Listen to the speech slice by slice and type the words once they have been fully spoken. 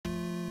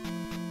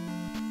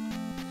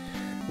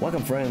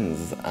Welcome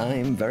friends,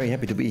 I'm very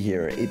happy to be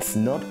here. It's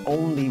not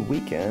only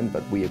weekend,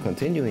 but we are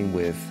continuing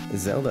with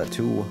Zelda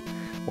 2,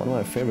 one of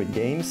my favorite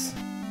games.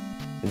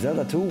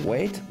 Zelda 2,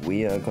 wait,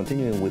 we are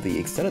continuing with the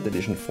extended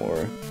edition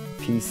for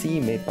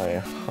PC made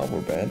by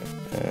Hoverbat,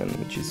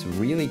 which is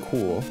really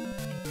cool.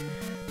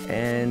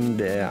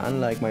 And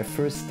unlike my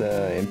first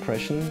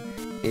impression,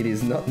 it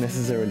is not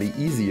necessarily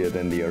easier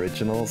than the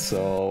original,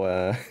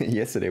 so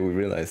yesterday we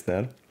realized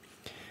that.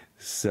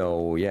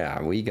 So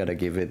yeah, we gotta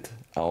give it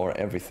our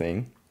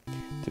everything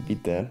to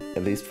beat that,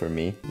 at least for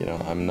me. You know,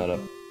 I'm not a,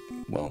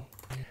 well,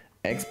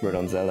 expert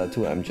on Zelda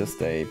 2, I'm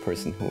just a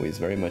person who is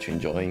very much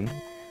enjoying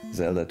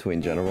Zelda 2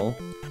 in general.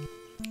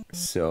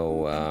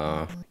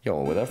 So,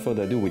 without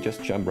further ado, we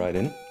just jump right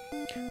in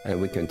and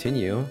we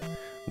continue.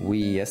 We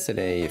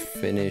yesterday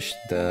finished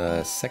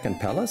the second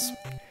palace,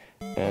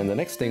 and the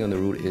next thing on the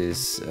route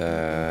is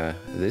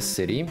this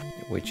city,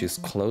 which is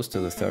close to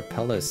the third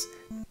palace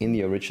in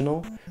the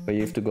original, where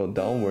you have to go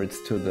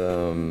downwards to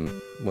the,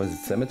 was it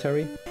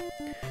cemetery?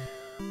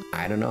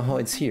 I don't know how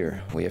it's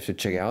here. We have to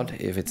check out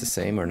if it's the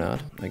same or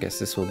not. I guess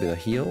this will be the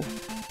heal.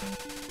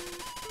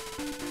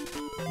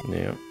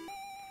 Yeah.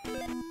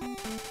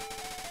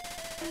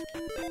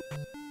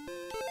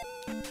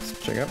 Let's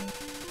check out.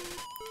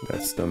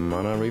 That's the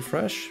mana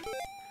refresh.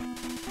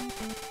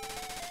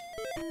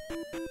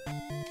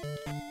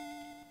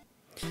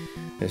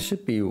 There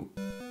should be... what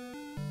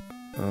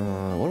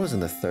was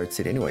in the third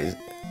city anyways?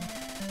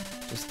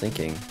 Just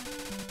thinking.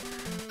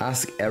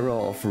 Ask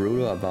Arrow of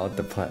Rudo about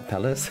the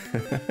palace.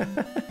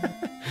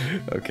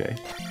 Okay,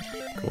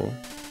 cool.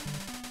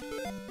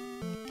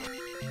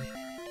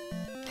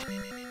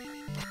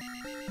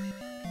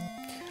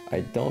 I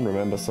don't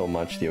remember so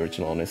much the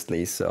original,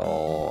 honestly,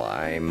 so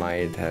I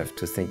might have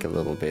to think a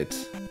little bit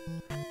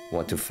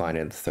what to find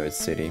in the third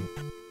city.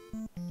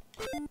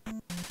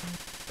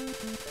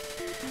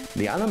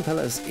 The Island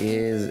Palace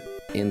is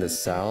in the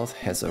south,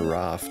 has a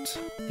raft.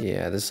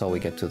 Yeah, this is how we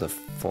get to the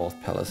fourth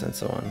palace and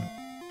so on.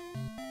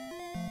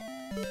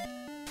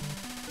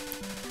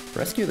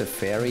 Rescue the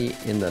fairy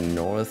in the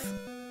North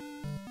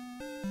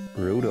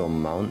Rudo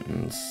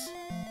Mountains.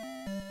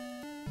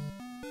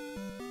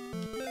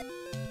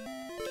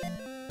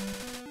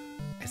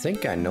 I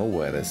think I know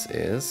where this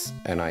is,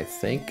 and I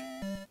think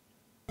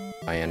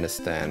I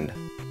understand.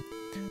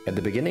 At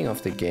the beginning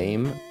of the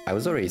game, I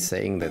was already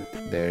saying that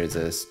there is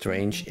a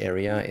strange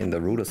area in the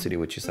Rudo city,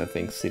 which is I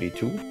think City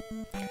 2,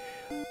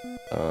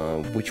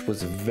 which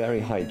was a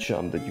very high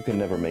jump that you can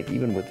never make,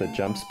 even with the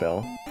jump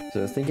spell. So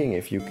I was thinking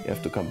if you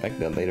have to come back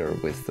there later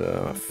with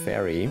the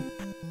fairy,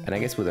 and I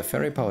guess with the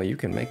fairy power you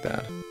can make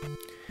that.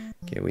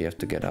 Okay, we have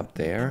to get up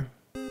there.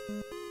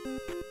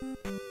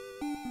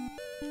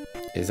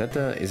 Is that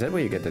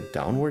where you get the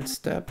downward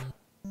step?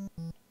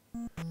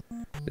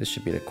 This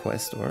should be the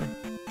quest, or?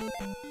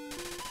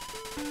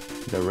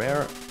 The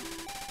rare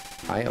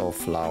IO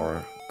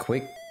flower.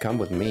 Quick, come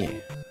with me.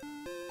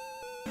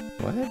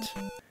 What?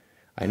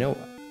 I know.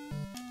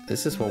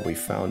 This is what we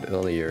found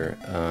earlier.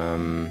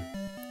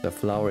 The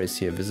flower is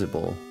here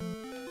visible.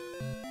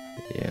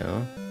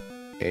 Yeah.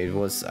 It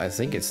was, I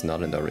think it's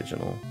not in the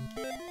original.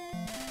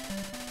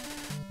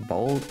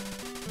 Boulder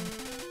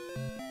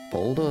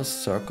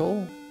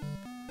Circle?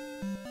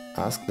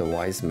 Ask the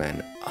wise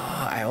man.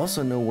 Ah, I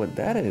also know what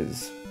that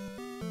is.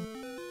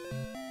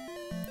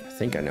 I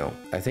think I know.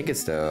 I think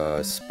it's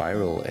the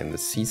spiral in the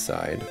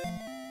seaside.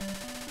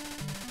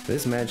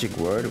 This magic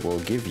word will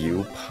give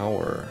you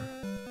power.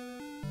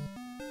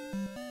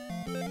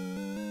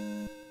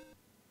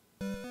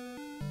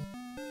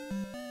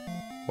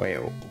 Wait,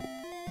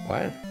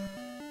 what?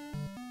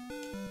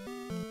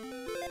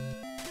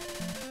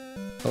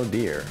 Oh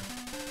dear.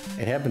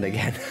 It happened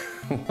again.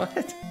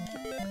 What?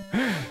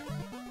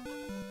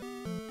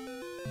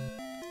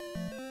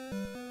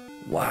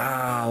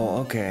 Wow,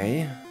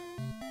 okay.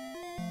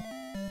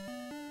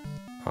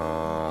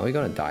 Are we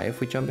gonna die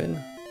if we jump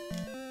in?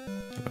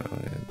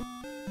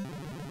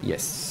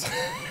 Yes.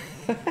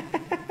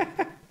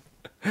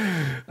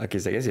 Okay,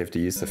 so I guess you have to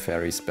use the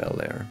fairy spell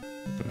there.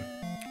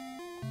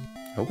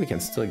 Hope we can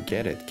still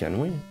get it, can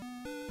we?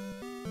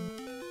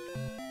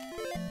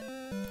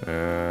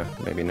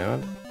 Maybe not.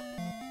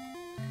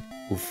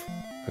 Oof.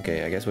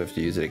 Okay, I guess we have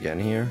to use it again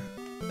here.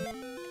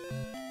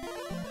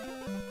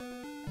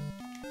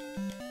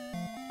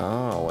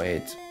 Oh,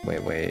 wait.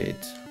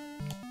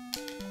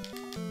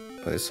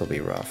 Oh, this will be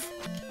rough.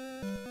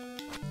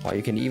 Oh,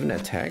 you can even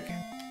attack?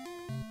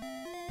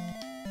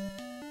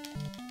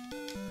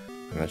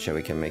 I'm not sure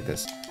we can make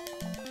this.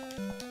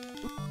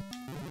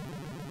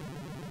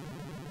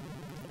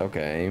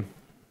 Okay.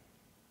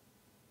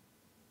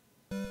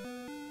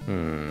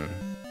 We're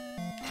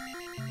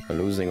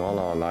losing all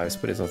our lives,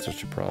 but it's not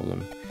such a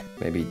problem.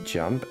 Maybe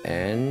jump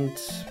and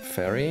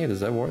fairy?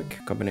 Does that work?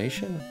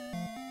 Combination?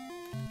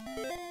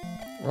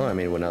 Well, I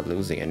mean, we're not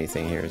losing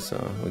anything here, so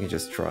we can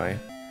just try.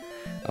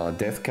 Our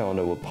death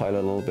counter will pile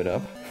a little bit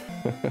up.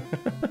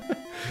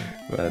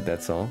 But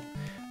that's all.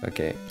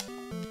 Okay.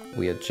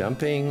 We are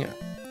jumping.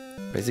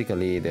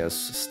 Basically, there's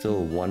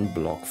still one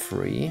block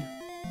free.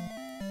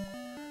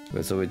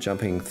 So we're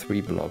jumping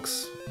 3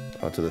 blocks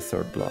to the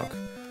 3rd block.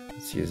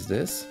 Let's use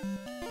this.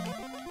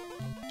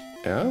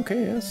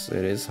 Okay, yes,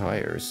 it is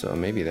higher, so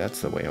maybe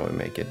that's the way I would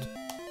make it.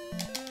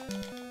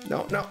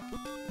 No, no.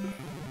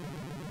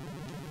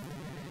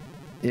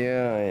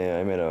 Yeah,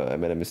 I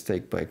made a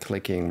mistake by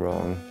clicking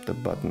wrong the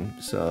button,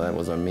 so that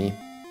was on me.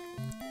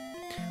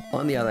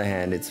 On the other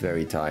hand, it's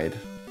very tight.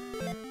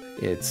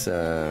 It's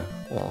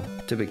well,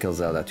 typical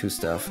Zelda 2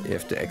 stuff. You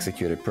have to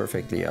execute it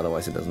perfectly,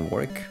 otherwise it doesn't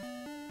work.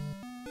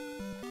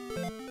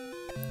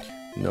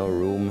 No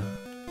room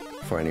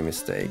for any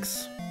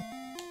mistakes.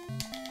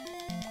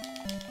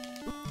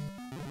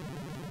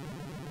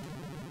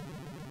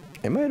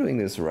 Am I doing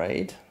this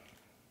right?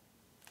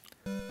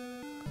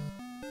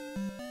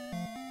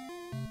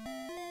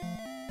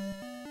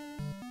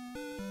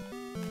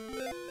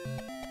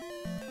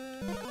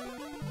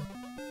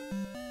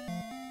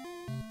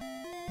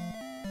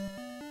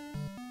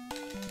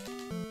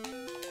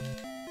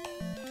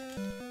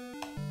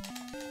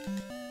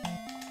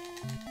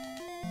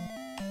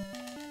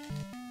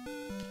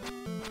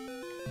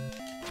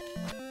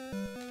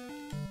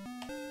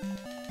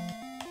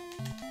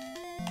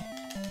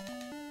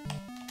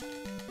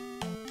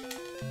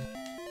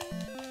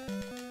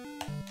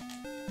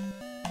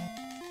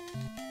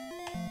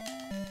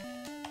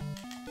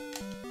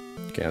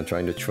 Okay, I'm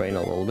trying to train a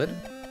little bit.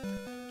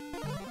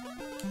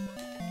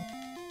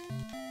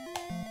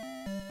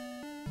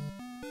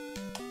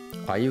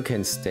 You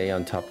can stay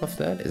on top of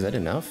that? Is that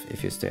enough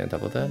if you stay on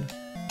top of that?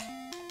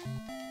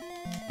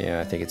 Yeah,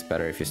 I think it's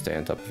better if you stay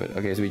on top of it.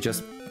 Okay, so we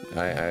just...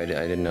 I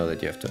didn't know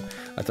that you have to...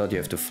 I thought you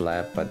have to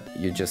flap, but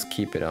you just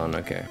keep it on.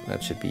 Okay,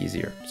 that should be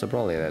easier. So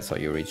probably that's how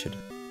you reach it.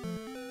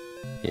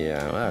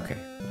 Yeah, okay.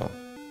 Well,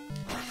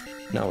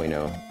 now we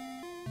know.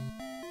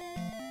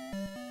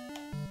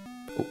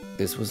 Oh,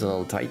 this was a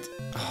little tight.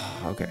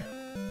 Oh, okay,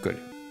 good.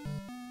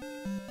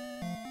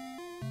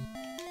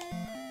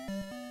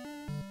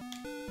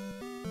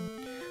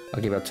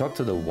 Okay, but talk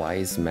to the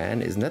wise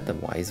man. Isn't that the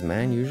wise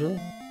man usual?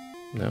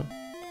 No?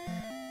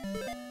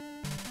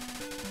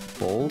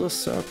 Boulder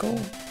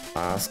circle?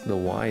 Ask the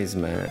wise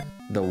man.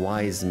 The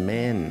wise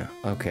men.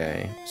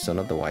 Okay, so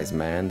not the wise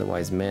man, the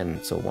wise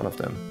men. So one of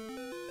them.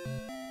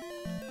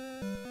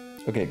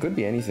 Okay, it could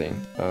be anything.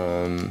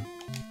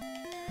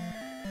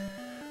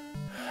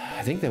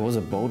 I think there was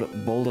a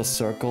boulder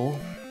circle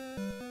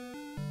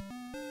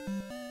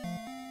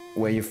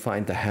where you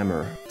find the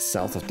hammer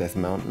south of Death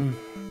Mountain.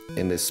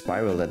 In this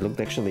spiral that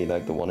looked actually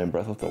like the one in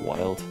Breath of the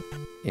Wild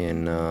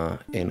in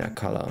a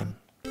color.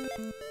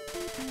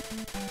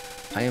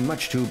 I am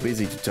much too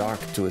busy to talk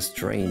to a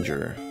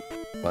stranger.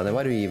 Well, then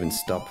why do you even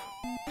stop?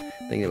 I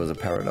think it was a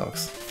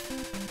paradox.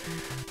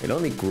 It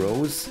only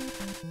grows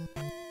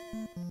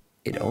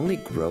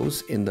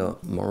in the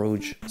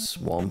Morouge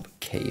Swamp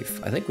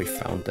Cave. I think we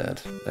found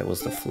that. That was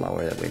the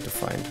flower that we had to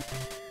find.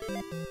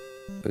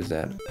 Who's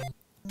that?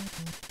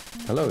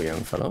 Hello,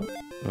 young fellow.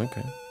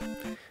 Okay.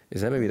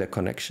 Is that maybe the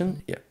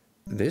connection? Yeah.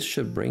 This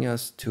should bring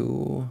us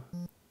to...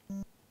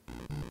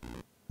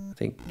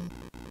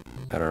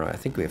 I don't know, I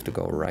think we have to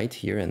go right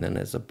here and then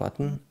there's a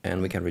button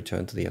and we can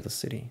return to the other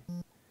city.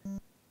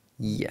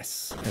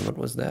 Yes. And what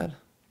was that?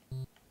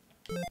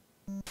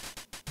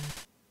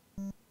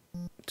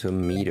 To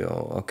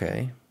Mido,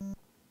 okay.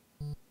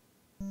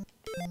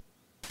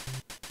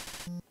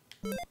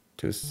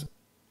 To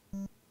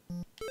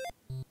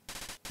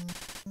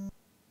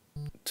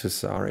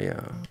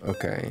Saria,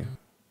 okay.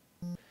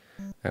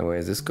 And where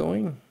is this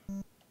going?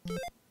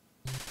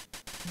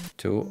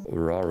 To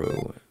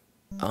Roru.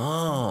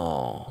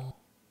 Oh!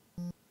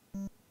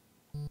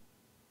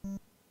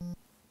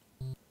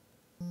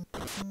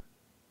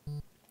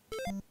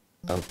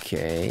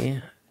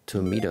 Okay.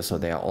 To Mido, so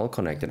they are all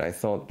connected. I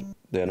thought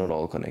they're not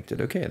all connected.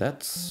 Okay,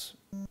 that's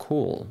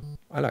cool.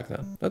 I like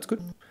that. That's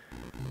good.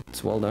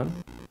 It's well done.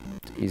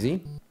 It's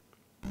easy.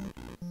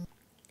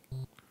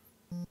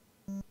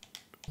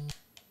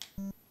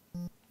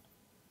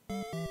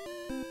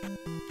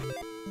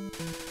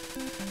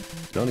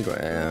 Only go.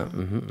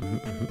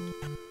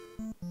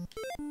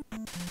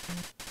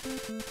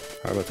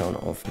 Harbor town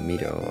of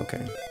Mido.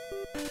 Okay.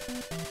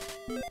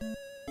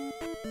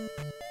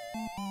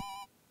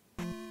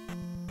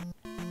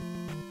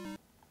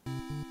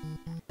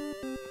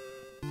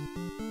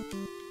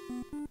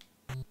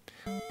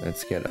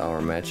 Let's get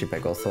our magic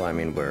back. Also, I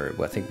mean,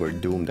 I think we're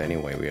doomed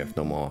anyway. We have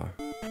no more.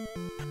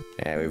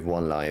 Yeah, we have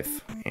 1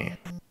 life.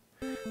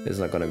 This is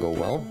not gonna go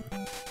well.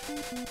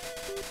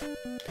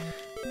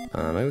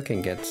 Maybe we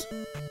can get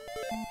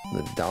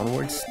the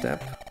downward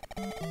step.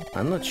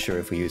 I'm not sure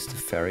if we use the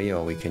ferry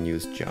or we can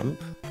use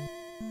jump.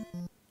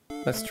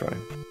 Let's try.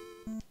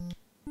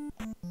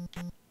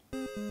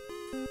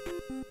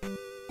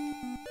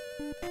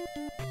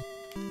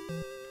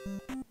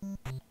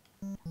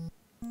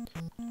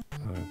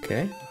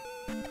 Okay.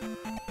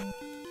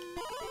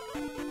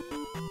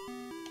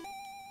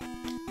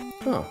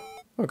 Oh,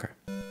 okay.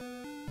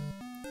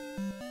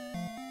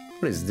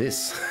 What is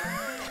this?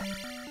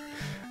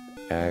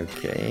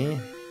 Okay.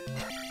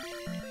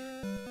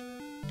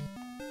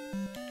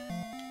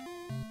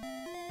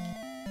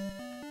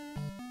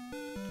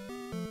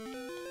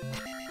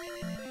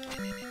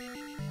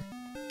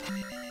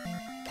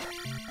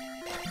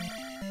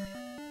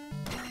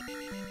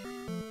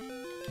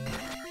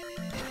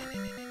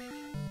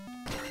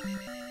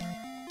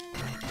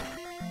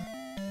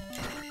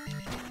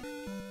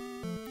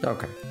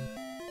 Okay.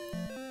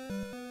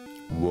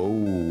 Whoa,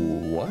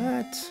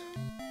 what?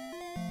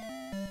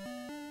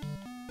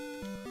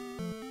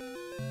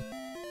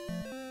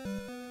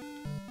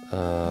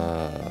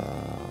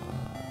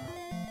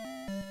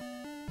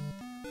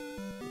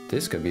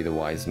 This could be the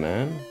wise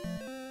man.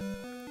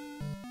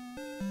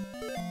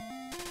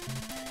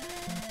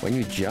 When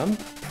you jump,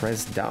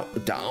 press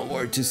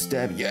downward to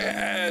step.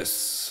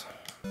 Yes!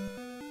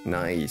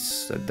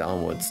 Nice, the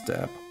downward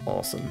step.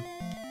 Awesome.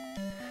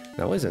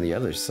 Now what's on the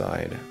other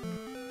side?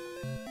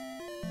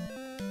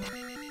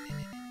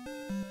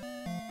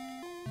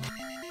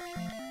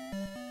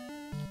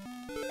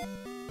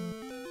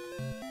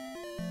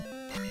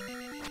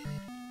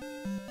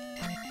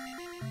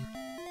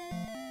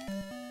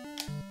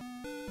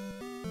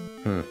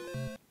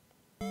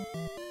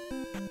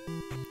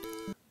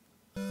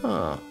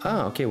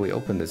 Okay, we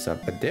opened this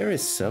up, but there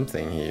is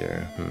something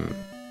here.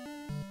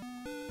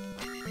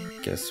 I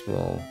guess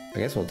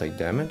we'll take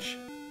damage.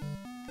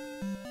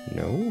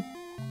 No?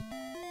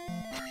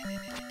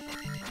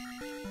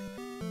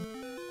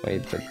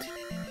 Wait, but...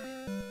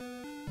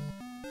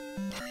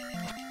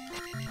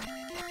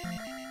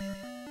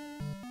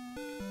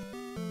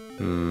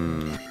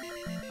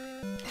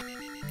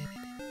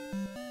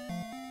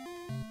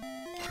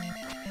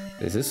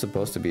 Is this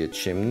supposed to be a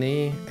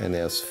chimney and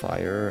there's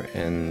fire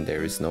and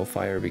there is no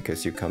fire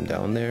because you come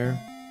down there?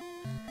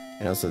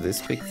 And also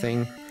this big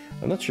thing.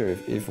 I'm not sure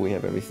if we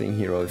have everything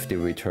here or if they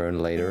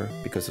return later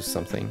because of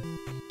something.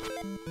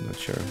 I'm not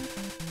sure.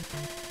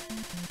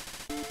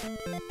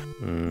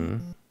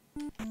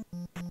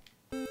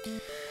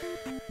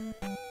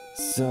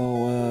 So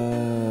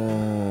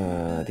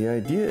the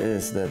idea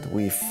is that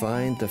we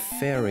find the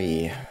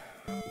fairy.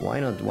 Why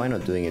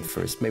not doing it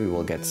first? Maybe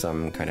we'll get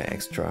some kind of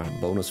extra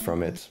bonus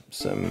from it.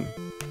 Some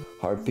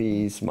heart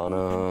piece,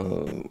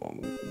 mana,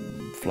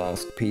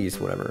 flask piece,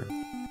 whatever.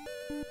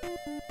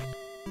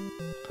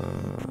 I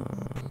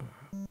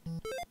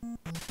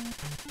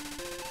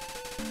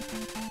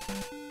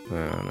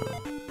don't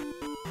know.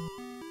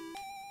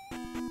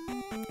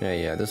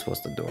 Yeah, this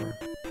was the door.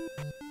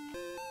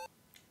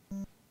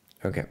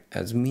 Okay,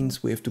 that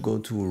means we have to go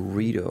to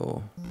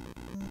Mido.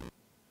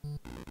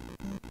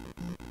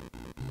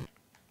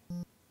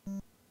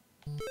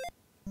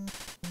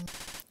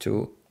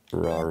 To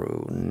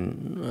Raru.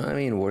 I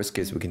mean, worst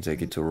case we can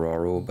take it to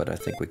Raru, but I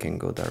think we can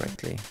go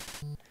directly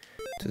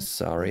to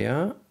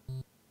Saria.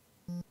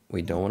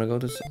 We don't want to go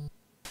to...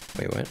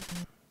 Wait, what?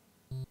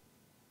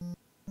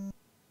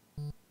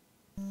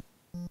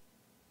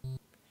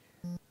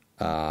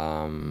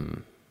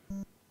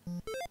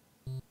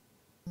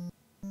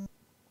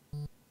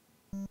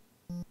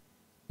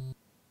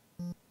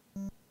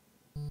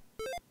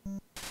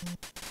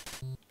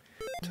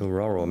 To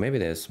Raru. Maybe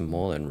there's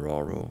more than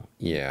Raru.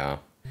 Yeah.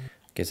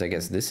 I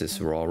guess this is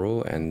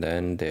Raru, and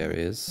then there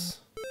is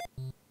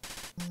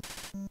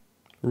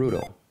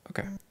Rudo.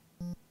 Okay.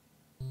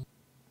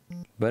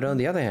 But on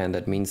the other hand,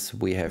 that means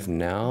we have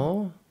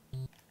now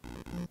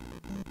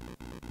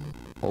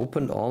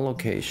opened all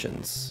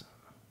locations.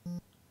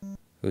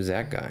 Who's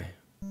that guy?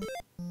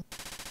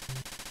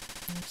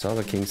 South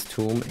of King's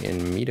Tomb in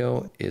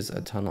Mido is a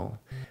tunnel.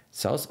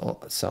 South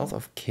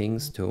of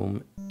King's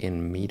Tomb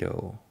in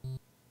Mido.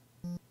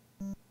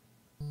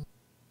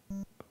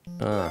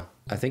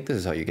 I think this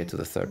is how you get to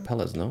the third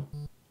palace, no?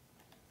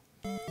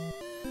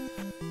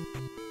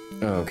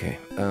 Okay,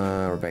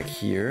 we're back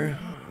here.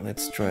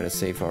 Let's try to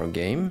save our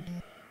game,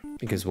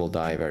 because we'll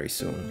die very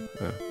soon.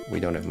 We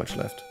don't have much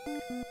left.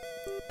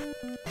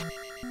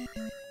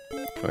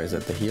 Or is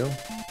that the heal?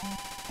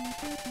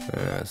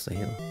 That's the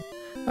heal.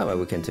 Oh, well,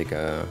 we can take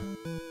a...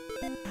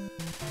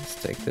 Let's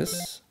take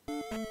this.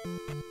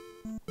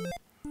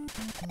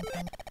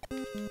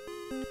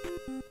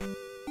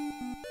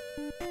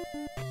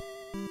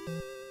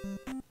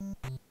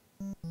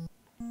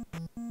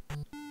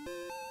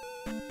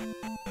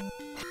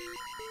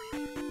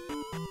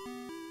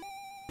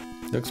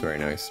 Looks very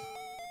nice.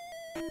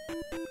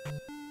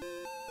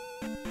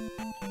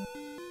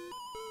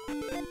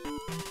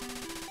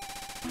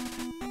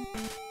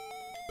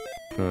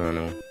 Oh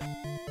no.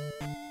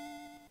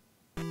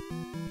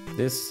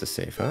 This is the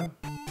safe, huh?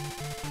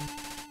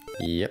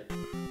 Yep.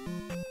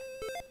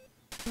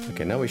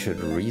 Okay, now we should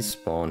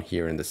respawn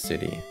here in the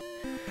city.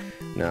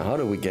 Now, how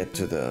do we get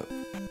to the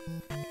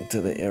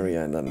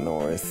area in the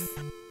north?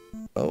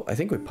 Oh, I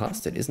think we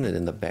passed it. Isn't it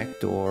in the back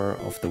door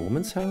of the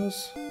woman's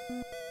house?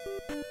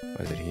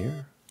 Or is it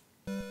here?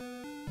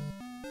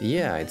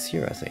 Yeah, it's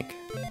here, I think.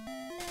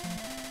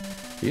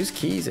 Use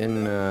keys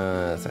in...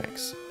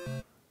 thanks.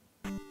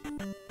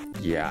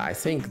 Yeah, I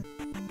think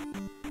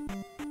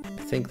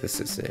this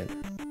is it.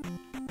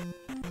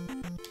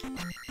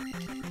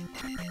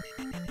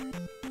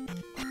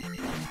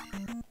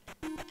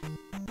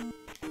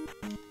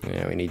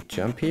 Yeah, we need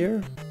jump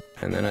here,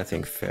 and then I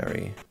think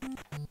ferry.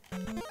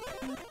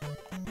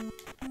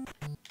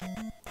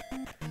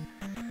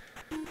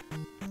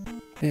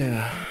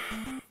 Yeah.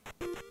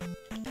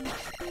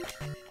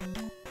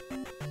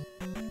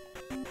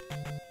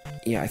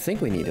 Yeah, I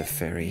think we need a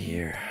ferry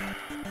here.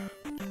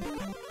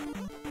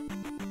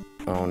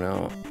 Oh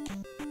no.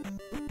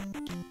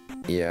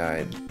 Yeah,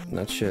 I'm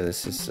not sure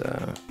this is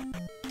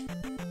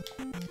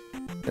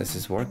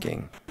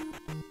working.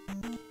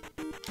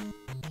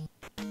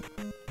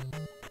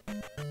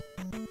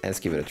 Let's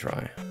give it a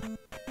try.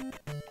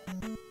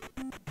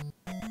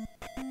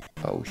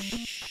 Oh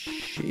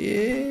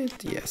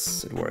shit!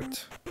 Yes, it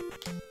worked.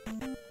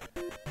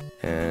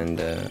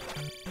 And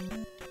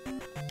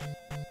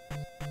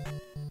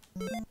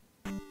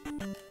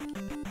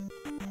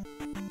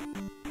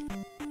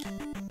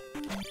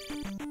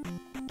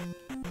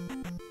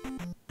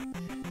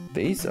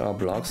these are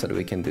blocks that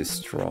we can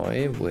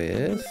destroy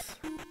with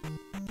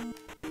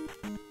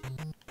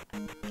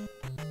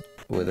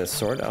a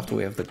sword after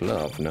we have the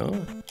glove,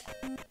 no?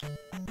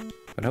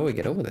 But how do we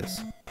get over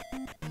this?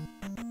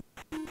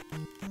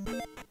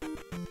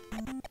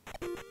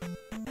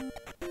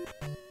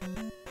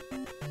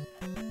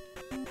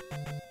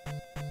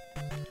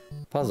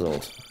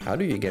 Puzzled. How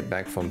do you get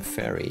back from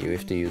ferry? You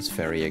have to use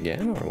ferry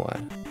again, or what?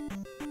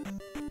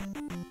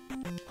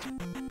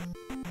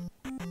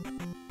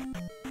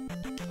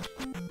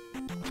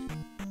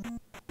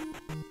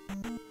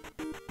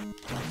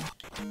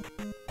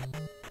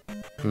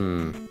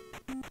 Hmm.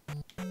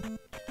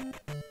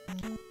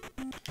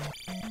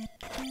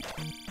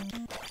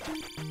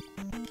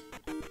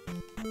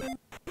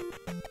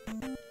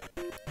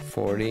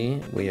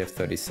 We have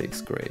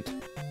 36, great.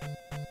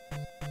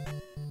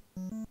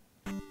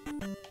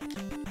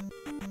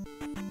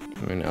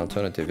 I mean,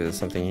 alternative, is there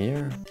something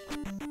here?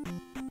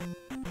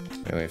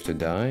 Maybe we have to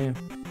die?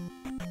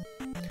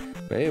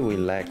 Maybe we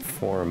lack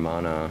 4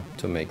 mana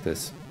to make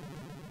this.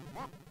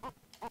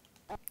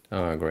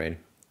 Oh, great.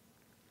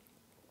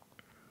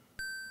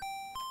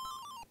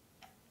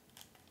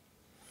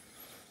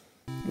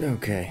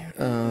 Okay,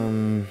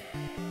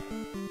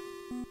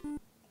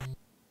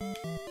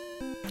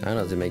 I don't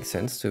know, does it make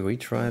sense to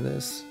retry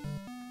this?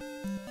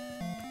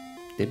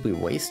 Did we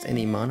waste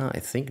any mana? I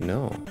think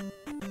no.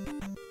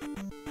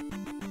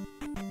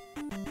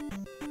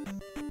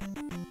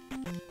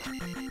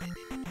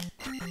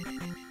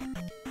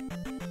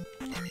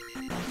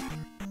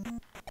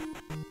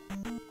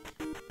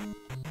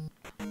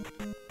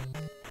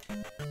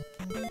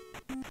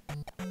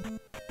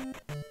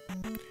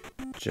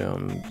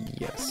 Jump,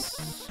 yes.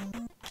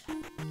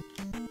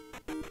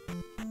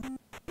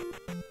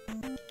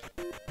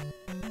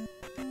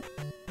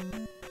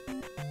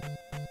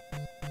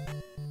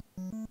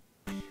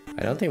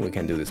 I don't think we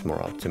can do this more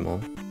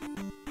optimal.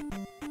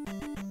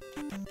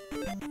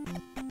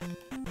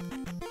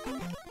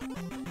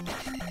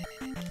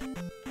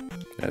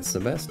 That's the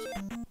best.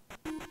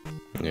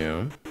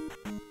 Yeah.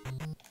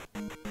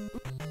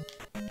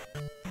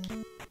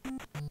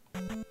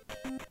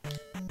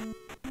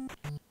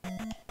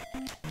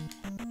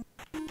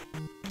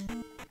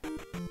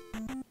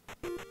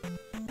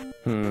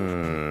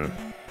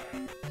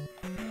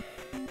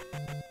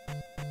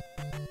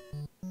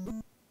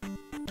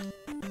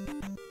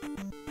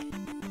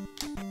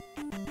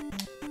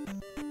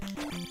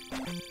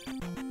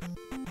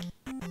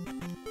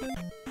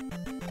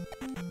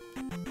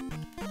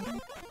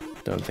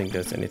 Don't think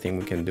there's anything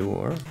we can do,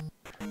 or...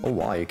 Oh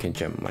wow, you can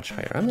jump much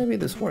higher. Ah, maybe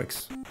this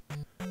works.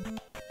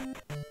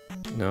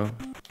 No?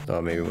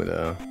 Thought maybe with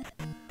a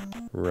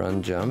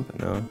run jump,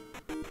 no?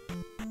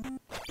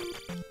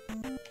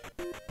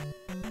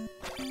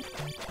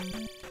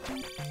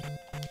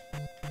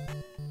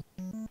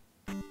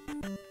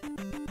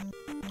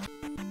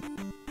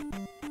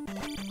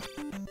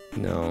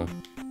 No.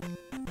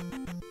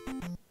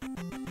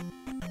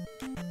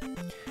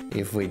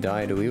 If we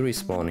die, do we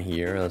respawn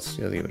here? Let's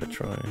give it a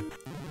try.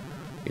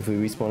 If we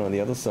respawn on the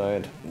other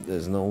side,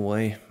 there's no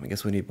way. I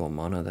guess we need more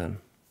mana then.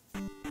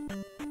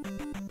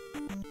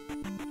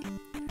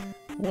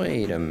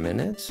 Wait a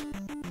minute.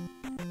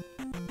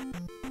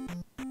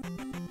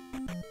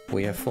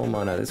 We have full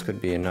mana, this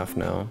could be enough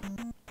now.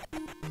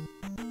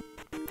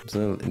 It's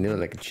nearly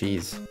like a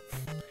cheese.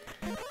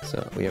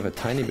 So we have a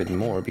tiny bit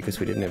more because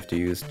we didn't have to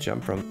use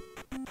jump from...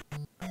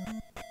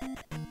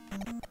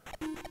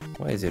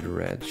 Why is it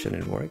red?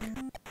 Shouldn't it work?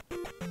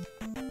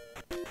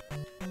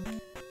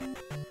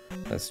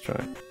 Let's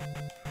try.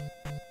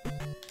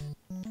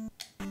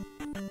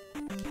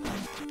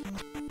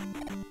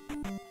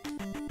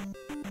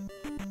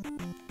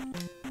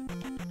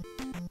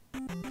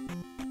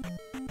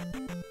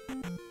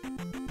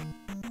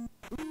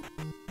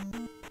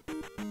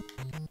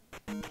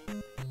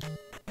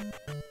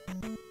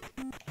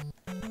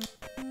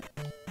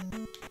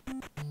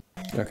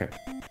 Okay.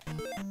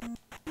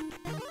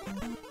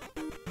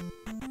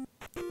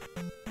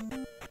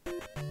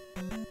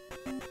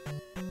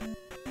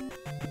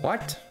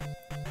 What?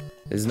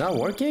 It's not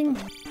working?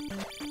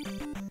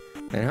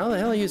 And how the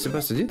hell are you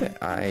supposed to do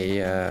that?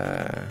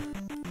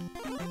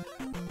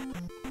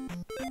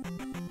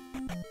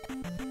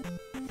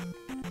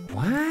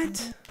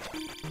 What?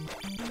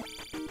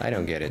 I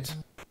don't get it.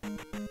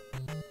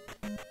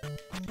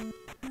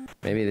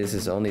 Maybe this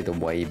is only the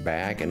way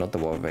back and not the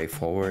way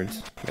forward.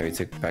 Maybe it's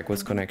a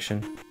backwards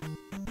connection.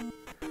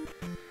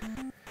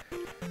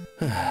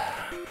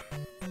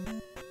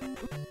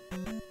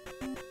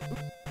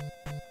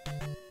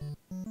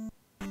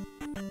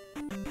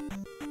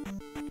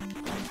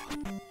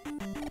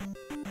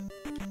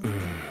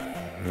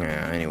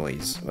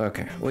 jeez.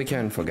 Okay, we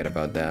can forget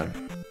about that.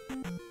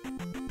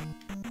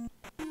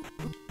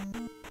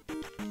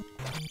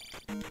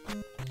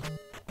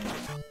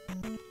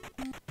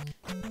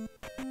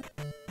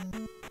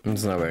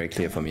 It's not very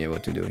clear for me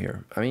what to do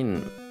here. I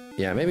mean,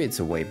 yeah, maybe it's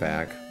a way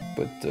back,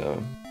 but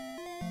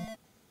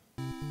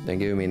then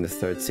giving me in the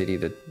third city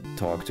the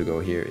talk to go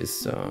here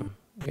is,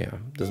 yeah,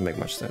 doesn't make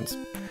much sense.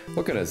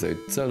 What can I say?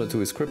 Zelda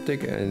 2 is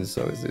cryptic and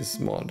so is this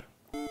mod.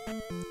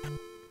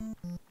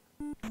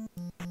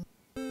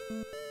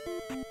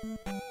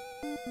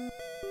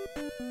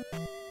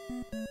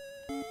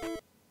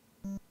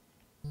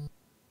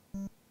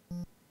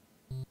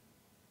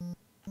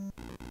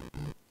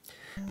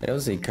 I don't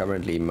see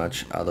currently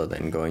much other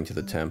than going to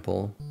the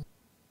temple.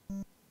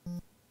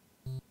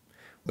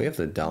 We have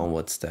the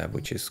downward step,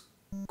 which is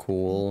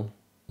cool.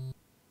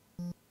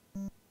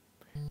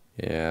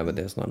 Yeah, but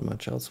there's not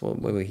much else. Well,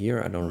 we were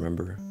here, I don't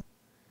remember.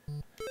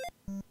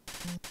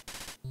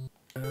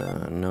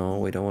 No,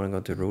 we don't want to go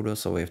to Rudo,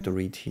 so we have to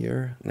read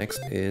here. Next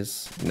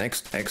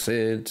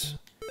exit,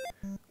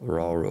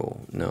 Roro,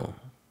 no.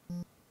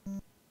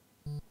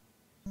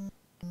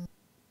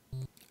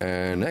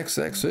 And next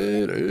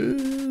exit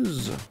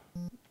is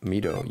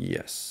Mido,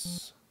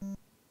 yes.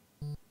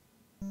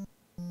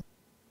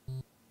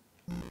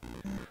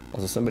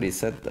 Also, somebody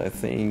said, I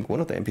think, one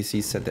of the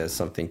NPCs said there's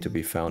something to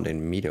be found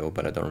in Mido,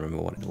 but I don't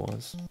remember what it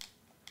was.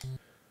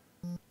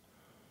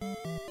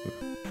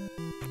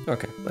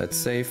 Okay, let's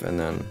save and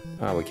then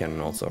we can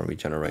also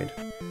regenerate.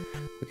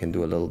 We can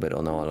do a little bit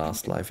on our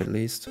last life at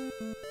least.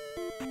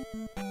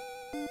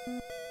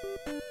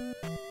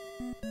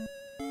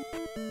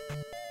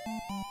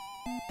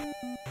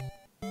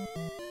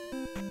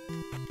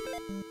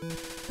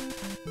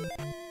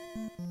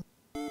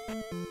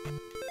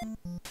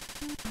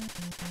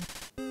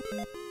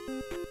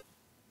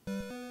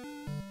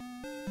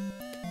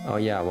 Oh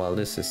yeah, well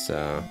this is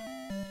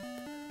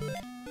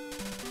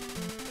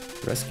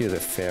rescue the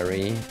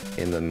fairy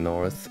in the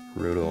North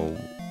Rudo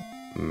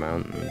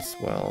Mountains.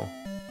 Well,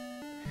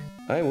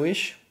 I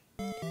wish,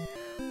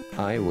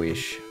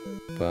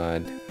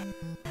 but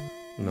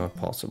not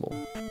possible.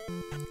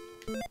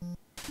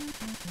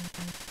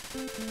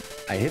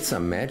 I hit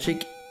some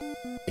magic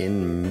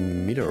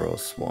in Mido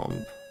Swamp.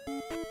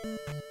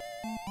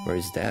 Where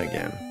is that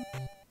again?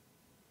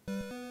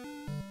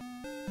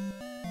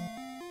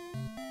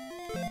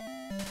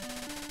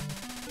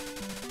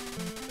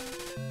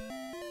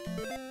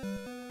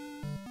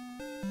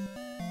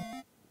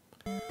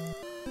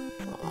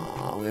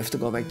 We have to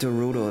go back to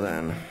Rudo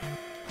then.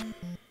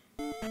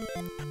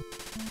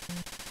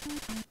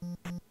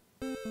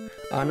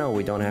 Ah no,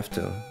 we don't have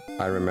to.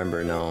 I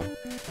remember now.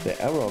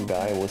 The arrow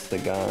guy was the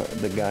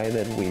guy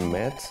that we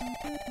met.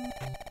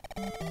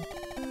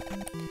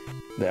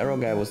 The arrow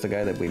guy was the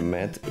guy that we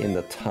met in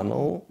the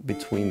tunnel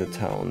between the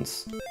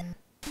towns.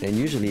 And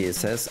usually it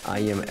says, I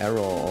am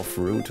Arrow of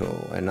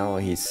Ruto. And now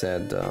he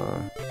said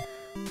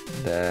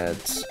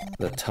that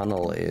the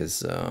tunnel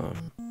is...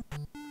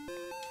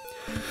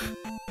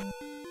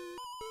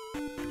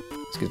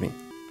 excuse me.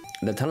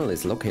 The tunnel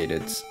is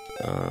located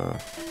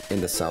in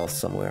the south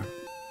somewhere.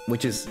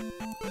 Which is,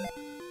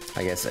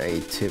 I guess, a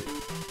tip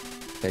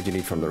that you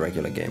need from the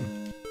regular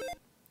game.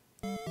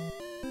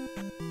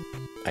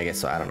 I guess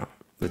so, I don't know.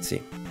 Let's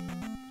see.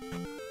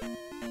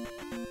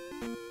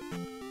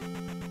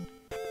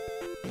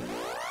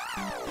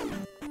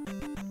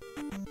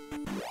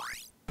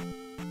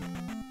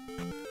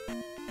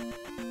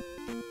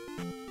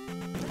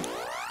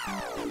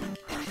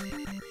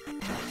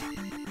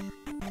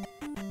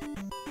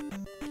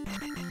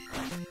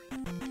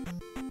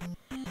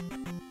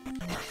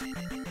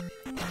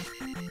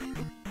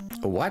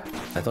 What?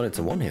 I thought it's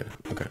a one-hit.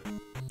 Okay.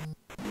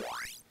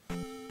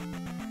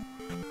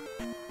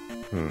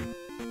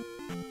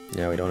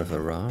 Yeah, we don't have the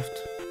raft.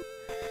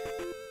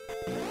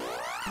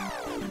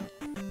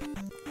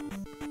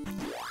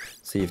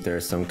 See if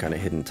there's some kind of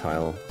hidden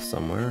tile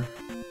somewhere.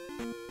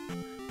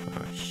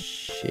 Oh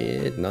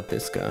shit, not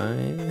this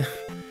guy.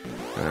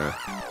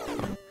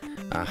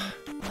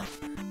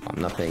 I'm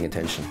not paying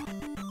attention.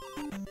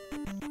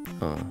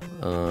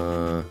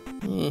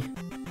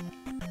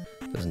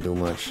 Doesn't do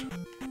much.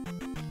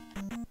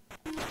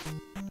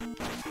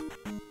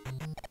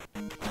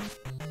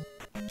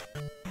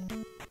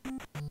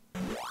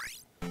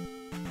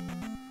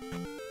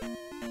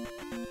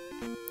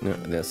 No,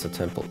 there's a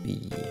temple E.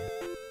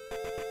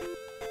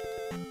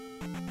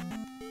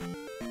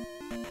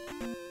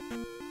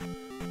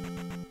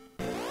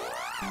 I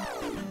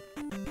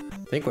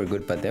think we're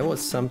good, but there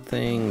was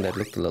something that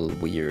looked a little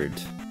weird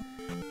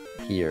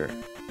here.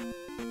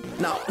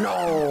 No,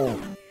 no!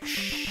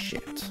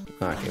 Shit.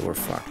 Okay, we're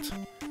fucked.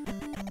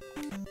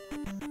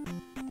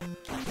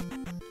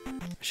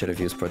 Should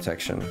have used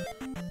protection.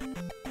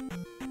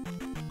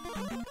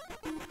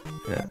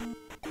 Yeah.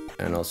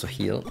 And also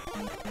heal.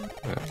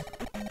 Yeah.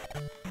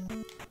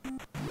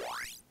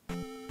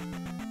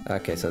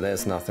 Okay, so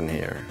there's nothing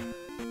here.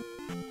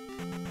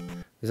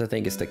 This I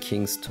think is the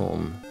King's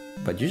Tomb.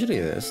 But usually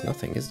there's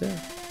nothing, is there?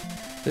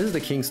 This is the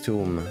King's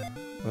Tomb.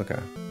 Okay.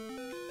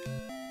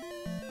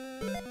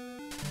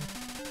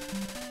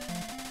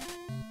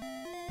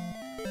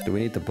 Do we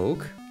need the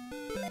book?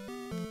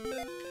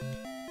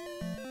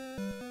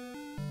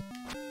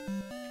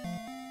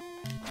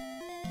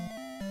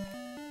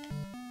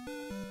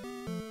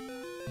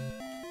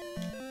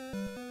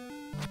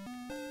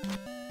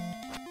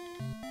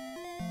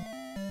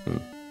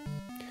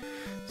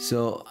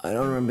 So, I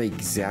don't remember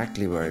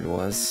exactly where it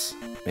was.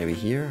 Maybe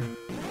here?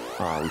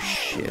 Oh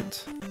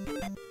shit.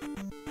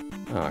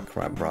 Ah,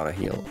 crap, brought a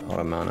heal. Out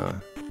of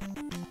mana.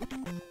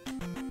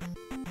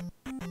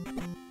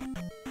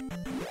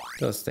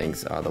 Those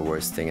things are the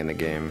worst thing in the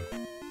game.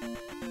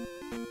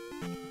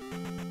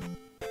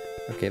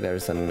 Okay,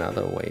 there's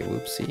another way.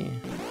 Whoopsie.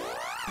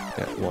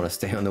 Yeah, wanna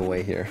stay on the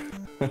way here.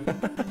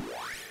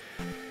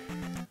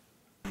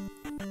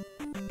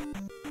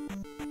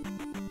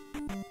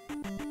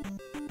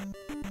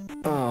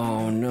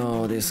 Oh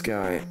no, this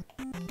guy.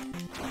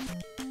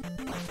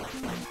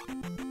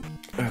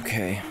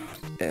 Okay.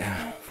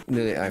 Yeah.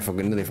 Nearly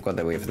forgot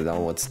that we have the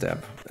downward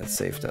step. That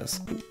saved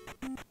us.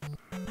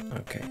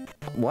 Okay.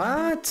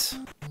 What?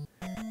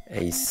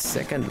 A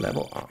second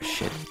level? Oh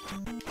shit.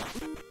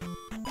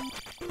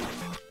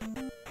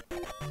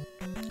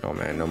 Oh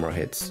man, no more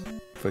hits.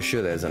 For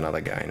sure there's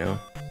another guy, no?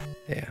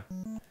 Yeah.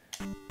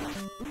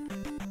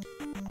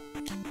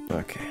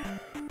 Okay.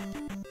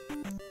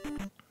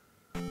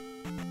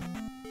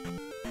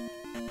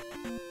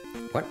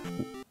 What?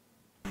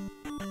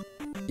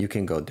 You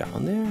can go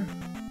down there?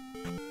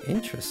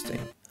 Interesting.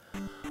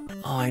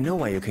 Oh, I know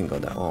why you can go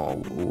down.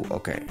 Oh, ooh,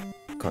 okay.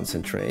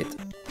 Concentrate.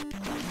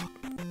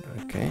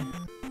 Okay.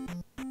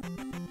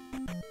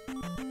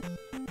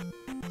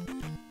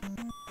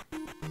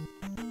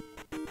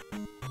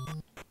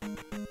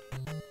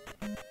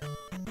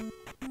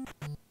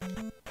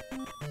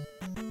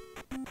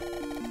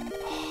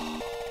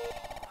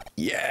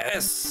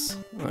 Yes!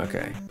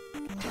 Okay.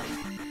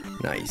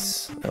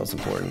 Nice. That was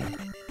important.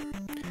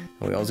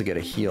 And we also get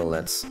a heal.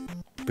 That's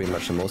pretty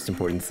much the most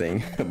important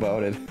thing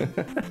about it.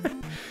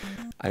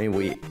 I mean,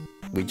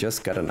 we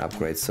just got an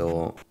upgrade,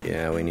 so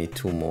yeah, we need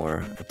 2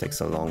 more. It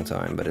takes a long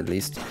time, but at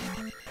least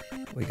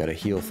we got a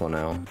heal for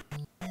now.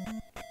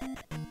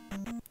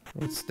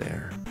 What's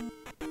there?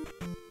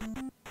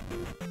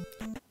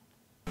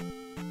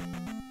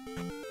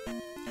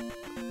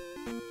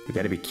 You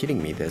gotta be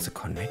kidding me, there's a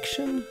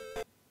connection?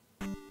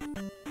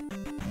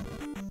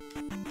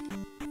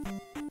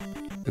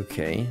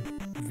 Okay,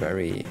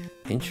 very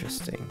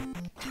interesting.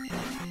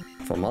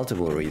 For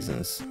multiple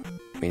reasons.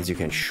 Means you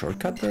can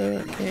shortcut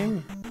the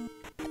game?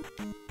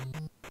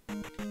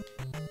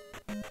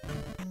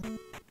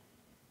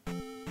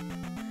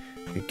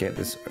 You get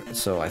this.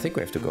 So I think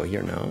we have to go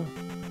here now.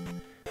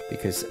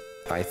 Because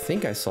I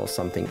think I saw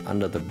something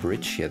under the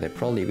bridge here that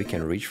probably we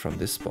can reach from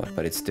this spot,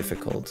 but it's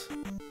difficult.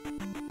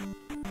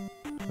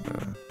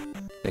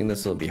 I think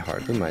this will be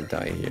hard. We might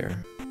die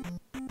here.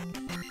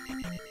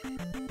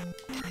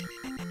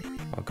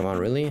 Oh, come on,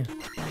 really?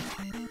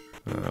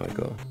 There we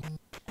go.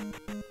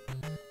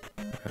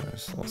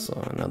 There's also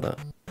another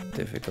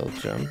difficult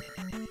jump.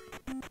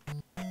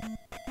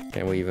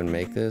 Can we even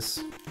make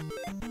this?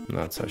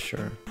 Not so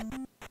sure.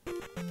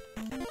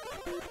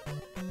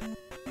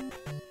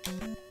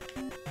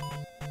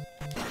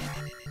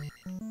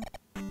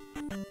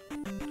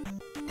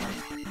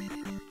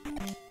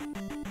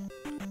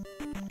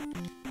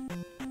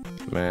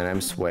 Man,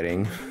 I'm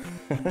sweating.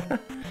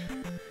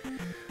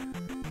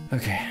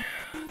 Okay.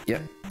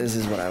 Yep, this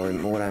is what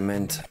I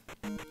meant.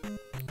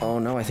 Oh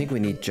no, I think we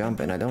need jump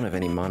and I don't have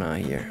any mana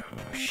here.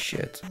 Oh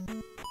shit.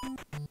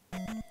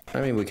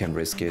 I mean, we can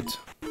risk it.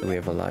 Do we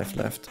have a life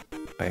left?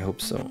 I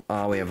hope so.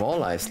 Ah, we have all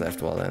lives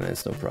left. Well, then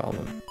it's no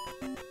problem.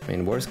 I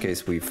mean, worst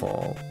case, we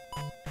fall.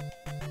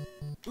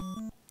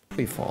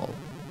 We fall.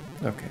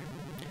 Okay.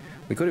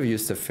 We could have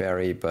used the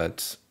ferry,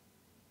 but...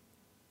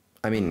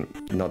 I mean,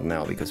 not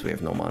now because we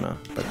have no mana.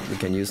 But we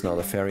can use now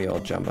the ferry or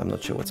jump. I'm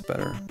not sure what's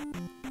better.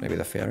 Maybe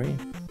the ferry?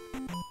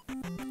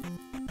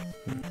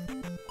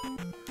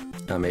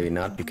 Maybe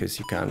not because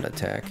you can't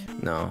attack.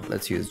 No,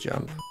 let's use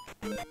jump.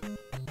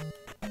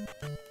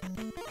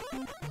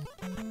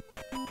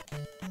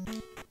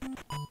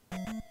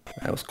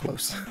 That was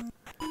close.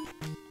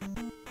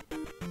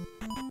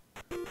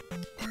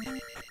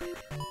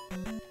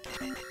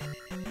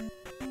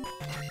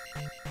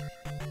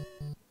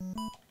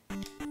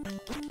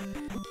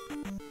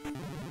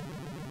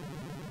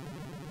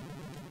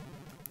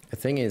 The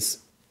thing is,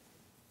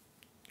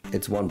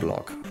 it's one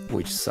block,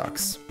 which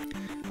sucks.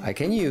 I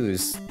can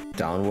use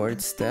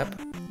downward step,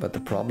 but the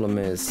problem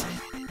is,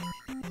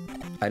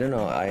 I don't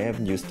know, I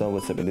haven't used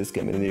downward step in this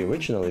game. In the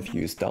original, if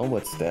you use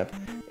downward step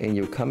and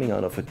you're coming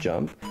out of a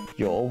jump,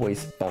 you're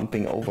always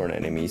bumping over an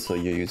enemy, so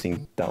you're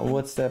using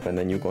downward step and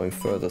then you're going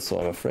further. So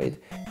I'm afraid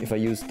if I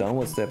use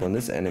downward step on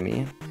this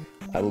enemy,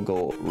 I will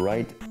go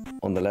right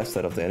on the left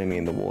side of the enemy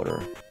in the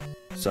water.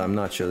 So I'm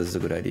not sure this is a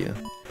good idea.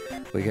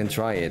 We can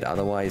try it,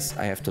 otherwise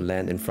I have to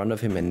land in front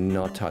of him and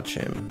not touch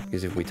him,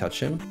 because if we touch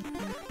him,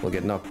 we'll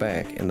get knocked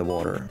back in the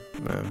water.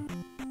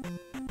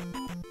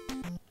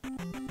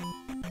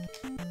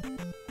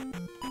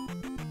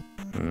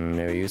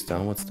 Maybe use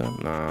downward step?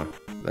 Nah,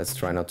 let's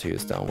try not to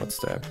use downward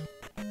step.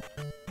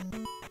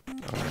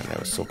 That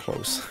was so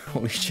close.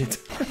 Holy shit.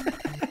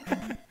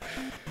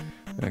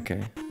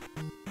 Okay.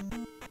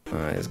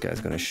 This guy's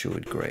gonna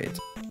shoot. Great.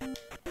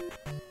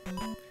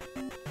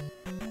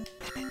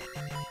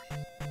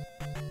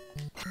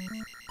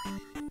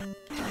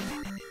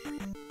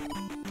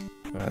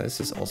 This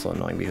is also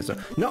annoying because...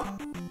 No!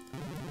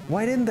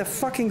 Why didn't the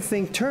fucking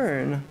thing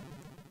turn?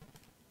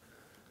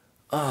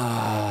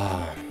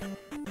 Ah.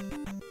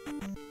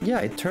 Yeah,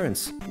 it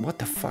turns. What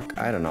the fuck?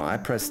 I don't know. I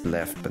pressed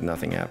left, but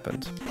nothing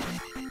happened.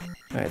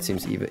 It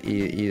seems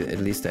at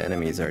least the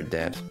enemies are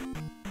dead.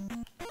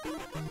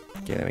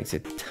 Okay, that makes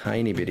it a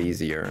tiny bit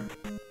easier.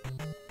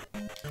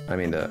 I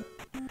mean,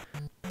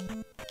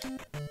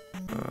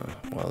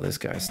 well, this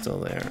guy's still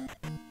there.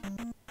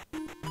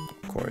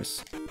 Of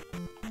course.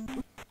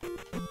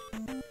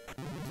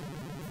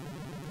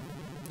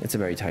 It's a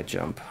very tight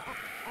jump.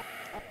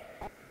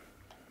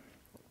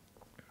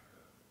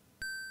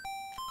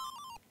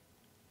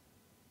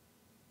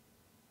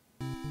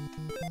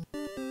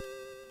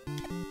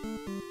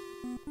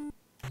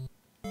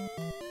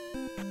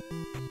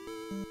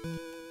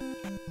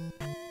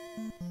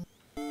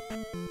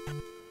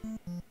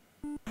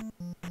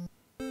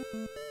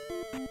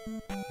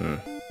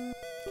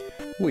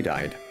 We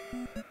died.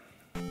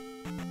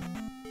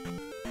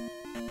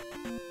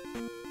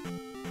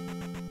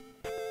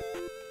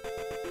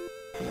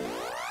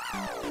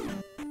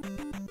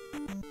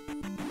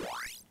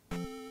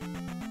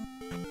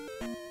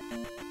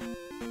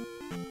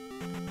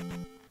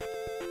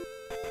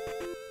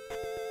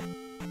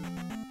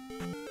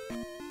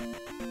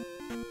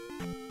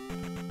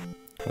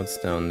 What's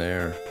down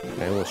there?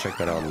 Maybe we'll check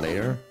that out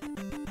later.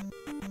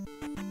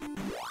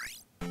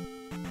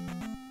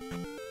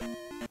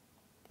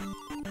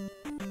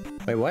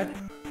 Wait, what?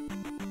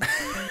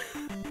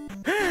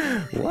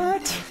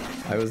 What?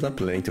 I was not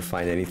planning to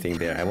find anything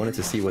there. I wanted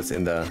to see what's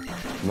in the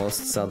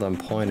most southern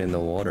point in the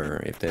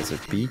water. If there's a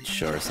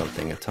beach or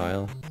something, a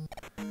tile.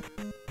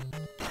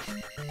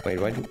 Wait,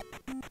 what?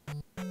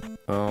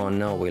 Oh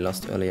no, we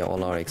lost earlier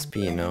all our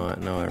XP.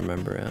 Now I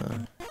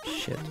remember.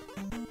 Shit.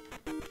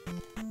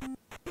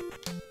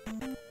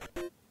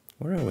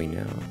 Where are we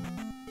now?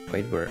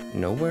 Wait, we're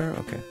nowhere?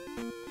 Okay.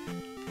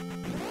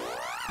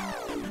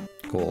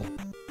 Cool.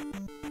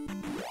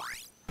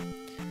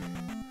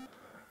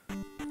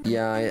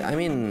 Yeah, I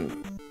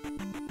mean,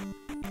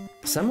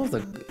 some of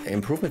the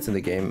improvements in the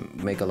game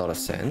make a lot of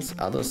sense.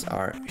 Others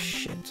are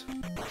shit.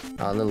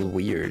 A little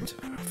weird.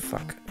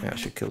 Fuck. I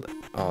should kill it.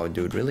 Oh,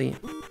 dude, really?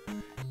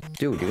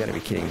 Dude, you gotta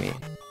be kidding me.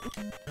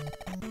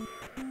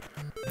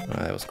 Oh,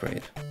 that was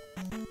great.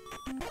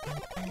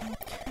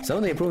 Some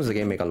of the improvements in the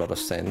game make a lot of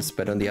sense,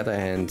 but on the other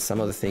hand,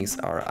 some of the things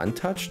are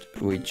untouched,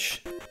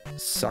 which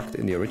sucked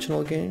in the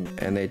original game,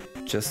 and they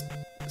just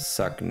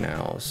suck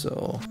now,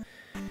 so...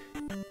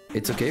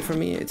 It's okay for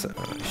me. It's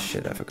oh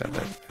shit! I forgot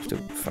that I have to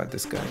fight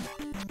this guy.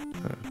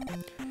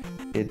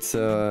 It's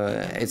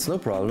no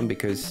problem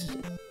because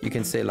you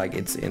can say like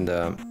it's in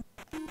the.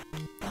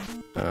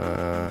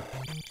 Oh,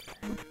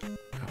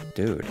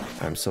 dude,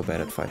 I'm so bad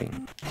at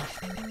fighting.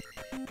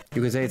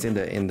 You can say it's in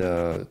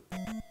the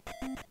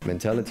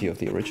mentality of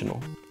the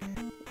original,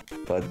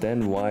 but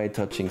then why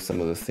touching some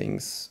of the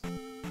things,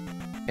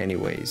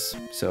 anyways?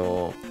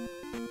 So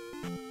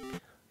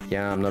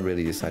yeah, I'm not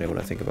really deciding what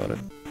I think about it.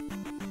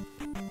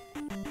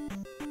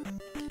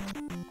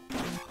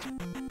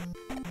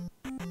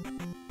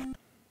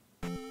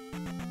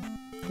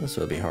 This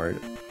will be hard.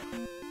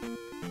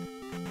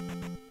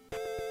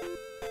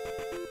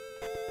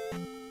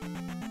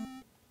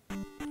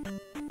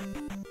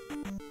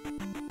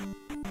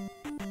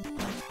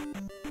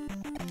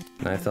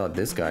 And I thought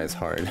this guy is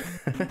hard.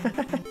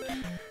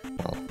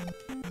 Well,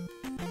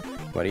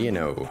 what do you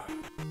know?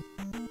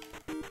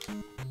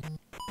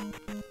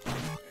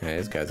 Hey,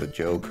 this guy's a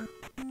joke.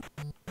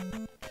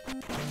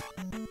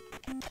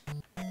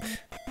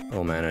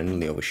 Oh man, I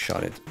nearly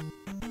overshot it.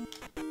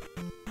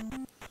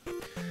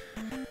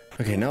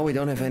 Okay, now we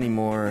don't have any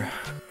more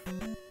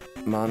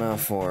mana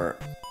for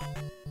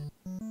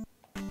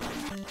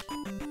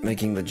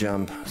making the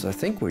jump, so I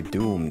think we're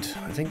doomed.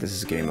 I think this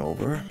is game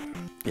over.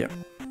 Yep.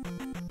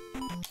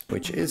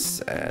 Which is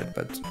sad,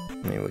 but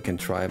I mean, we can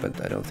try, but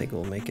I don't think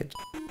we'll make it.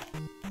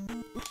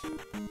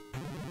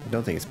 I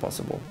don't think it's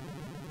possible.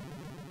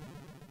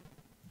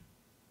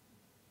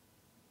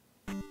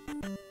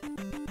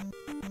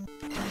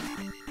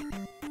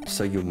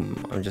 So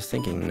I'm just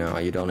thinking, no,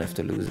 you don't have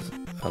to lose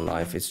a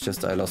life. It's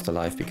just I lost a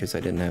life because I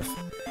didn't have...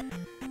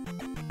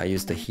 I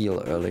used the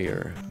heal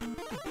earlier,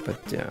 but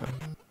yeah.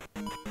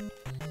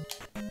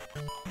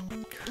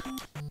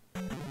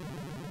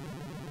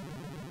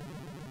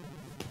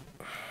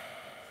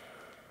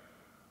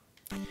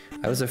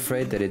 I was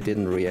afraid that it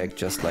didn't react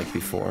just like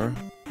before,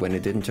 when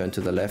it didn't turn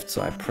to the left,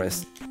 so I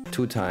pressed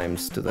 2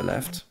 times to the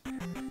left,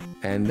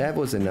 and that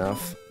was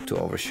enough to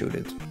overshoot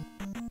it.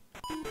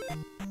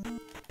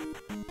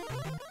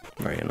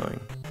 Very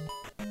annoying.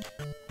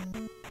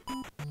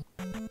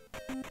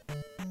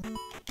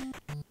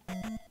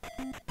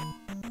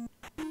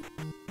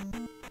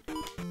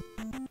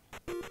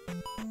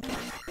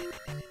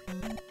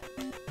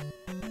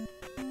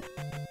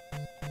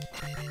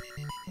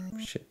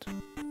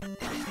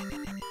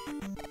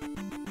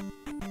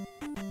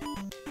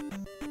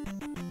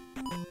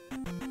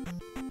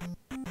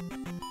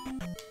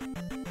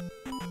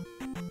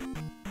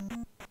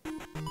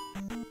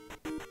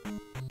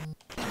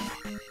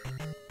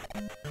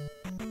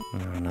 Oh,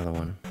 another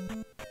one.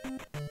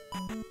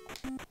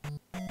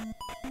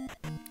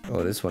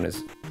 Oh, this one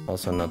is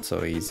also not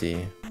so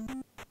easy.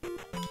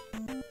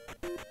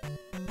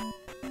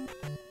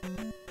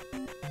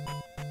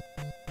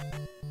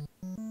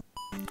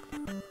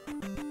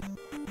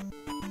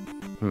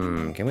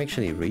 Can we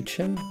actually reach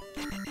him?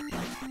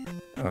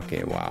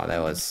 Okay, wow,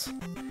 that was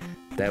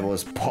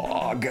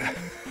Pog.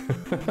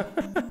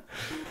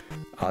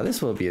 Oh,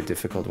 this will be a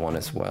difficult one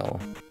as well.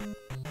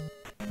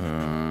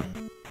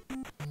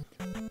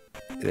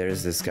 There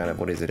is this kind of,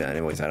 what is it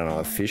anyways? I don't know,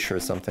 a fish or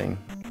something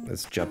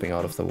that's jumping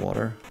out of the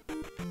water.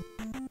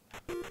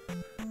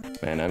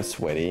 Man, I'm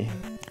sweaty.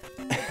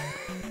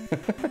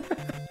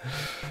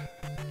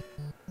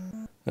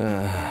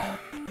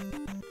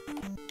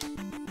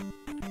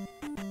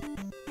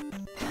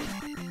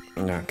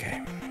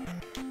 Okay.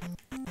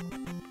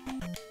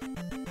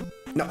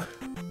 No.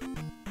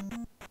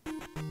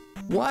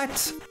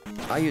 What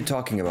are you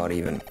talking about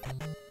even?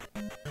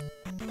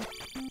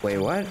 Wait,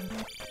 what?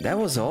 That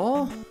was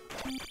all?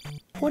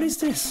 What is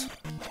this?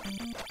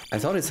 I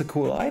thought it's a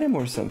cool item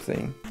or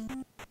something.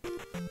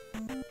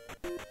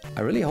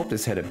 I really hope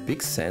this had a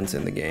big sense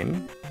in the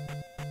game.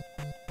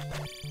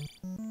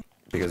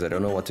 Because I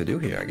don't know what to do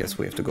here. I guess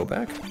we have to go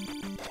back.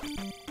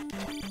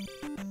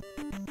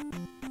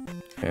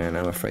 And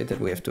I'm afraid that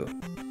we have to...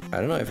 I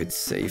don't know if it's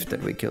safe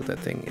that we killed that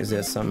thing. Is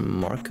there some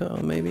marker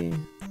maybe?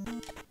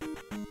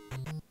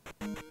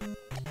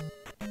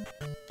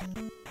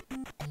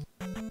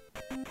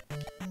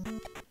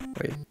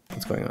 Wait,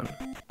 what's going on?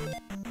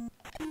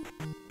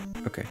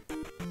 Okay.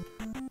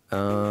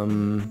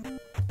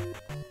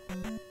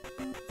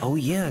 Oh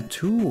yeah,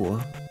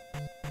 2.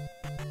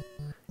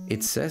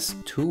 It says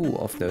 2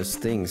 of those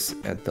things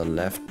at the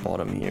left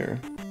bottom here.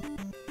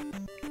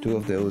 2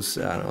 of those,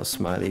 I don't know,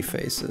 smiley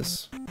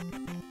faces.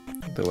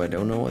 Though I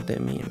don't know what they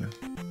mean.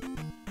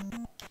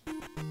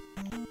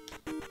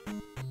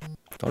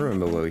 Don't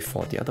remember where we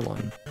fought the other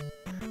one.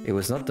 It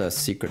was not the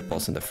secret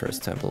boss in the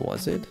first temple,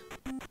 was it?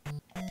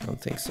 I don't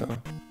think so.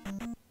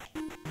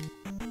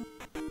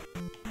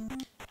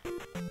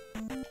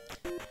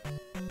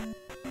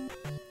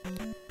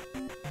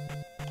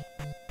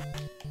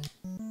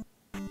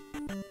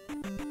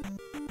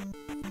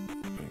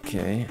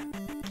 Okay.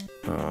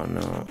 Oh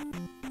no.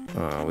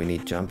 Oh, we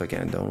need jump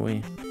again, don't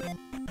we?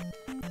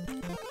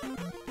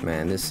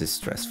 Man, this is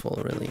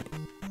stressful, really.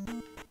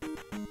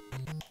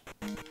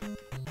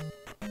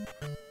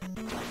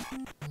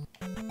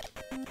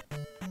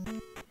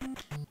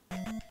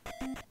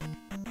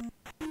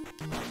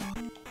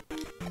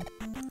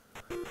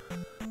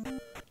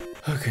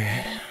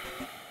 Okay.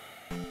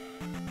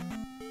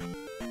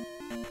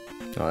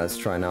 Oh, let's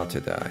try not to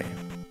die.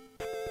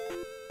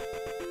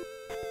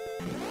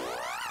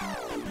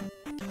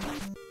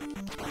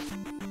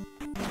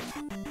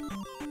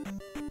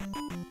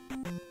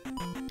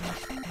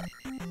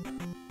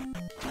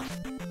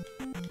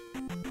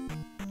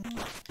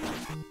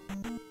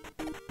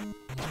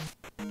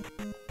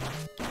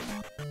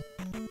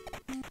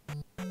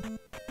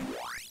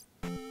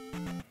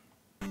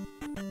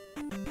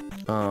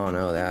 Oh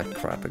no, that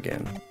crap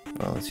again.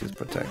 Well, let's use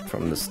protect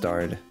from the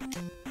start.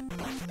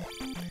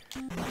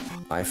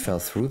 I fell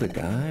through the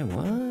guy?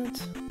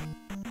 What?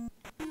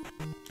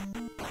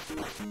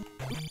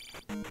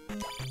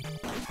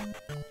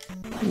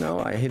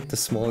 No, I hit the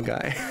small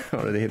guy.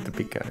 Or did I hit the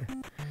big guy?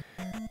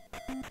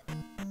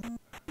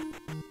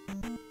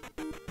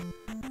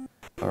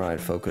 Alright,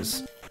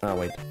 focus. Ah,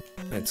 wait.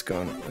 It's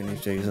gone. We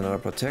need to use another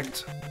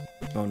protect.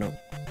 Oh no.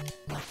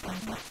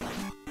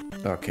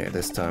 Okay,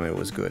 this time it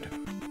was good.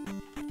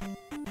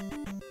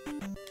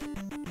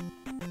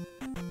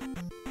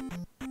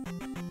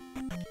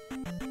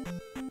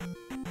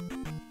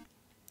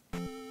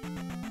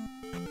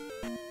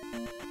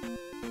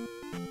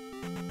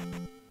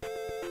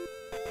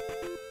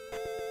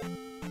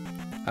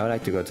 I would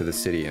like to go to the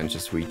city and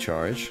just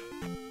recharge,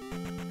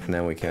 and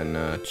then we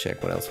can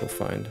check what else we'll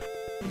find.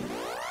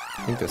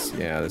 I think this,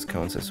 yeah, this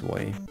counts as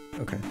way.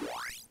 Okay.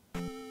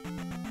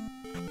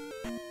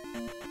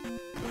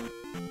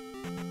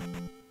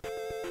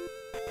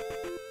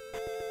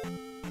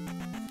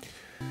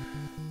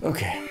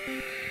 Okay.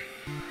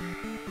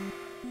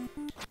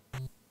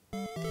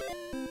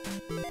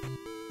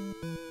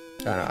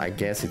 I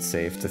guess it's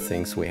safe, the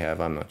things we have,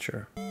 I'm not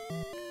sure.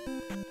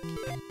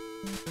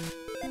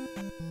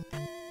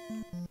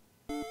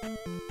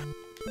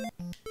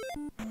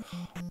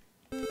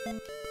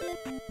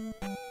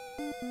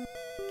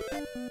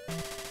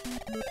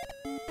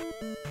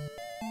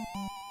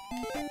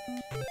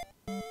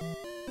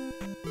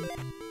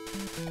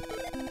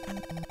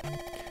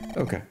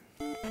 Okay.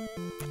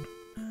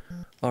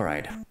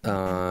 Alright,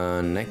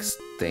 next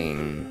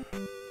thing.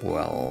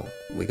 Well,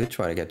 we could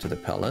try to get to the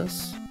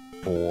palace,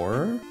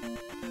 or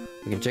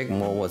we can check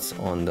more what's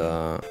on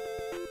the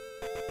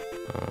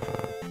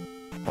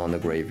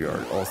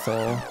graveyard.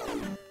 Also,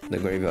 the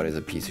graveyard is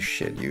a piece of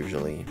shit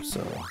usually,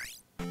 so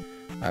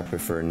I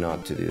prefer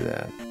not to do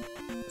that.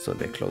 So a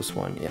bit close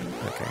one, yeah,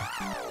 okay.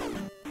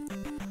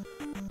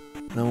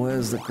 Now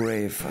where's the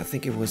grave? I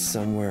think it was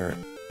somewhere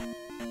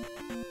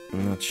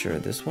I'm not sure.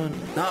 This one?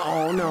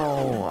 No, no!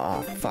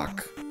 Oh,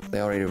 fuck.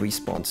 They already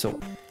respawned, so...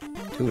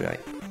 Dude, I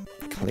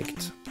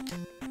clicked.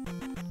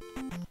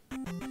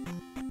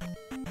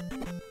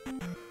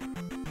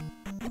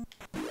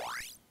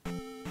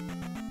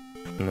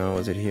 No,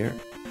 is it here?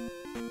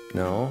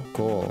 No?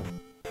 Cool.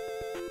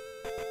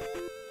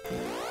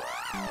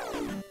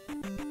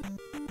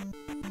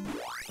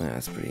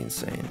 That's pretty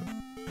insane.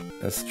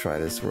 Let's try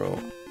this row.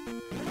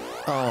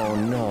 Oh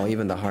no,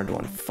 even the hard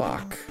one.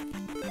 Fuck.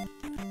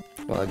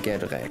 Well,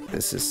 get wrecked.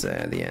 This is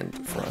the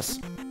end for us.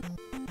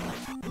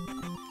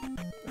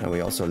 And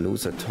we also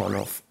lose a ton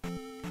of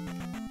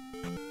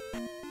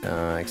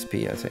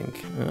XP, I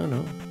think. I don't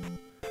know.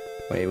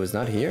 Wait, it was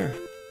not here?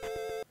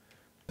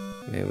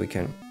 Maybe we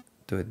can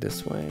do it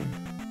this way.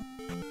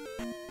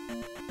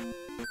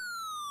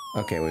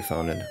 Okay, we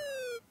found it.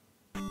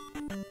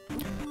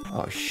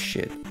 Oh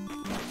shit.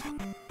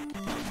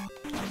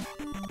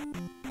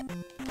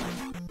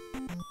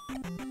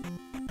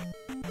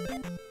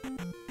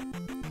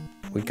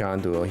 We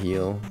can't do a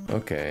heal.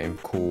 Okay,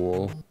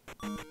 cool.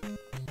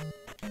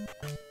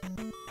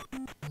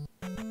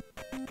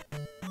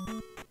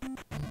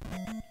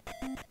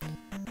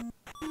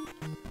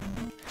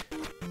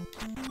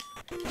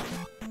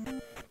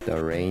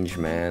 The range,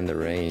 man, the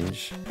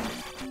range.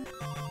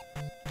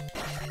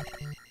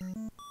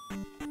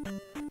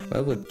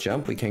 Well, with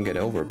jump we can get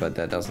over, but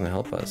that doesn't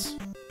help us.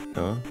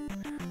 No?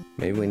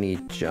 Maybe we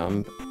need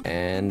jump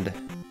and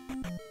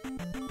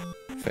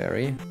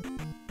fairy.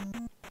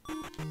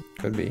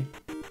 Could be.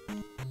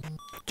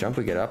 Jump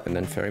we get up and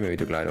then fairy maybe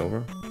to glide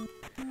over.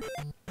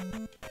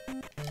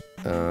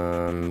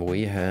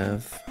 We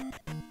have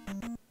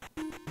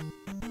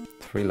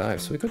 3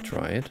 lives, so we could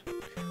try it.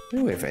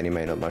 Maybe we have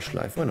anime, not much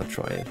life, why not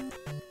try it?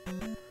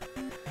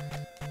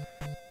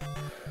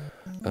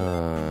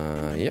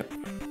 Yep.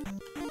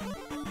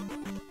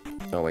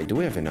 Oh wait, do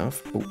we have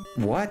enough? Oh,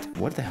 what?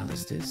 What the hell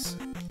is this?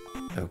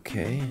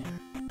 Okay.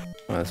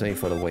 Well, that's only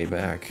for the way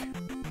back.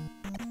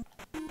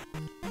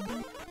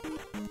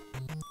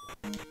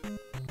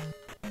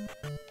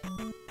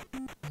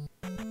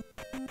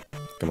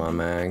 Come on,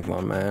 man. Come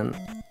on, man.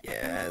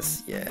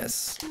 Yes,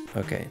 yes.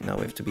 Okay, now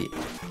we have to be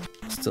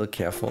still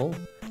careful.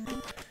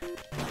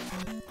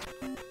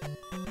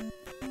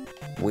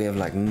 We have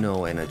like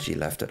no energy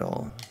left at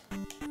all.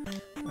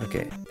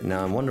 Okay,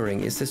 now I'm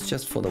wondering, is this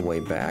just for the way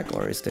back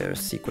or is there a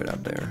secret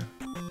up there?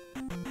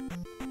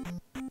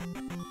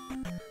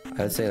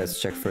 I'd say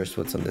let's check first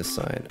what's on this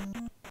side.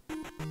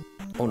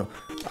 Oh no.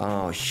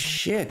 Oh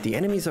shit, the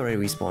enemies already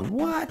respawned.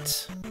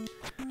 What?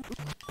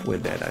 We're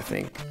dead, I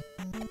think.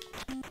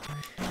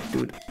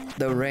 Dude,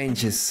 the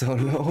range is so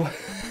low.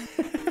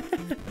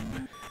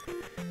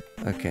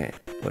 Okay,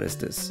 what is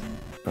this?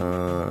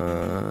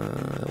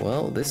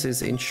 Well, this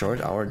is in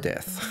short our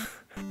death.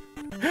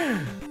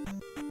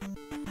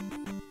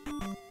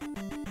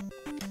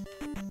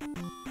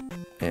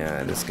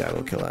 Yeah, this guy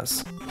will kill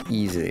us.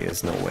 Easily,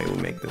 there's no way we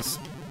make this.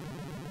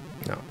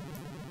 No.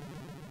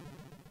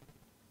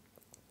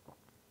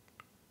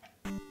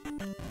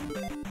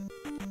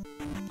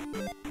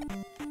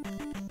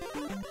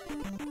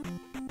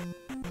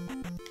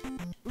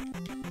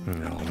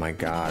 Oh my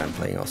god, I'm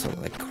playing also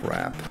like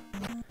crap.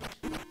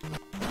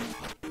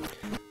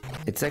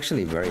 It's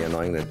actually very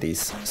annoying that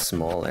these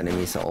small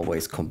enemies are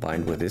always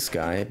combined with this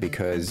guy,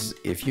 because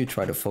if you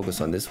try to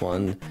focus on this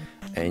one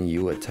and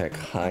you attack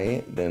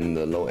high, then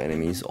the low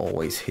enemies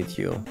always hit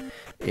you.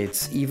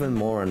 It's even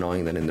more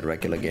annoying than in the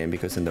regular game,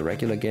 because in the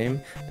regular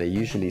game they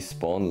usually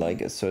spawn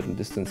like a certain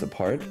distance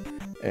apart,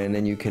 and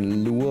then you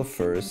can lure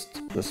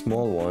first the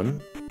small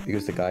one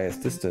because the guy has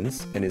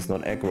distance and is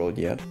not aggroed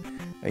yet,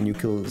 and you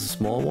kill the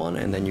small one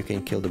and then you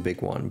can kill the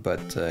big one.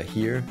 But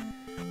here,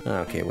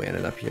 okay, we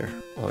ended up here.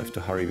 Oh, I have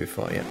to hurry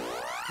before, yeah,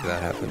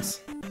 that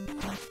happens.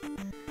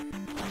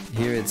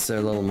 Here it's a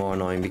little more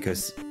annoying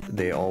because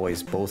they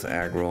always both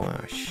aggro.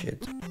 Ah,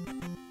 shit.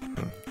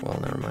 Well,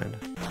 never mind.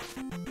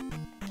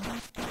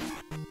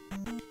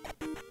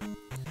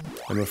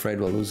 I'm afraid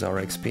we'll lose our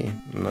XP.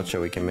 I'm not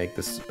sure we can make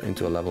this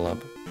into a level up.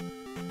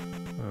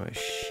 Oh,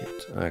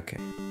 shit. Okay.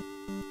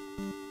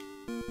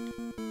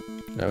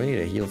 Now we need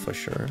a heal for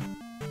sure.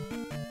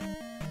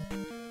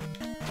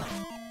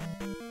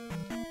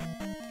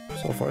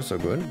 So far, so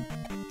good.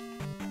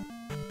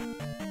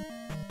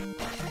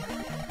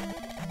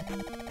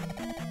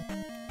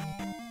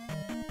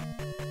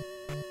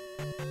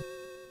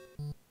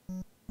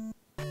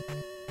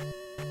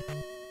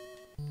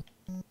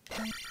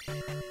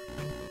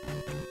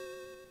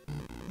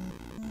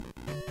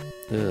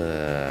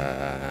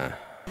 Yeah,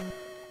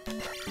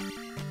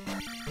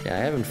 I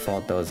haven't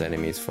fought those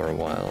enemies for a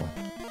while.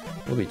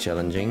 Will be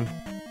challenging.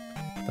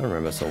 Don't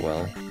remember so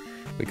well.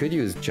 We could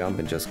use jump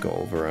and just go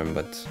over them,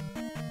 but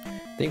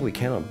I think we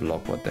cannot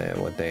block what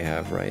they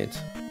have,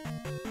 right?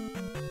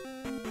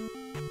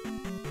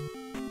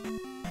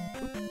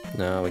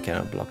 No, we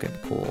cannot block it.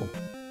 Cool.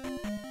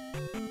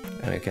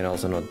 And I can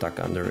also not duck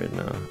under it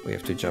now. We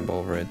have to jump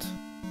over it.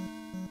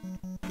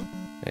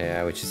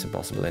 Yeah, which is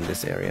impossible in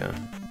this area.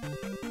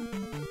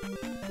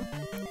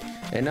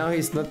 And now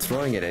he's not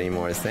throwing it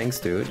anymore. Thanks,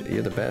 dude.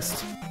 You're the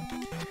best.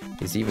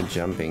 He's even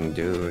jumping,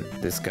 dude.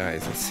 This guy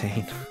is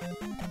insane.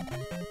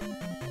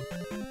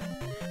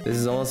 This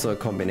is also a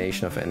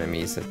combination of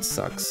enemies that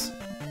sucks.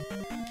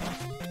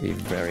 Be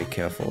very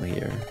careful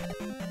here.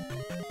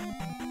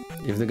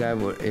 If the guy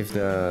would, if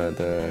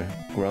the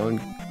ground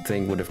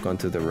thing would have gone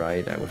to the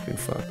right, I would have been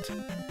fucked.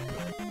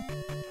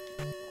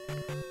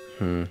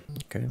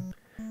 Okay.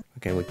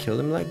 Can we kill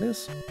him like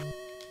this?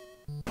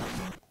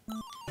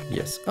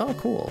 Yes. Oh,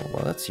 cool.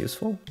 Well, that's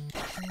useful.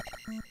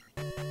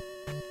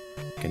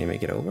 Can you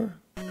make it over?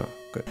 Oh,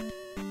 good.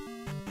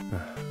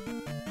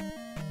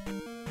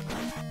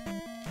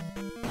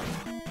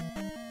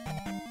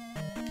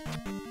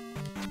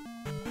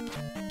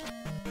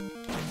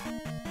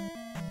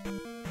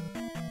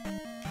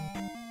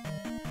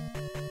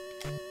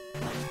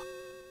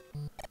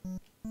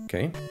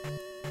 Okay.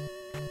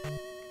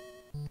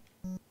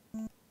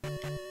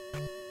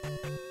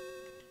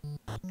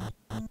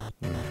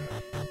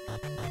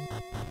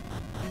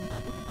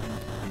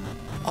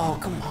 Oh,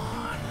 come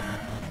on.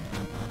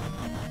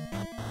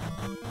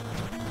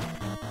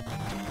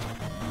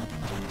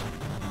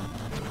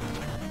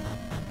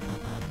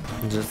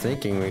 I'm just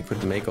thinking we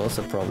could make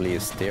also probably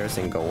stairs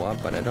and go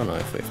up, but I don't know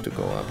if we have to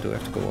go up. Do we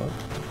have to go up?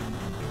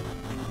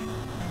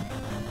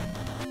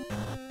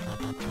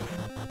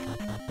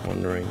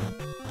 Wondering.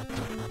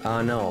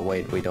 Ah, no,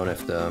 wait, we don't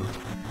have the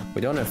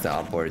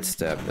upward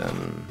step,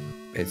 then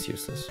it's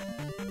useless.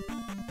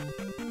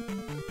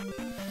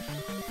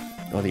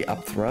 Or the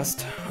up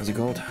thrust, what's it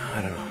called?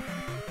 I don't know.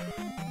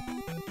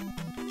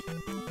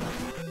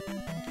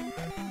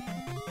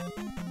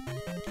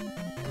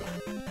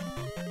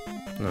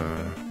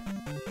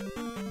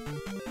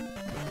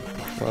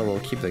 Well, we'll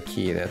keep the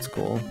key, that's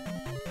cool.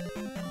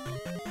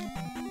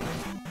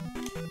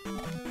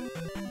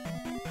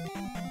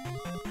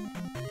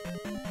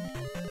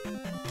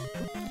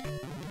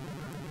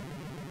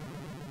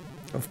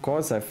 Of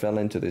course I fell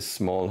into this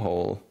small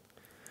hole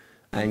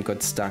and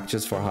got stuck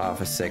just for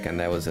half a second.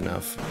 That was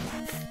enough.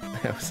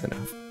 That was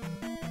enough.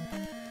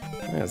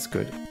 That's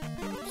good.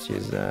 Let's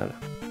use that.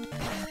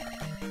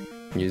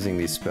 I'm using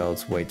these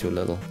spells way too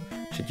little.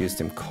 Should use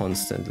them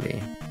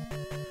constantly.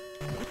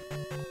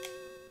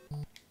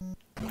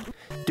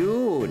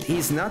 Dude,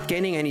 he's not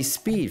gaining any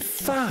speed.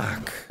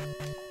 Fuck!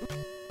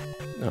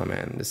 Oh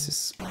man, this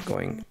is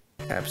going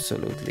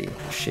absolutely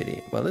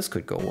shitty. Well, this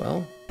could go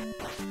well.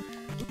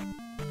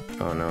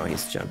 Oh no,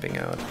 he's jumping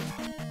out.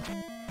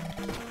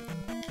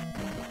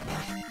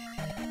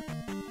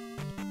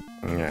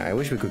 Yeah, I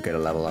wish we could get a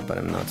level up, but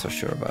I'm not so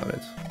sure about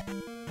it.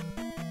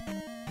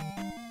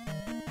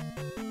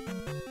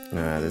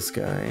 This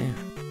guy.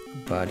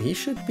 But he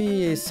should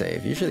be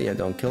safe. Usually I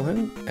don't kill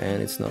him,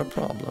 and it's not a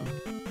problem.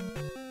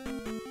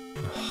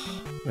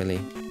 Oh, really?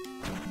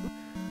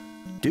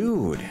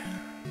 Dude!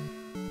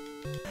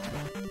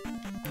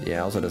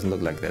 Yeah, also doesn't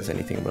look like there's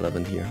anything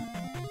relevant here.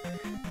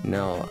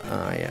 No,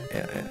 yeah.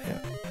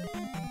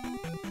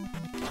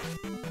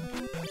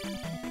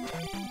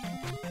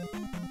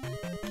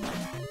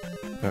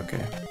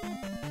 Okay.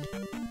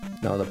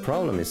 Now the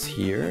problem is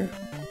here.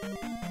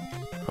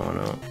 Oh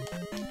no.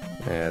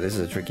 Yeah, this is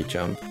a tricky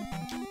jump.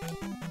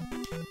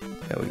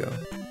 There we go.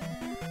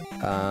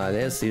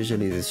 There's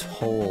usually this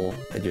hole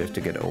that you have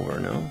to get over,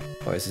 no?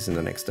 Or is this in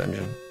the next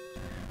dungeon?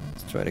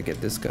 Let's try to get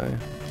this guy.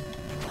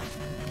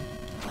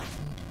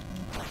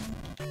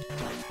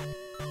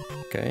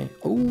 Okay.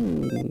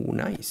 Ooh,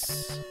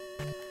 nice.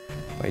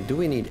 Wait, do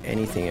we need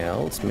anything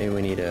else? Maybe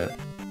we need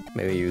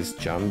maybe use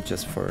jump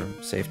just for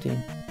safety.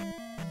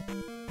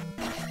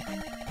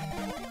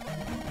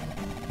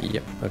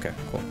 Yep, okay,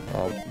 cool.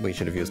 Oh, we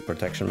should have used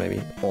protection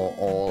maybe.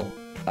 Or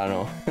I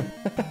don't know.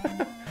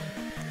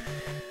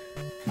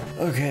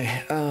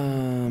 Okay,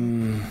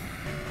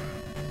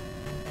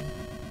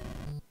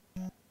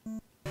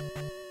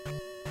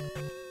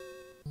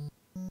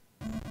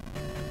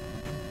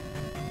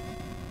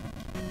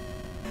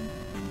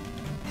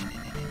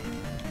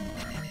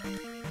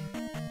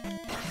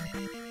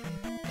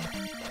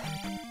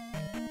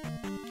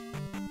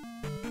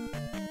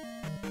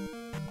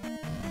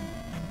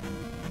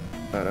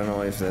 I don't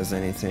know if there's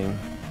anything.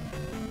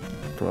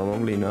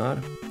 Probably not.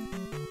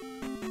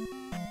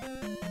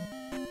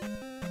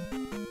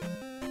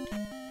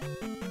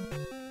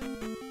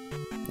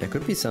 There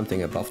could be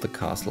something above the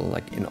castle,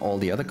 like in all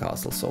the other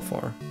castles so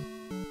far.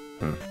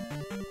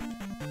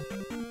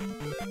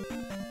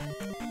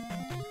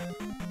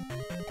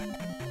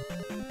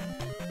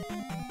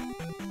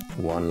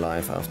 One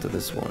life after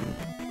this one.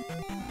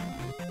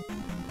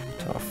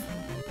 Tough.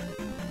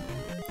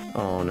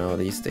 Oh no,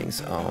 these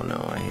things. Oh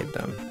no, I hate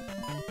them.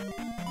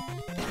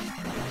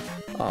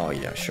 Oh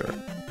yeah, sure.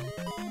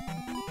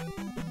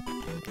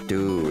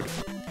 Dude.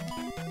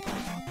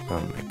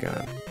 Oh my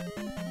god.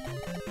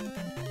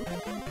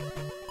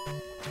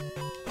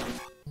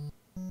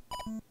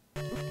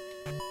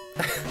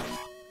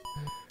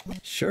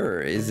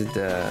 Sure, is it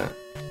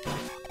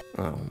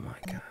oh my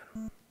god.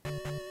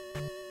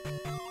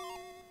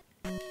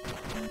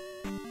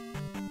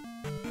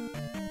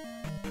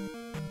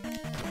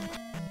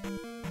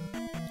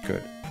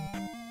 Good.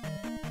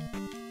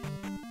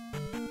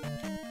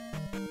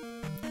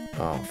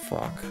 Oh,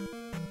 fuck.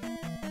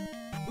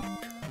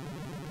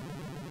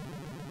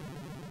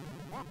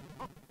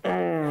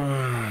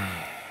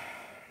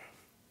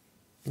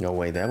 No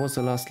way, that was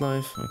the last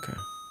life? Okay.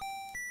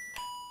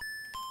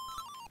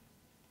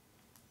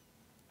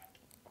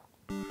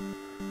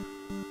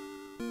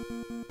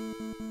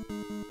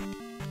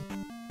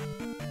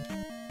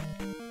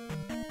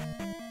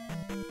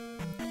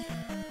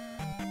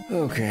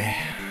 Okay.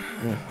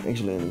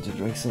 Actually, I need to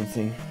drink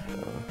something.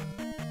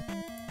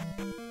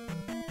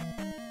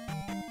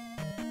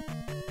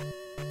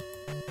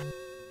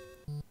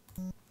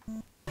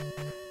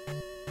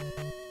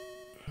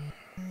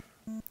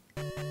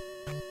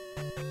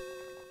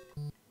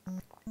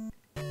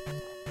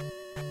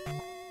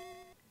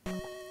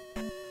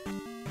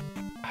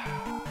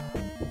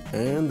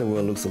 And the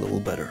world looks a little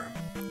better.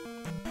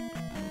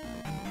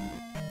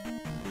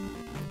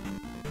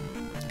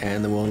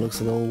 And the world looks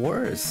a little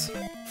worse.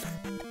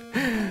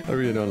 I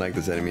really don't like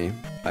this enemy.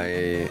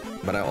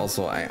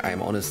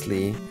 I'm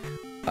honestly,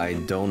 I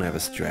don't have a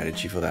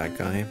strategy for that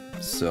guy.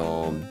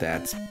 So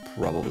that's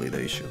probably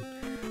the issue.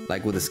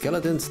 Like with the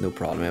skeletons, no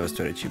problem, I have a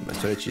strategy. My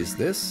strategy is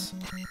this.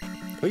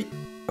 Wait.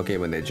 Okay,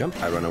 when they jump,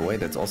 I run away,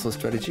 that's also a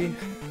strategy.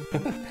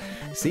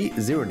 See,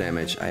 0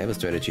 damage, I have a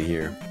strategy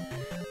here.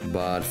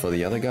 But for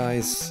the other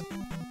guys,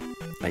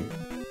 I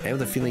have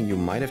the feeling you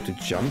might have to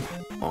jump.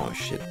 Oh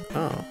shit.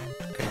 Oh,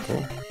 okay,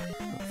 cool.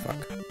 Oh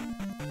fuck.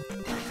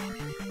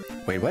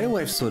 Wait, why do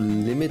I have so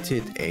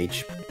limited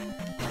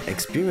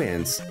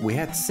experience? We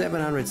had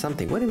 700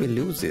 something. Why did we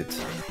lose it?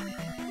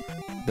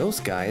 Those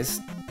guys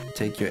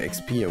take your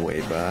XP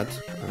away, but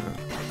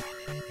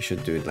we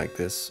should do it like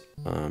this.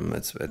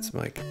 It's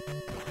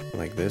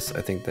like this.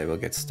 I think they will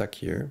get stuck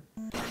here,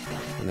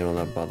 and they will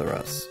not bother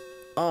us.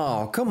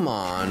 Oh, come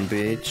on,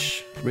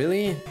 bitch.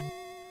 Really?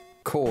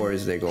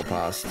 Course they go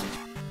past.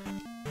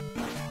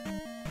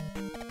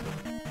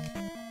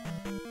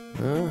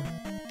 Huh?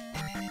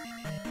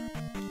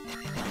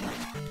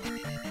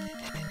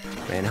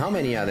 Man, how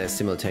many are there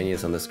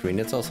simultaneous on the screen?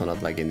 It's also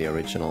not like in the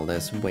original.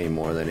 There's way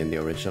more than in the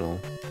original.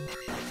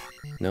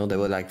 No, there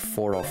were like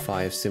 4 or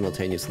 5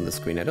 simultaneous on the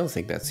screen. I don't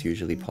think that's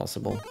usually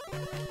possible.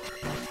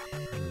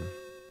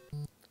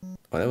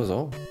 Oh, that was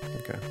all?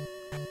 Okay.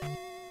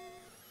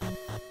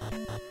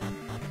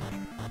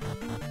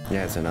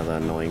 Yeah, it's another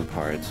annoying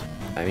part.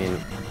 I mean,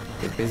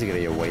 it's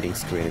basically a waiting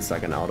screen. It's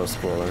like an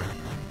auto-scroller.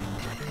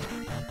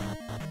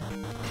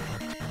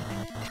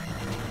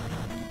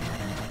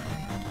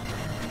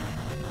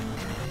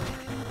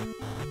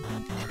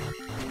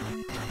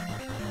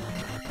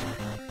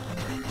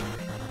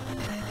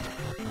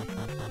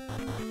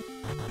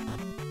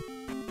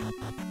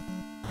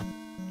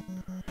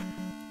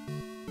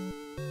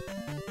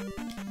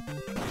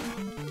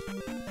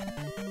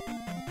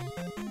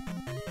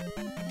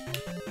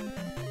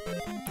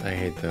 I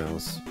hate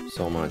those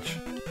so much.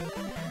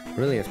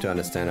 Really have to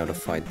understand how to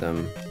fight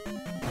them.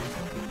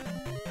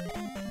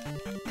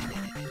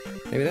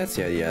 Maybe that's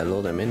the idea, I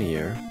load them in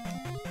here.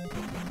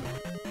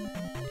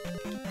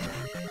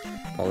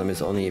 Problem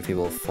is only if he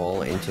will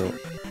fall into...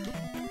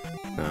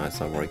 No, it's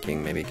not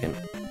working, maybe he can...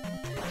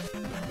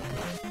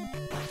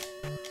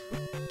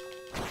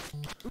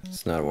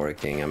 It's not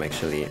working, I'm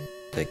actually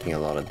taking a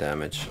lot of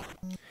damage.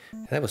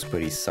 That was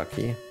pretty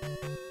sucky.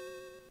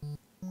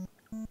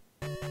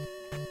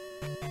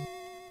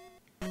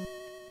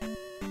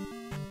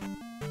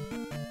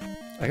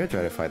 I could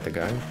try to fight the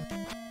guy.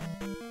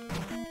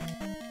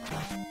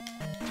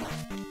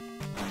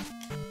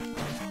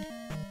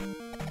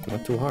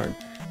 Not too hard.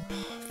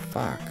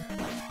 Fuck.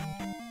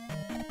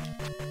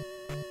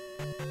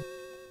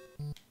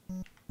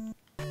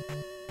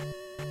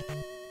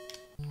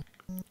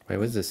 Wait,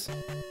 what's this?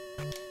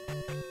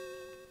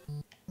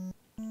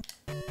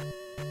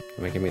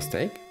 Make a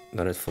mistake?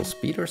 Not at full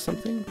speed or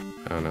something?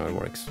 Oh no, it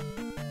works.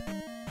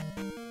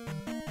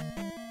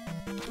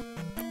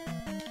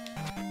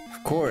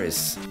 Of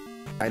course.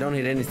 I don't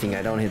hit anything.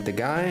 I don't hit the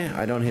guy.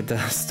 I don't hit the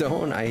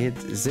stone. I hit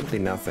simply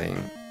nothing.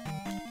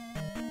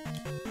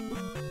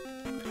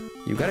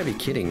 You gotta be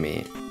kidding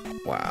me.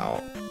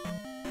 Wow.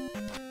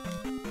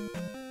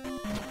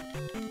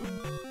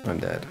 I'm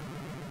dead.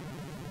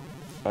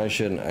 I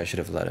should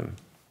have let him.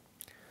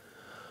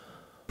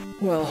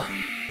 Well,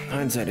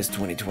 hindsight is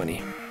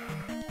 20/20.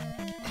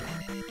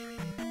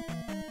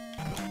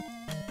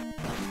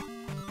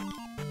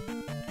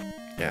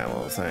 Yeah,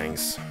 well,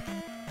 thanks.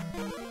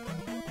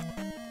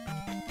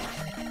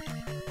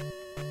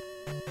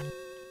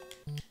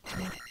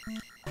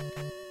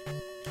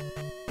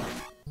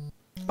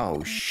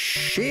 Oh,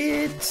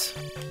 shit!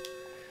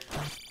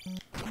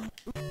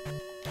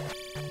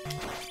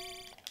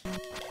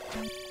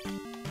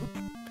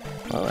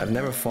 Well, I've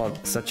never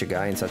fought such a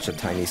guy in such a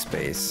tiny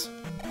space.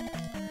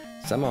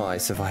 Somehow I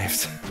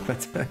survived.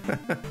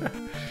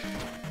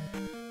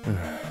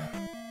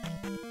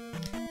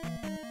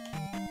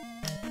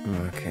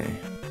 Okay.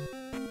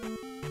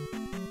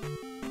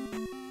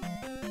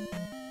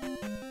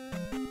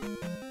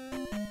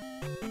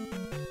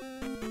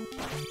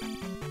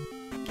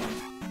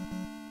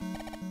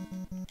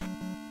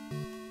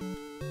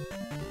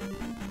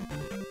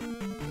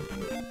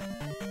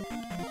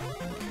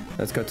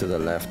 Let's go to the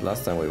left.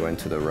 Last time we went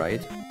to the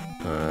right.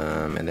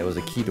 And there was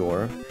a key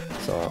door.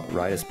 So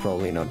right is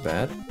probably not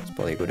bad. It's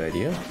probably a good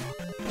idea.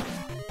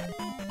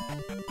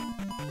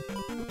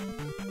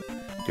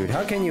 Dude,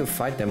 how can you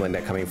fight them when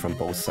they're coming from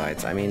both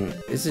sides? I mean,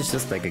 this is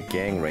just like a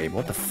gang rape.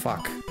 What the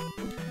fuck?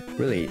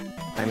 Really?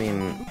 I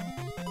mean...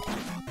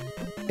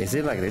 Is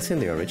it like this in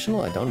the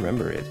original? I don't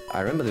remember it. I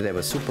remember that they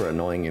were super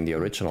annoying in the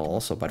original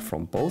also, but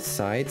from both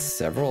sides,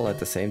 several at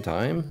the same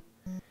time?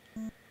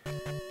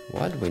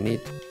 What? We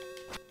need...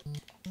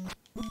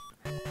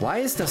 Why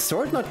is the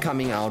sword not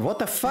coming out? What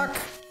the fuck?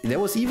 There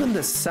was even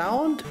the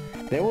sound.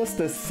 There was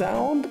the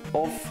sound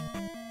of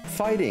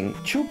fighting.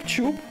 Choop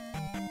choop.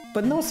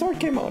 But no sword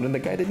came out and the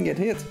guy didn't get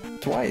hit.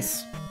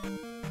 Twice.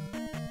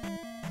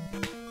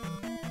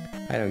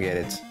 I don't get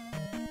it.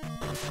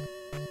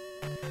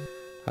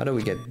 How do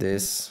we get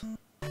this?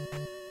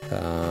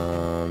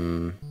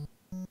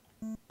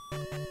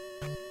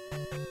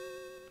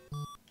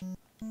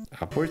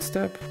 Upward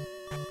step?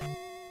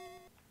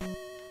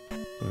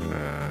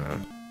 Nah.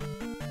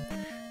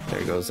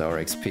 There goes our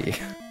XP.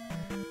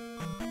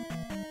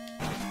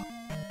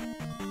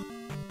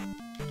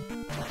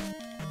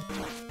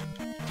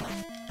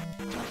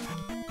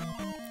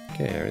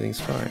 Okay, everything's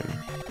fine.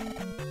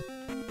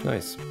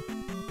 Nice.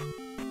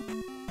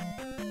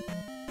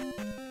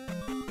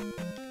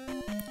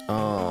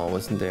 Oh,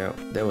 wasn't there?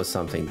 There was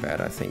something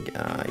bad, I think.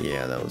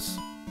 Yeah, those.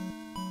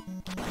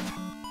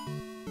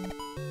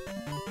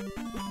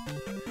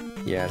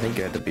 Yeah, I think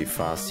you had to be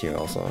fast here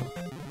also.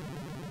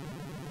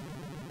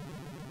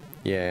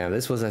 Yeah,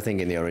 this was, I think,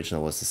 in the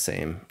original was the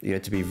same. You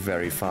had to be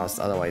very fast,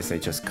 otherwise they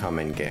just come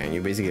and gang.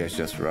 You basically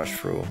just rush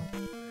through.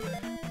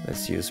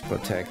 Let's use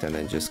protect and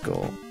then just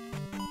go.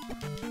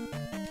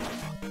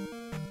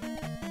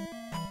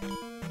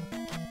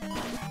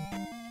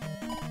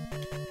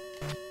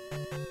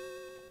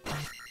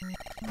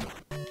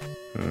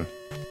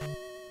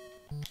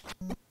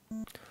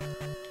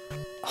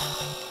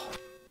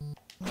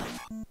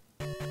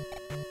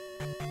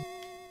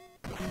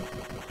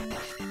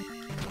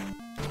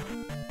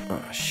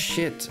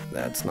 Shit,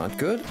 that's not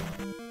good.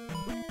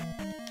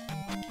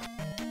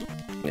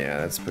 Yeah,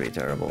 that's pretty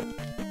terrible.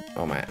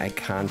 Oh my, I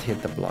can't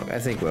hit the block. I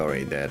think we're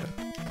already dead.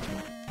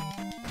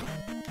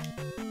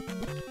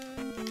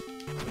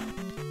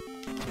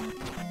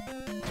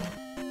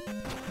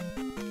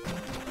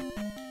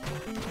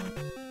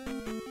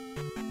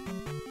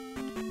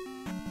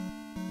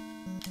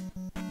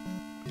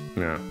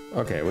 Yeah,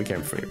 okay, we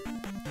came free.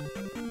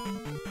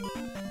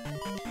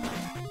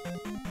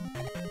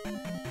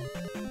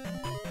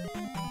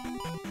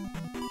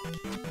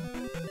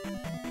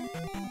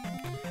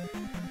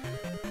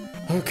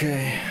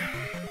 Okay.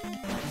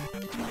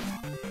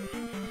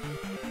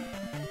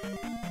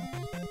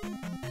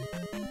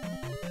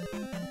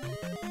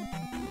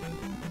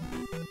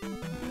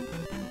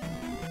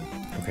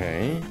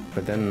 Okay,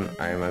 but then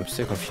I'm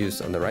still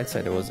confused. On the right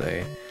side there was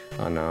a...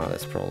 Oh no,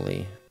 that's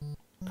probably...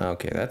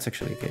 Okay, that's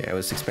actually okay. I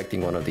was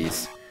expecting one of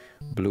these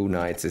blue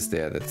knights is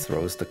there that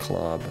throws the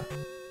club.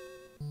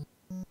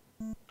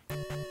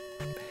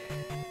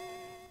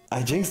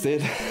 I jinxed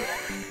it.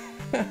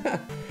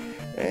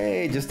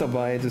 Hey, just stop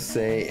by to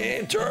say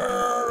enter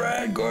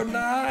and good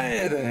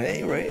night.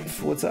 Hey,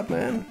 Rafe, what's up,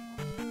 man?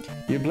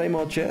 You play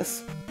more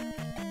chess?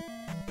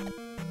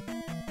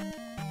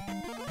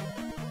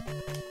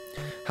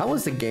 How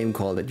was the game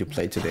called that you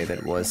played today that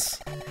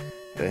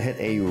had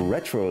a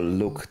retro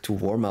look to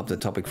warm up the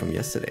topic from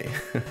yesterday?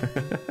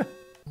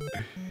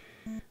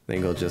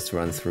 Then we'll just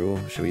run through.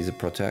 Should we use a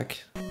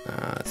protect?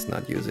 Let's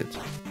not use it.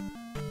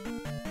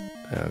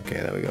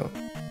 Okay, there we go.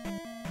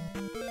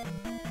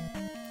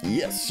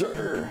 Yes,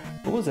 sir!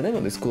 What was the name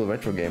of this cool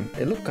retro game?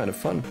 It looked kind of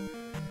fun.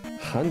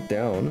 Hunt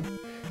Down.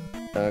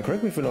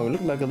 Correct me if I'm wrong, it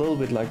looked like a little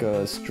bit like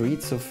a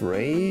Streets of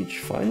Rage,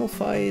 Final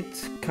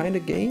Fight kind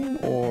of game,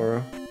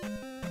 or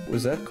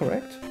was that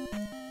correct?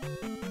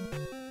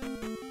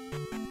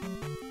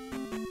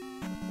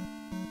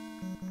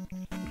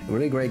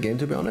 Really great game,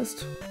 to be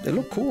honest. It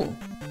looked cool.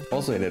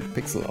 Also it had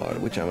pixel art,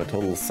 which I'm a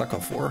total sucker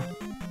for.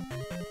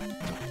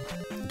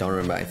 Don't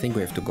remember, I think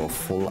we have to go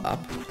full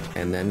up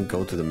and then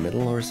go to the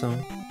middle or so.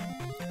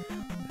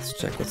 Let's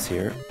check what's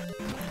here.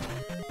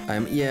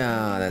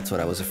 Yeah, that's what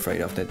I was afraid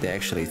of, that they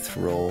actually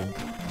throw.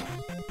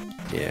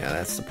 Yeah,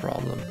 that's the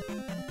problem.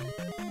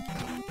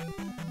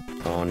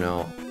 Oh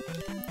no.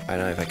 I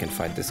don't know if I can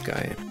fight this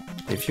guy.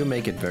 If you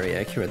make it very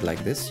accurate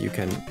like this, you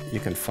can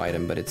fight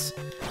him, but it's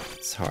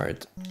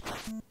hard.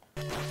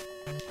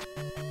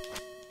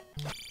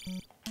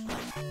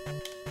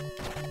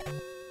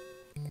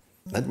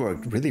 That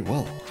worked really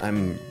well.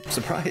 I'm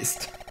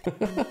surprised.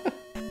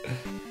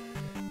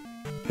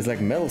 It's like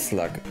Metal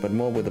Slug, but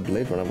more with a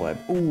Blade Runner vibe.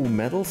 Ooh,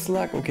 Metal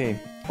Slug? Okay.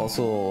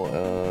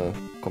 Also,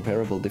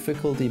 comparable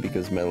difficulty,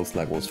 because Metal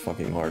Slug was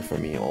fucking hard for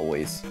me,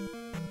 always.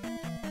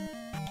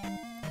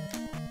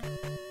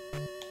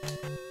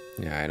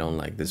 Yeah, I don't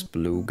like this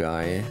blue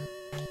guy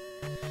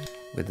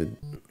with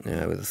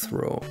the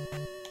throw.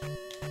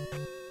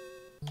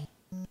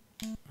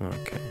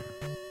 Okay.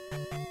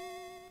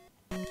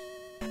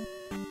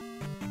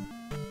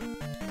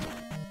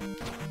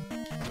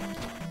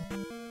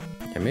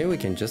 And maybe we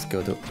can just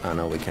go to... Ah,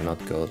 no, we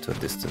cannot go to a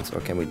distance. Or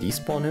can we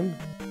despawn him?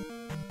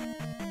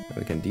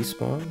 We can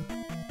despawn.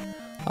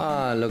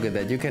 Ah, look at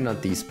that. You cannot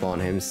despawn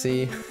him,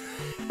 see?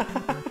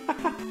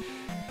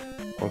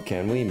 Or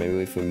can we?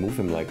 Maybe if we move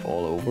him like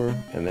all over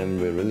and then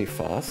we're really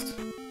fast.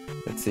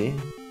 Let's see.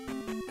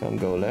 Come,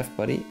 go left,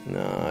 buddy.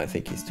 No, I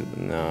think he's too...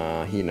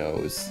 Nah, he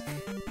knows.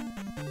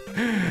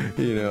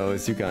 He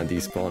knows. You can't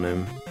despawn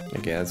him.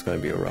 Okay, that's gonna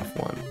be a rough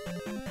one.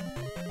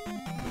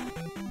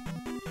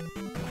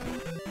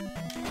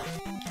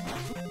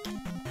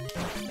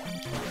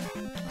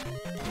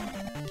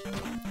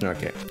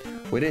 Okay,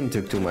 we didn't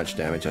take too much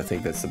damage. I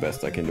think that's the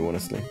best I can do,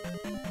 honestly.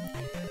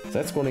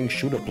 That's calling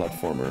shooter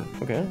platformer.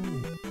 Okay.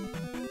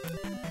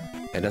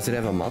 And does it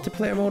have a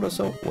multiplayer mode or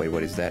so? Wait,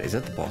 what is that? Is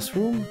that the boss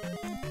room?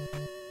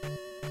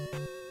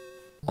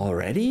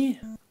 Already?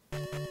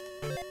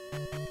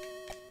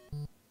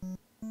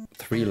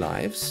 3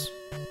 lives?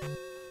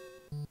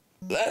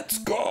 Let's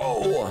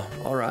go!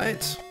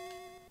 Alright.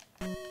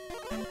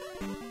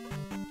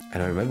 I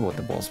don't remember what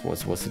the boss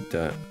was. Was it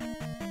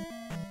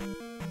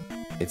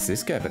It's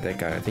this guy, but that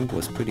guy I think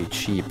was pretty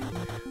cheap.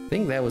 I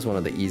think that was one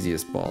of the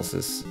easiest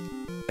bosses.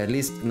 At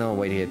least, no,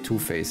 wait, he had 2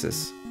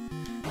 phases.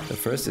 The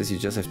first is you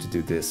just have to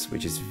do this,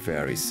 which is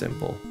very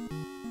simple.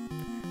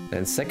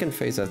 Then second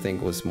phase I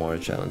think was more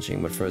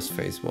challenging, but first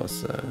phase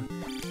was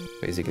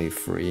basically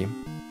free.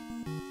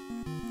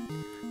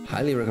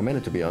 Highly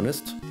recommended, to be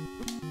honest.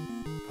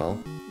 Well,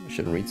 I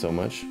shouldn't read so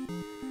much.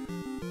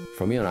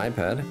 For me on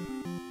iPad.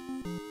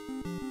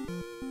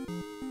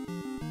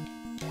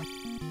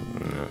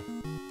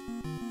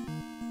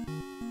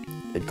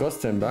 It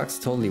costs $10,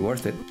 totally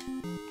worth it.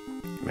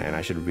 Man,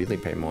 I should really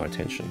pay more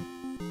attention.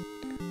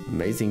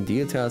 Amazing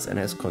details and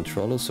has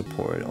controller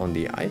support on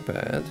the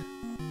iPad.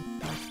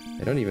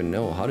 I don't even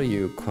know. How do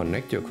you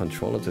connect your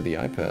controller to the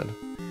iPad?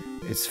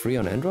 It's free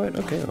on Android?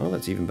 Okay, well,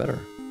 that's even better.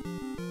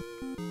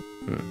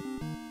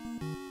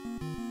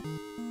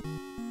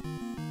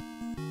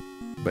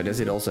 But does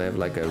it also have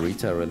like a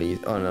retail release?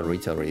 Oh, not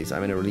retail release. I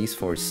mean a release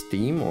for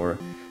Steam or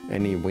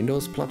any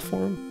Windows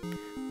platform?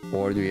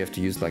 Or do you have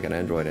to use like an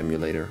Android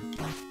emulator?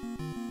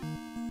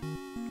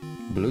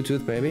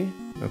 Bluetooth, baby?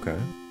 Okay.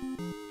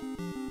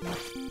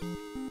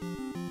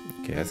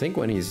 Okay, I think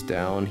when he's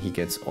down, he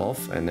gets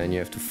off, and then you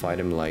have to fight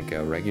him like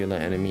a regular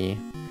enemy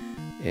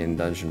in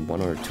dungeon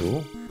 1 or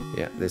 2.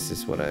 Yeah, this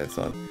is what I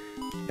thought.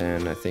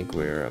 And I think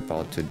we're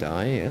about to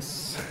die,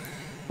 yes.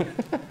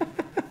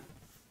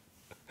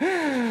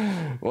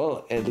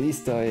 Well, at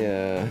least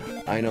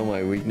I know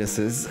my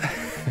weaknesses.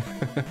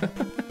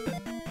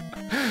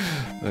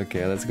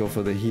 Okay, let's go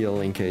for the heal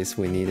in case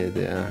we need it.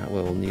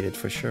 We'll need it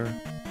for sure.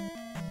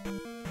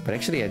 But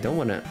actually, I don't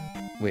want to...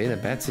 We're in a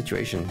bad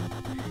situation.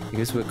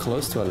 Because we're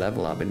close to a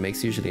level up, it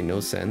makes usually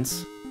no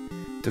sense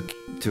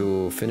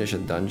to finish a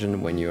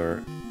dungeon when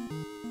you're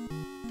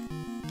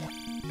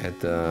at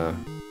the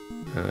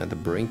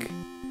brink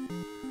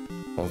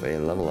of a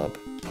level up.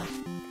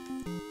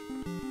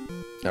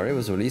 Array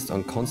was released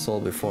on console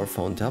before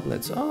phone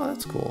tablets. Oh,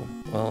 that's cool.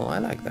 Well, I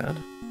like that.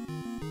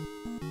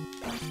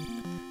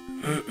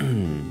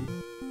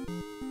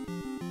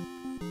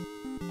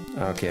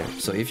 Okay,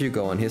 so if you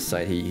go on his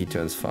side, he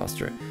turns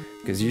faster.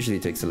 Because usually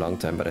it takes a long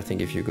time, but I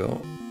think if you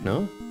go...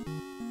 No?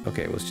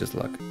 Okay, it was just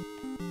luck.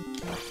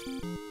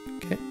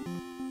 Okay.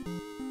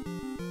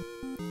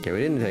 Okay, we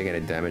didn't take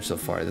any damage so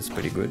far, that's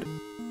pretty good.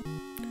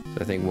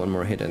 So I think one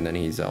more hit and then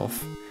he's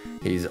off.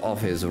 He's off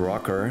his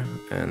rocker,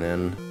 and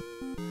then...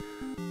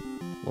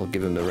 we'll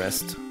give him the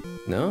rest.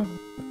 No?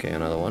 Okay,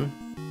 another one.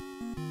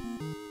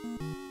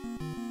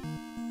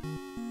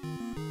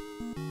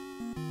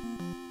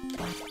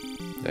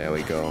 There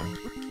we go.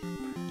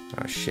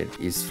 Ah shit,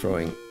 he's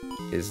throwing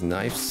his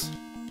knives.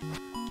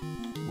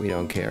 We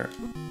don't care.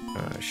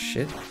 Ah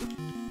shit.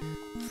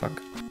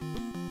 Fuck.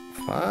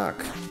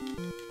 Fuck.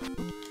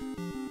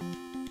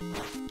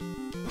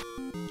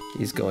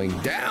 He's going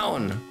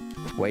down!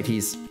 Wait,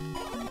 he's...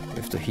 we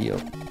have to heal.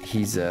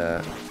 He's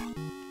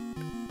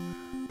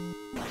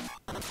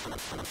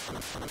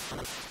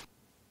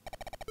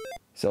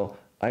So,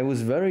 I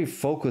was very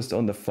focused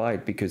on the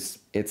fight because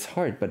it's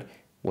hard, but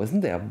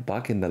wasn't there a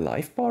bug in the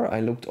life bar? I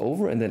looked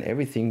over and then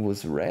everything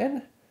was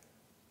red?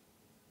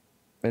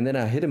 And then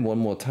I hit him one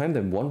more time,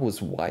 then one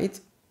was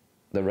white,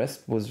 the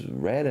rest was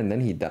red, and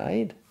then he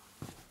died?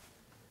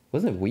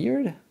 Wasn't it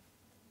weird? I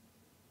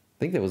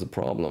think there was a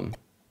problem.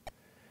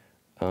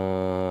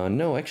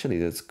 No, actually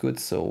that's good,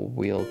 so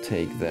we'll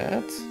take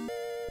that.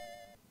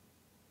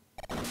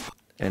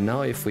 And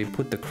now if we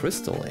put the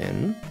crystal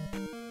in,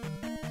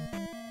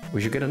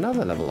 we should get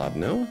another level up,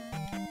 no?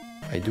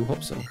 I do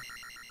hope so.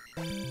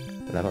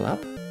 Level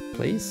up,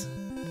 please.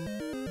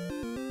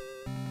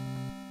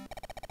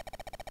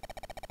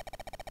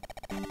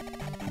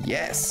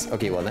 Yes!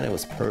 Okay, well then it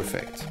was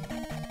perfect.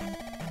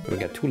 We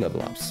got 2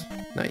 level ups.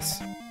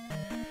 Nice.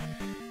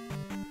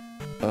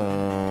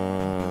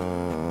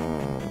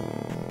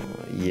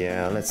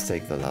 Yeah, let's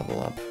take the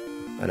level up.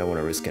 I don't want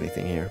to risk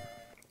anything here.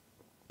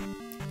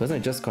 Doesn't I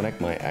just connect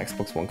my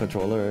Xbox One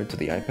controller to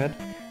the iPad?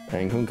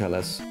 And couldn't care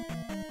less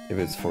if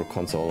it's for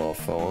console or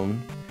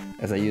phone,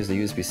 as I use the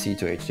USB-C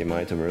to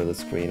HDMI to mirror the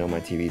screen on my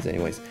TVs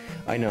anyways.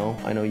 I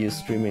know you're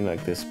streaming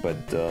like this, but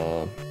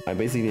I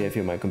basically have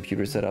here my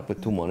computer set up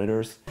with 2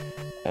 monitors,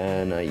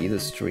 and I either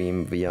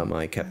stream via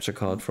my capture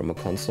card from a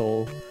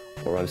console,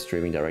 or I'm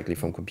streaming directly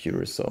from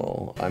computer,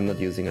 so I'm not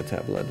using a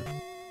tablet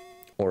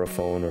or a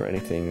phone or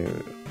anything,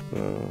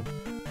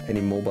 any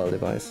mobile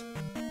device.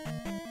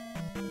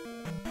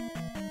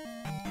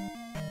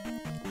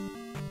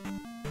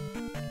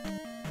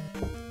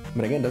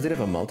 But again, does it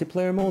have a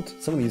multiplayer mode?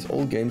 Some of these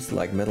old games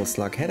like Metal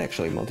Slug had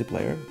actually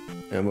multiplayer,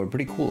 and were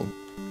pretty cool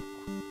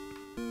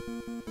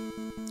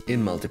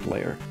in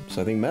multiplayer.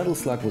 So I think Metal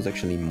Slug was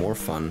actually more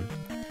fun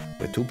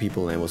with 2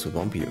 people than it was with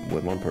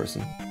one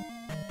person.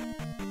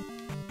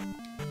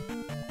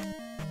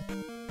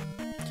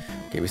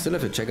 Okay, we still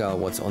have to check out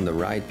what's on the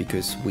right,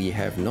 because we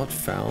have not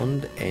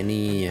found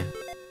any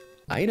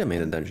item in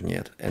the dungeon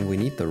yet, and we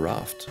need the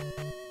raft.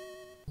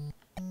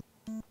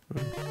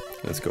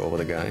 Let's go over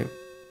the guy.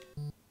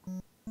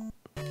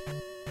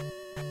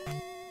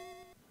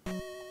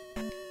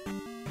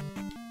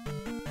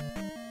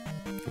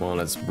 Come on,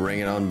 let's bring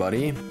it on,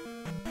 buddy.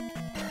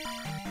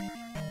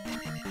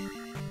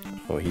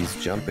 Oh, he's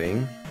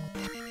jumping.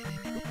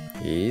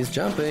 He's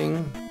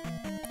jumping.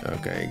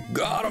 Okay,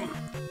 got him!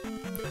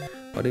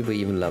 What did we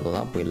even level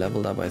up? We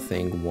leveled up, I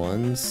think,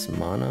 once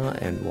mana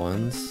and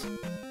once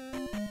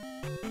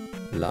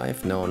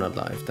life. No, not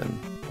life then.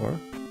 Or?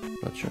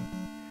 Not sure.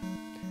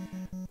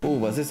 Oh,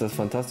 was this a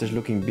fantastic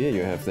looking beer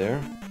you have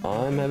there?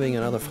 I'm having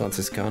another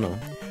Franziskaner.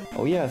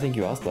 Oh yeah, I think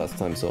you asked last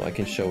time, so I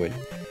can show it.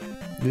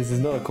 This is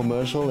not a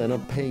commercial, they're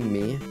not paying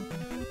me.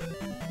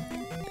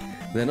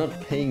 They're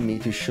not paying me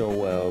to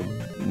show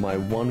my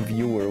one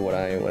viewer what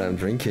I'm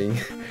drinking.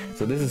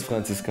 So this is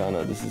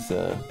Franziskaner. This is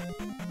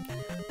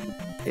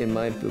in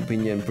my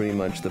opinion, pretty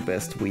much the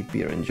best wheat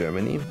beer in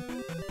Germany.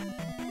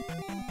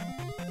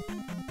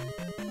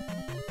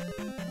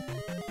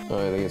 Oh,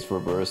 I think it's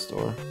reversed,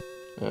 or...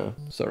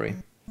 sorry.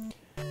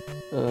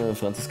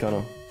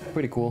 Franziskaner.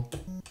 Pretty cool.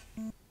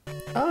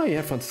 Ah, you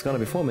had Franziskaner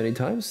before many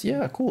times?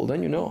 Yeah, cool,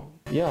 then you know.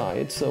 Yeah,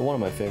 it's one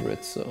of my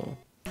favorites, so...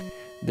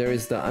 There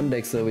is the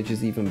Andexer, which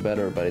is even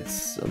better, but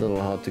it's a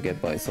little hard to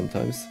get by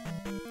sometimes.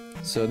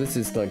 So this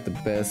is like the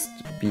best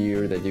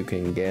beer that you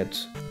can get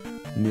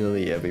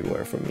nearly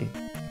everywhere for me.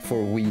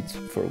 For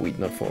wheat,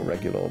 not for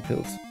regular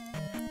pills.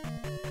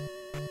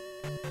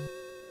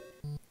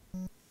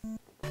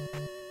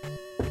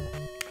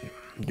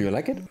 Do you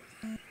like it?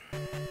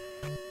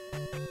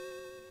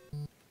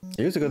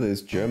 I used to go to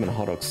this German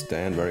hot dog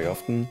stand very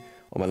often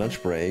on my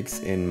lunch breaks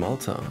in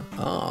Malta.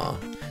 Ah,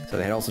 so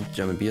they had also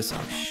German beer.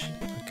 Oh, shit.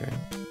 Okay.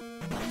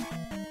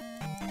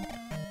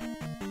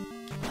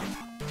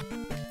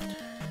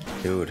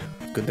 Dude,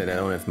 good that I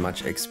don't have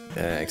much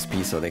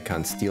XP, so they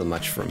can't steal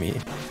much from me.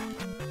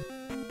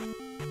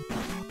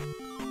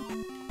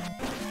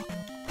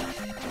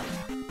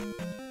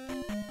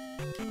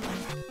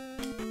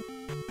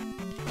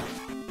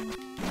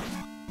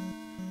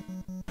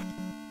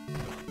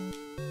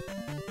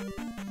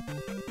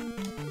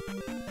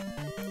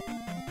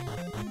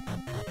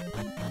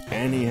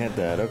 And he had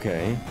that,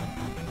 okay.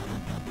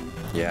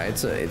 Yeah,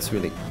 it's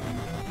really...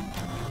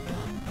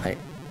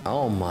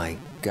 Oh my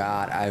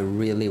god, I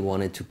really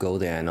wanted to go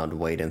there and not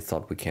wait, and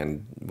thought we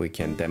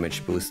can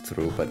damage boost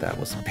through, but that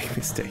was a big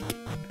mistake.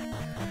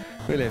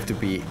 Really have to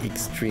be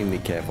extremely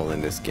careful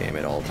in this game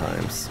at all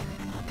times.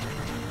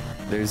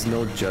 There's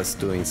no just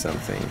doing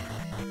something.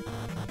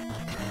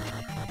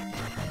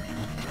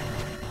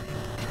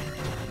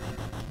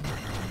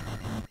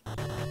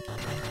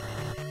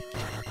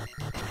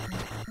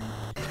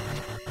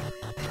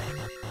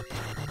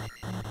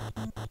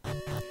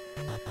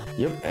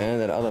 Yep, and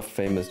that other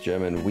famous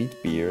German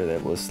wheat beer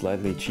that was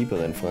slightly cheaper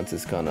than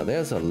Franziskaner.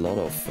 There's a lot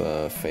of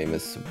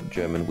famous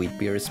German wheat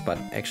beers, but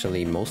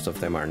actually most of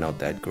them are not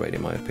that great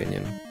in my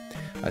opinion.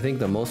 I think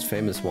the most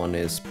famous one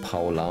is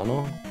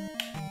Paulaner.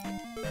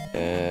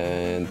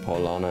 And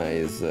Paulaner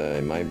is,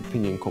 in my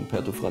opinion,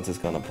 compared to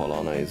Franziskaner,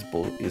 Paulaner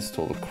is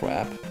total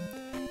crap.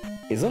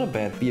 It's not a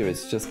bad beer,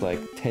 it's just like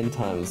 10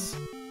 times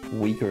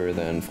weaker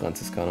than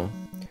Franziskaner.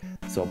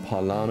 So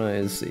Paulaner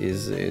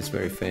is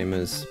very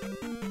famous.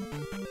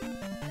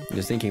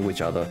 Just thinking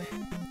which other...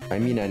 I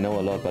mean, I know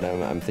a lot, but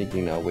I'm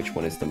thinking now which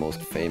one is the most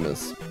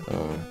famous.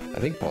 I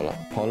think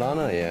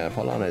Paulaner, yeah,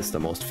 Paulaner is the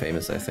most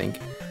famous, I think.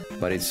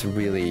 But it's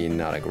really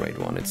not a great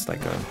one, it's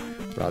like a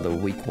rather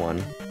weak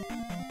one.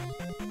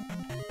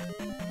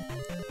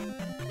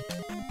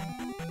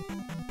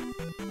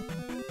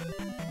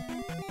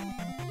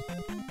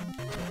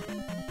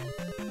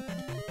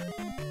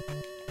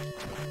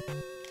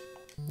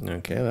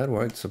 Okay, that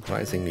worked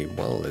surprisingly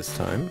well this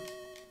time.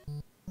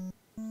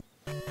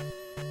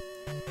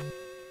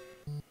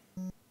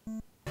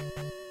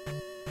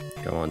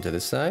 Go on to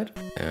this side,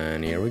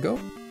 and here we go.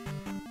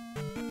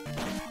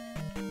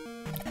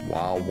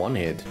 Wow, one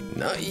hit.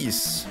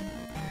 Nice!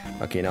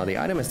 Okay, now the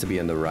item has to be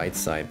on the right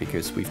side,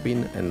 because we've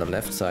been on the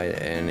left side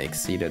and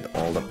exceeded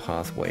all the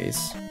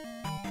pathways.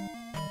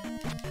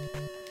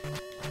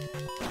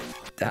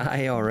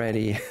 Die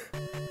already!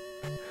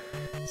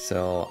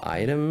 So,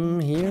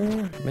 item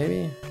here,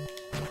 maybe?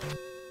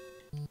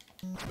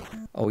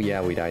 Oh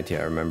yeah, we died here,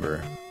 I remember.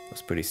 It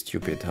was pretty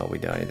stupid how we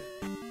died.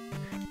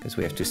 Because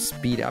we have to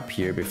speed up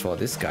here before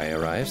this guy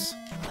arrives.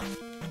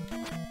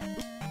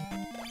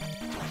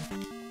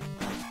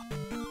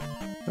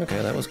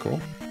 Okay, that was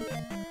cool.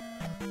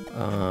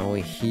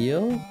 We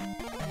heal.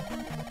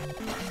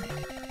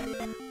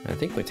 I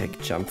think we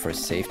take jump for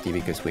safety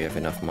because we have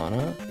enough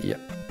mana. Yep.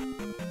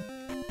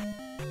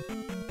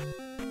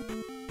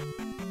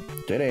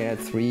 Did I add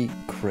 3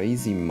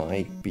 crazy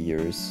Mike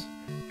beers?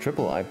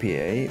 Triple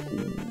IPA.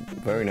 Ooh,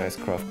 very nice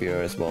craft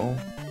beer as well.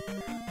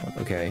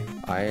 Okay,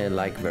 I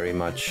like very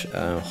much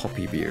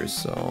hoppy beers,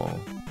 so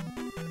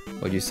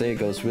what you say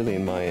goes really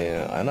in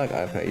my... I like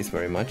IPAs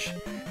very much,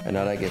 and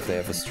I like if they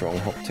have a strong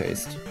hop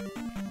taste.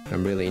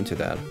 I'm really into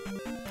that.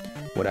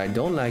 What I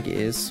don't like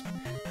is,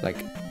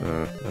 like,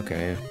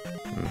 okay.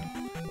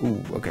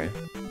 Ooh, okay.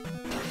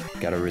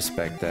 Gotta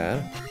respect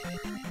that.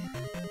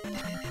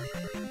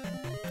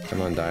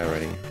 Come on, die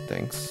already.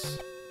 Thanks.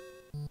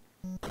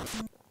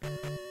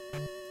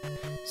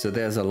 So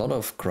there's a lot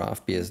of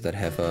craft beers that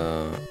have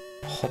a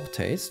hop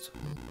taste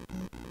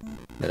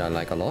that I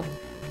like a lot,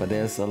 but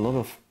there's a lot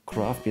of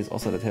craft beers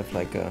also that have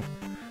like a...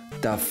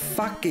 The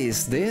fuck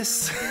is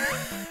this?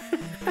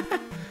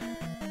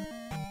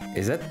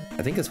 Is that...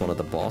 I think it's one of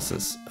the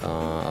bosses.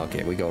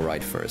 Okay, we go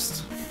right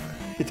first.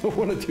 I don't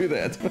want to do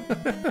that.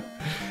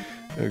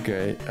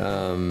 Okay,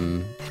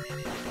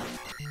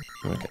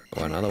 okay,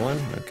 oh, another one?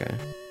 Okay.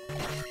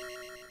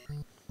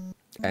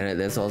 And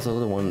there's also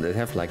the one that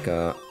have like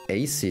a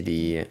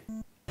ACD...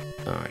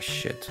 Oh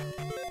shit.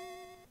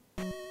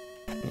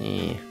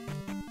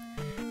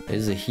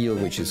 There's a heal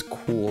which is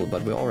cool,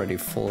 but we're already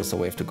full, so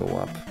we have to go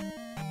up.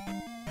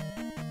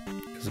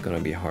 It's gonna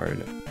be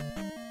hard.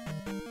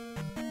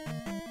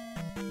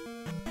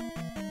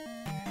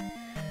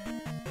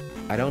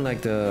 I don't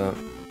like the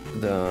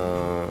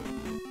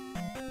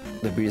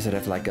beers that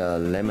have like a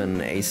lemon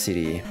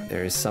ACD.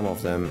 There is some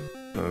of them.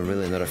 I'm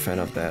really not a fan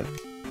of that.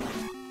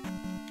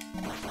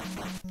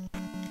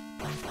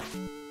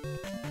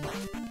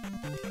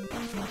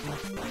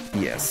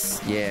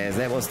 Yes, yes,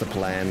 that was the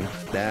plan.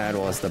 That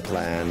was the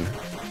plan.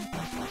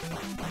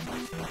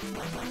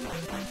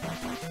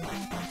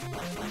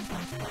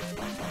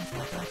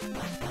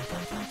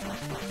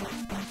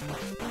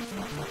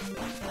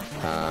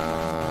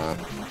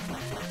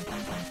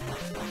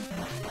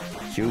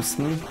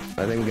 Houston,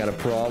 I think we got a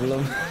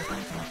problem.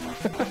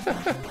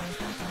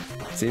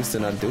 Seems to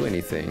not do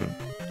anything.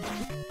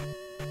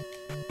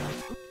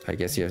 I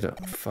guess you have to...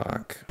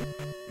 Fuck.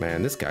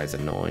 Man, this guy's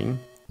annoying.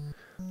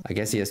 I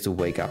guess he has to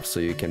wake up so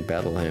you can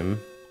battle him.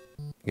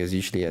 Because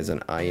usually he has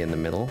an eye in the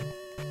middle.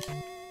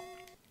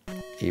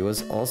 He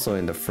was also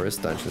in the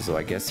first dungeon, so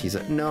I guess he's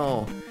a...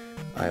 No!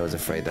 I was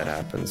afraid that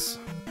happens.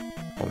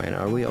 Oh man,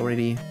 are we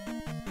already...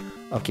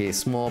 Okay,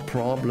 small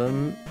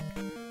problem.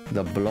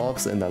 The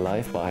blocks and the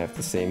life bar have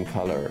the same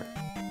color.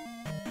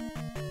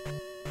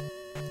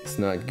 It's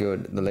not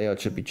good. The layout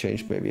should be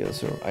changed maybe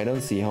also. I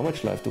don't see. How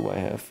much life do I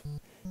have?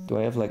 Do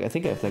I have like... I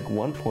think I have like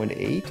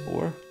 1.8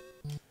 or...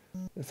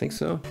 I think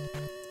so.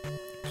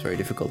 It's very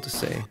difficult to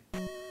say.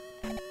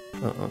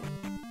 Oh,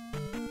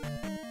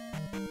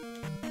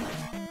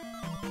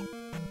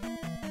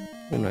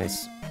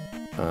 nice.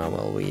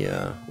 Well,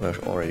 we're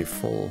already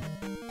full.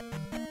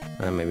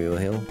 Maybe we'll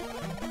heal.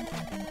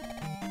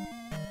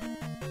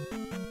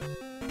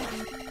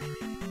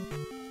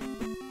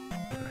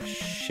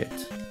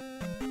 Shit.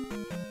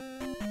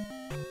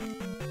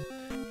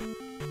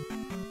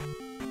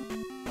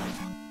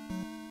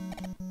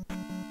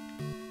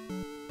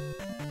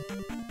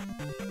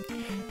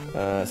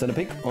 Send a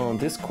pic on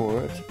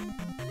Discord.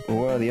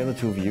 Who are the other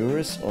 2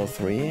 viewers? Or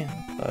 3?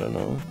 I don't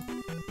know.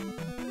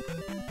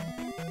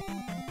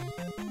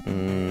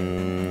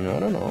 I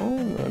don't know.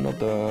 Not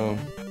the...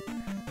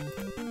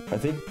 I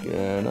think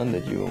none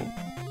that you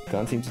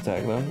can't seem to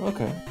tag them.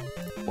 Okay.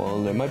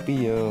 Well, there might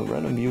be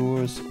random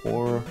viewers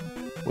or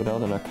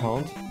without an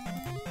account.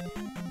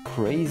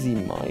 Crazy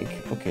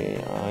Mike.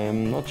 Okay, I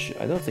am not sure.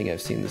 I don't think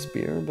I've seen this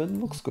beer, but it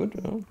looks good.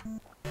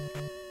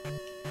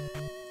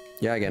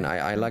 Yeah, again,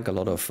 I like a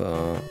lot of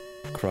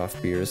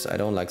craft beers. I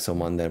don't like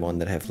one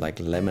that have like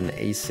lemon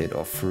acid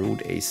or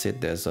fruit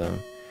acid. There's a...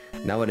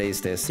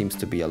 Nowadays there seems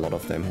to be a lot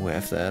of them who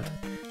have that.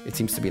 It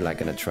seems to be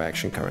like an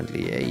attraction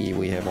currently. Hey,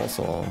 we have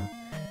also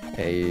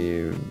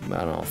a,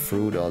 I don't know,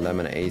 fruit or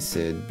lemon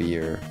acid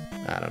beer.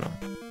 I don't know.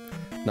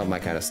 Not my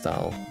kind of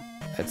style.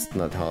 That's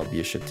not how a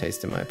beer should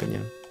taste in my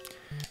opinion.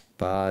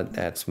 But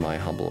that's my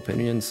humble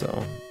opinion,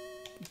 so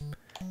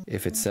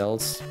if it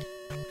sells,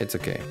 it's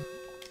okay.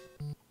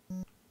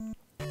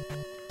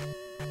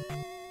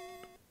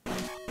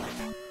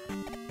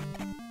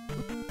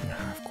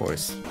 Of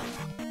course.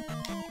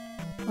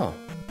 Oh,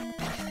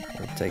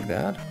 I'll take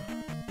that.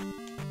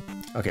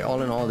 Okay,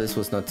 all in all, this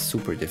was not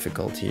super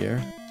difficult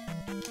here.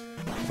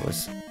 It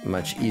was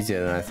much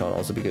easier than I thought,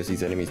 also because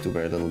these enemies do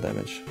very little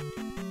damage.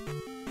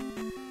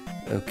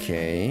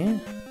 Okay.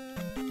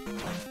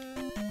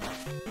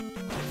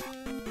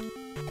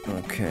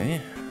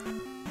 Okay.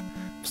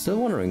 Still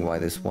wondering why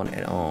this one...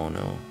 Oh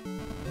no.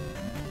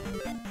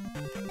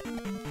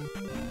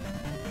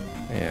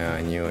 Yeah,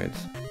 I knew it.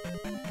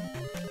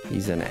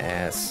 He's an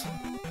ass.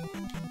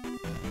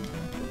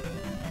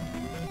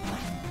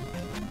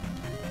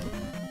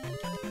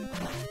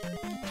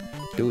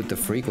 Dude, the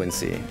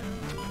frequency.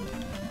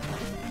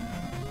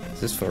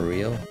 Is this for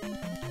real?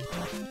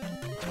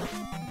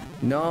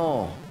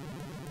 No!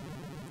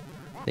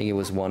 I think it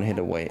was one hit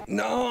away.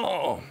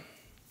 No!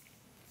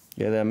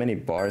 Yeah, there are many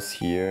bars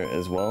here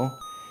as well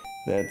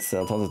that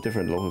sell tons of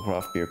different local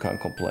craft beer, can't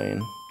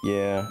complain.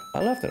 Yeah,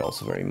 I love that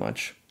also very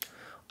much.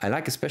 I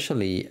like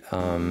especially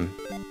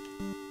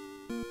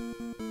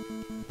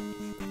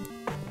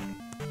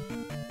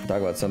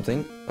talk about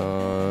something.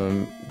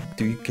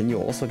 Can you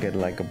also get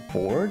like a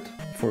board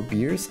for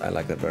beers? I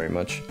like that very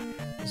much.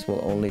 This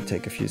will only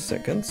take a few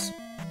seconds.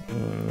 I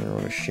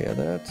want to share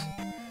that.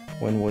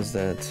 When was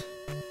that?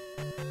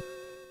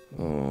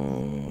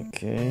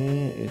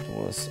 Okay, it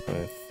was,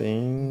 I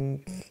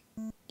think,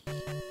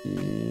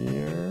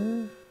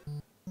 here.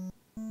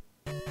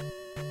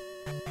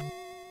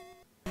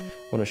 I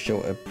want to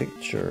show a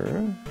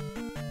picture.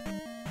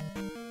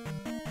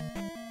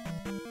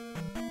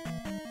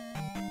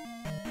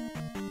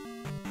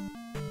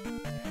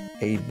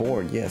 A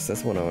board, yes,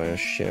 that's what I want to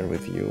share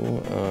with you.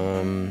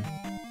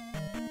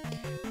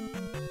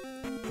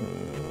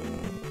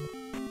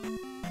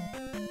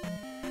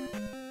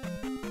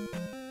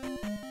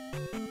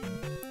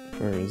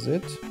 Where is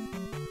it?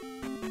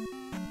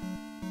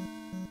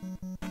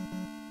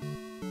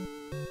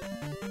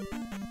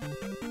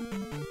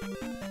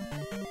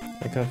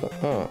 I can't find.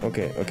 Oh,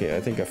 okay, okay.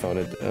 I think I found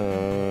it.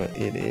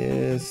 It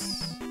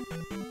is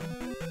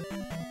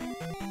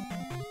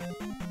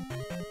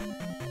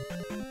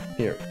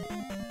here.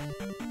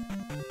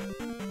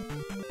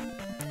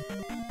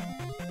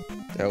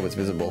 I hope it's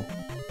visible.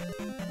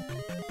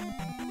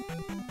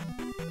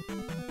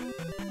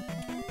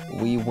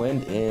 We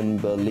went in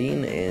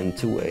Berlin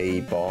into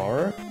a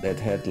bar that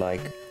had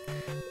like,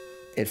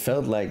 it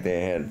felt like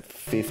they had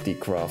 50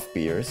 craft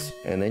beers,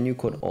 and then you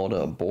could order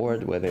a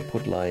board where they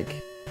put like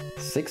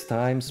 6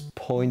 times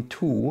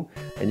 0.2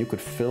 and you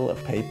could fill a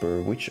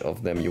paper which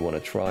of them you want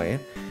to try.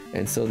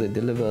 And so they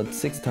delivered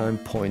 6 times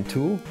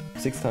 0.2,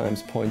 6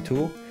 times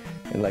 0.2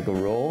 in like a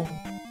roll,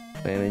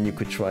 and then you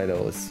could try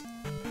those.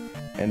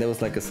 And there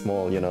was like a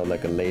small, you know,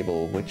 like a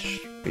label which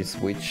is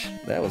which.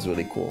 That was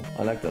really cool.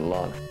 I liked it a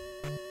lot.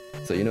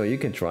 So, you know, you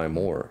can try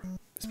more,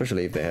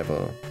 especially if they have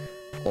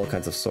all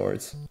kinds of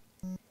sorts.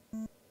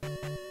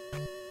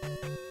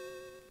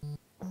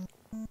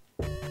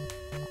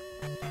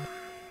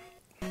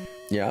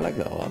 Yeah, I like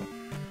that a lot.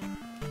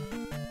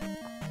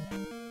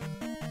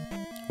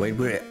 Wait,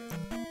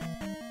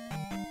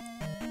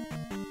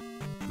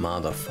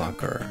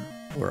 motherfucker,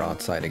 we're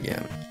outside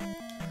again.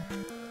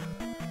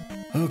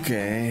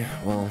 Okay,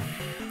 well,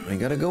 I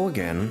gotta go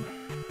again.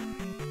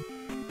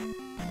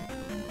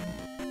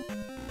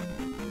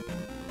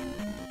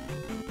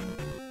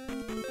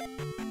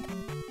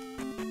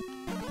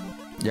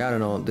 Yeah, I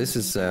don't know, this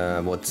is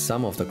what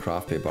some of the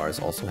craft beer bars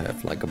also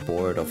have, like a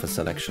board of a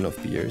selection of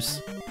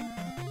beers.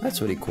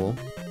 That's really cool.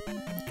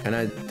 And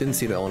I didn't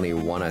see the only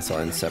one, I saw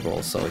in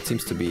several, so it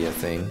seems to be a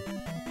thing.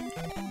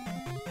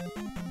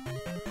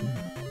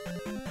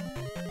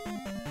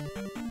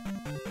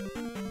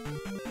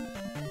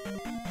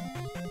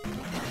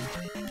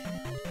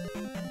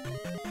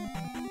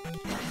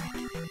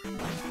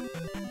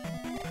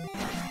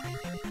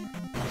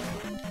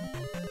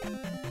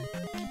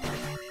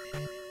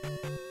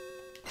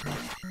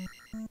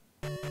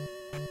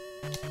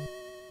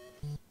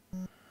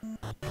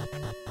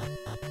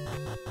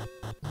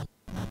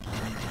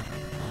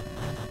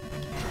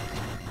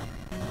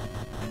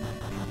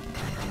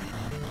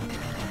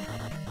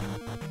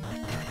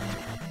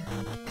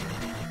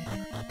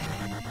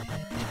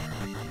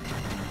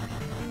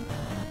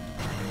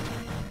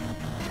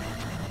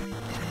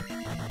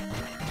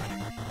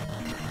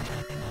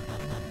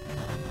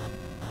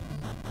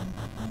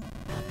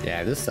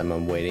 Yeah, this time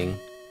I'm waiting.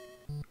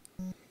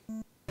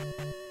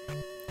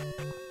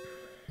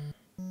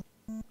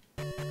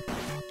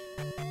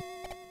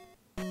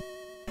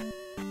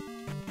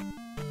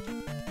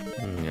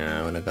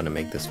 Yeah, we're not gonna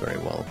make this very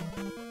well.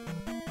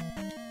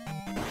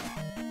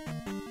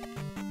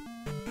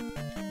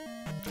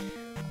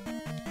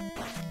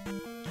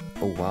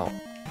 Oh, wow.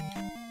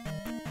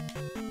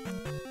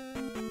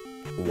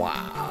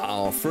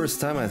 Wow,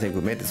 first time I think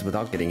we made this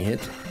without getting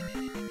hit.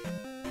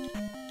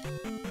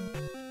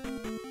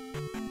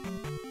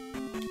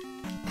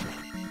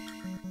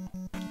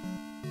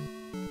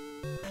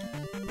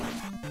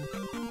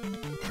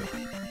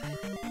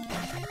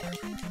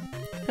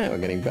 Yeah, we're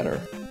getting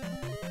better.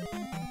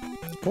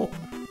 Cool.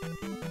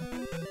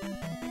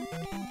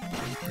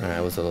 I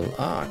was a little...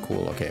 Ah,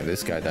 cool. Okay,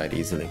 this guy died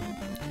easily.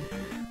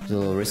 It was a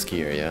little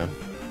riskier, yeah.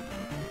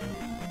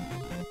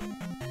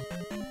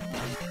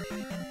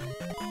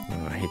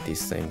 Oh, I hate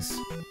these things.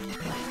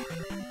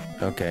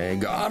 Okay,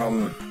 got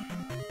him!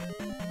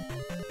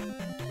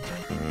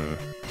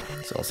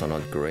 It's also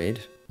not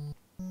great.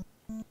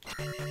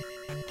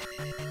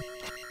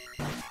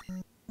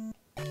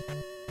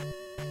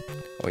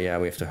 Oh yeah,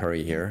 we have to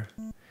hurry here.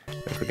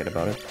 Don't forget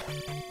about it.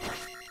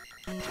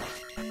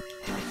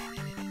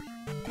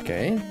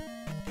 Okay.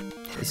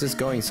 This is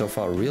going so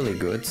far really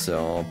good,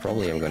 so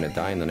probably I'm gonna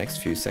die in the next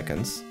few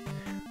seconds.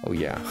 Oh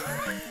yeah.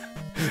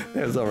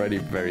 That was already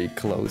very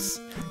close.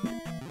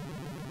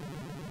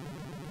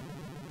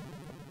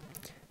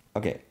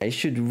 Okay, I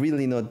should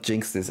really not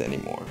jinx this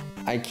anymore.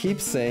 I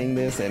keep saying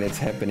this and it's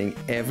happening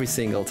every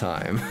single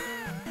time.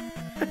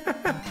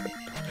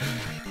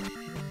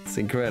 It's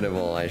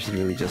incredible, I should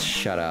really just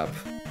shut up.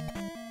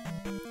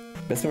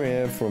 Best memory I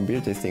have from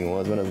beer tasting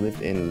was when I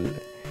lived in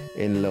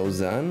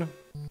Lausanne,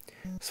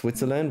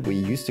 Switzerland. We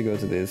used to go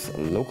to this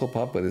local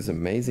pub with this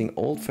amazing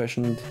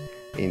old-fashioned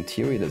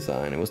interior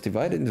design. It was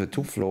divided into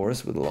 2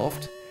 floors with a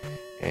loft,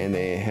 and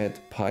they had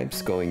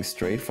pipes going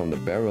straight from the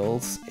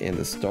barrels in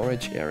the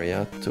storage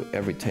area to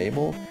every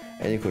table,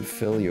 and you could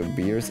fill your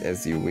beers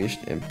as you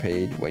wished and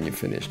paid when you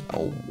finished.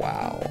 Oh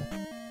wow.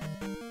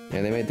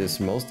 And they made this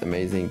most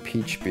amazing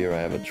peach beer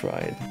I ever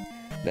tried.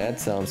 That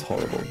sounds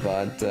horrible,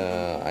 but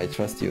I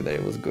trust you that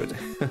it was good.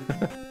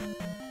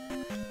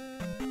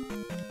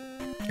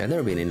 I've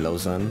never been in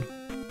Lausanne,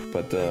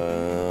 but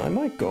I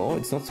might go,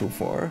 it's not too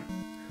far.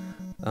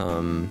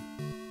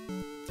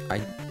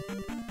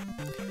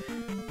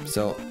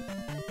 So,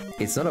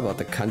 it's not about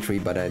the country,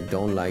 but I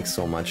don't like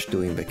so much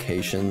doing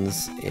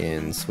vacations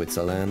in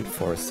Switzerland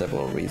for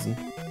several reasons.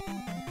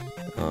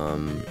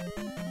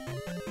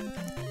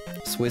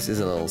 Swiss is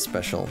a little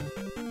special,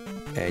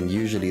 and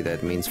usually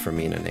that means for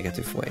me in a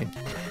negative way.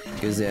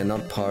 Because they're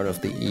not part of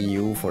the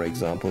EU, for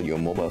example, your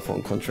mobile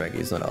phone contract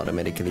is not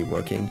automatically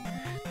working,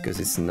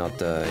 because it's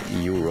not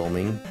EU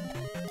roaming,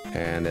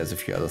 and there's a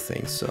few other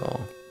things,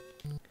 so...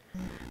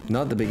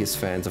 Not the biggest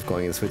fans of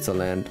going to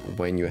Switzerland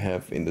when you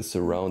have in the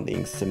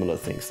surroundings similar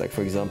things. Like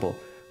for example,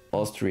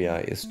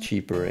 Austria is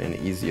cheaper and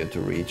easier to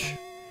reach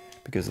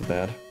because of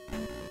that.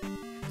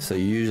 So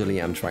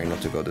usually I'm trying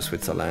not to go to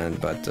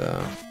Switzerland, but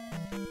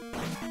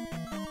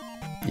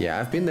yeah,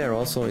 I've been there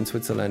also in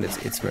Switzerland.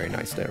 It's very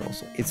nice there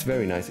also. It's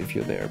very nice if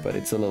you're there, but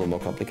it's a little more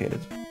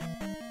complicated.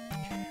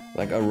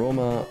 Like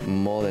aroma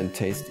more than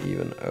taste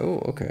even.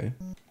 Oh, okay.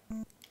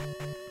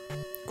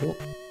 Cool.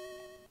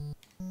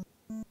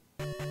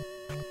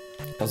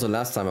 Also,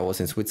 last time I was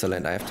in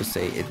Switzerland, I have to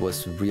say it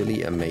was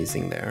really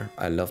amazing there.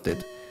 I loved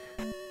it.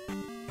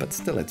 But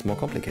still, it's more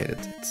complicated.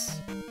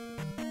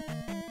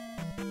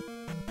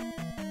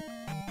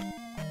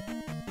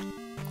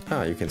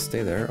 Ah, you can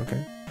stay there,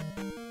 okay.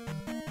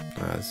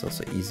 Ah, it's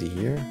also easy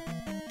here.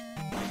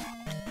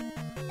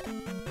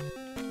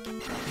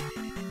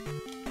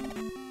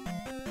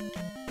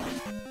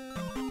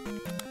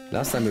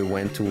 Last time we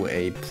went to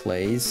a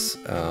place,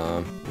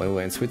 when we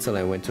were in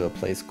Switzerland, I went to a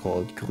place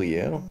called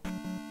Gruyère.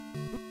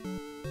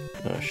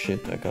 Oh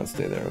shit, I can't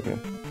stay there, okay.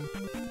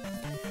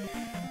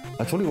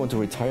 I totally want to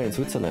retire in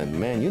Switzerland.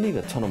 Man, you need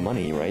a ton of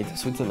money, right?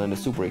 Switzerland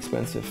is super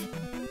expensive.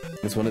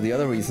 It's one of the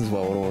other reasons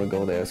why I don't want to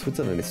go there.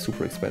 Switzerland is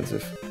super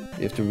expensive.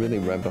 You have to really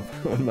ramp up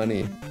on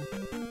money.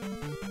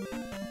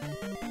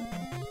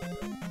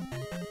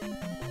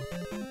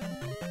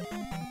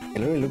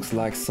 It really looks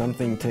like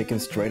something taken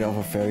straight off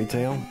a fairy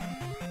tale.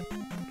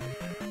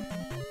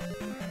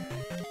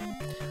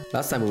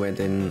 Last time we went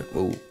in...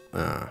 Oh,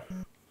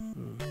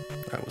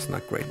 that was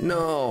not great.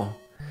 No!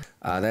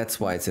 That's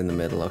why it's in the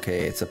middle.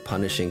 Okay, it's a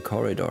punishing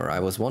corridor. I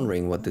was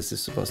wondering what this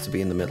is supposed to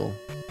be in the middle.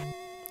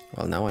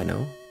 Well, now I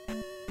know.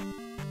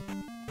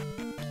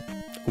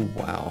 Oh,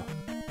 wow.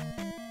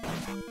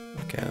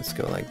 Okay, let's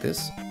go like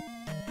this.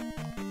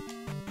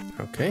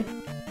 Okay.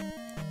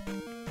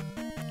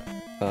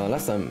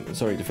 Last time,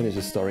 sorry to finish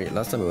the story.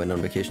 Last time we went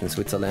on vacation in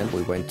Switzerland,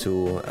 we went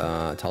to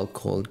a town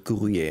called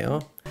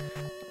Gruyère.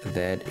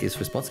 That is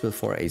responsible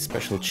for a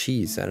special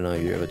cheese. I don't know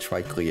if you ever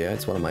tried Gruyère.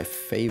 It's one of my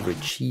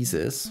favorite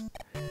cheeses.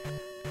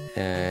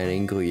 And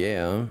in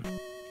Gruyère,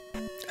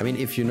 I mean,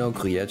 if you know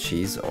Gruyère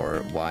cheese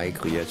or why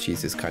Gruyère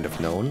cheese is kind of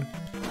known,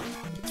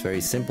 it's very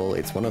simple.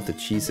 It's one of the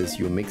cheeses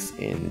you mix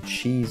in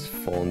cheese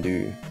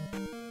fondue.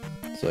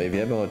 So if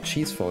you ever had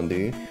cheese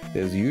fondue,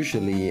 there's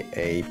usually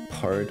a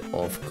part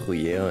of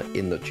Gruyère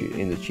in the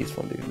cheese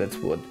fondue. That's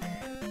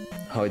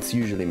how it's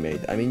usually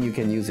made. I mean, you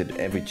can use it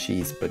every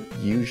cheese, but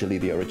usually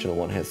the original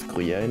one has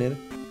Gruyère in it.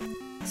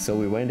 So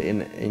we went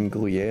in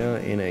Gruyère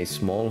in a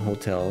small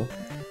hotel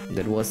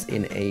that was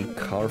in a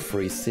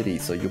car-free city.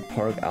 So you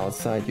park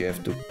outside, you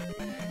have to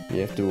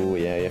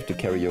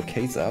carry your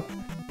case up.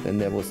 Then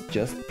there was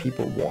just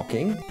people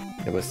walking.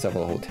 There were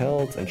several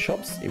hotels and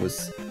shops. It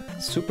was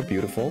super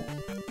beautiful.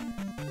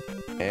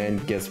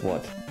 And guess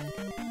what?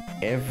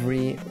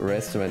 Every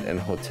restaurant and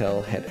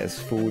hotel had as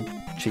food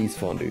cheese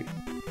fondue.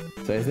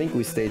 So I think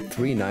we stayed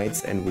 3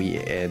 nights and we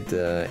had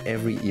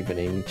every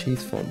evening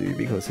cheese fondue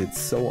because it's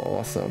so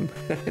awesome.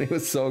 It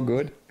was so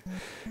good.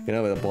 You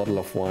know, with a bottle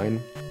of wine.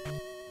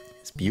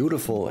 It's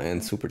beautiful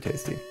and super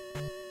tasty.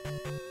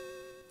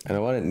 And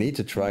I need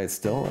to try it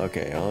still.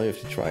 Okay, I'll have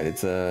to try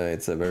it.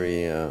 It's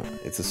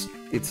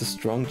a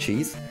strong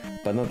cheese,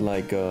 but not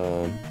like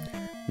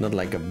not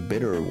like a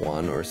bitter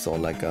one or so,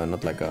 like a,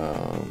 not like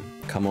a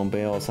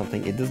camembert or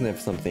something. It doesn't have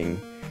something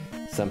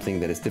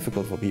that is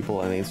difficult for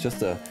people. I mean, it's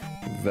just a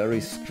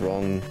very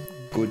strong,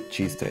 good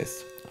cheese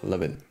taste. I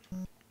love it.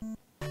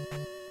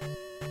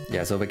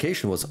 Yeah, so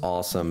vacation was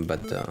awesome, but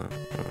oh,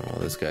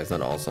 this guy's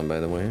not awesome, by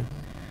the way.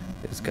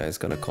 This guy's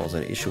gonna cause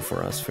an issue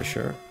for us for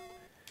sure.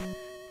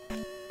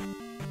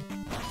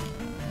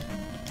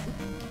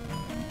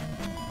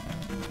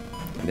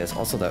 And there's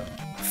also the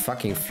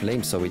fucking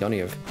flame, so we don't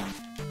have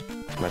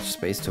much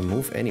space to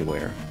move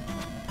anywhere.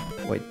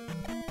 Wait,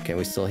 can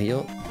we still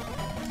heal?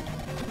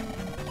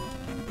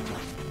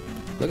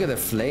 Look at the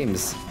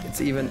flames.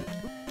 It's even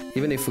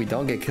if we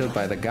don't get killed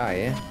by the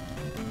guy,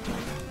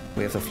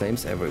 we have the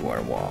flames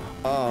everywhere. Wow.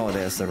 Oh,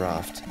 there's the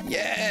raft.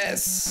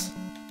 Yes!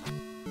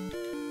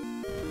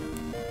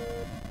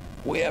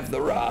 We have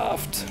the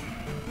raft.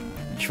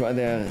 Try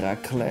their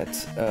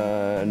raclette.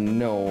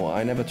 No,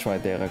 I never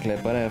tried their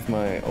raclette, but I have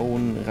my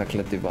own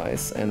raclette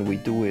device and we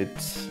do it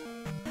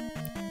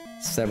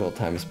several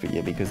times per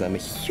year because I'm a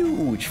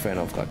huge fan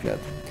of raclette.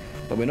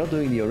 But we're not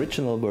doing the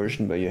original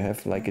version where you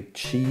have like a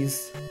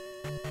cheese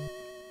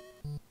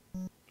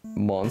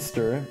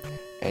monster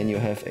and you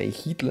have a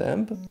heat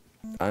lamp.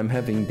 I'm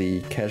having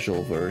the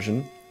casual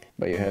version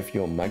where you have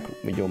your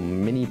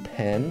mini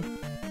pan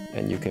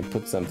and you can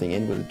put something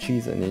in with the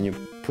cheese and then you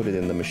put it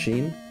in the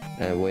machine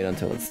and wait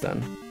until it's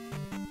done.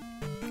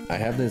 I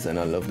have this and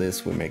I love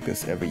this. We make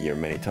this every year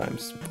many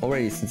times.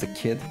 Already since a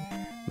kid,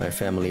 my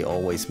family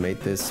always made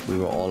this. We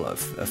were all a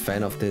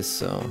fan of this,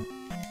 so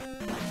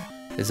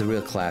it's a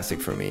real classic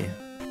for me.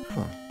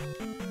 Huh.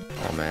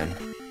 Oh man,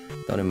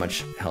 don't have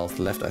much health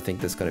left. I think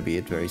that's gonna be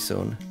it very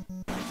soon.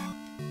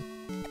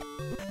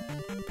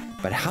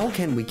 But how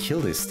can we kill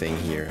this thing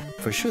here?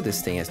 For sure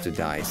this thing has to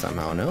die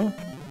somehow, no?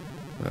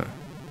 Huh.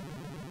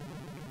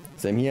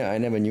 Same here, I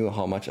never knew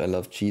how much I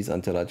love cheese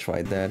until I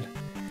tried that.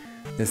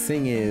 The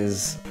thing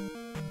is,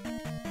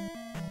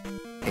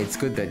 it's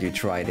good that you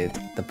tried it.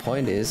 The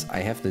point is, I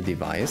have the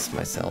device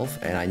myself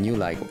and I knew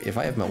like, if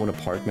I have my own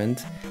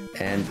apartment,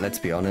 and let's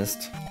be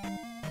honest,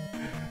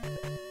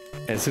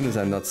 as soon as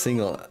I'm not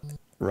single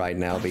right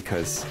now,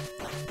 because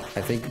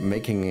I think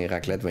making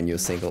raclette when you're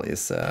single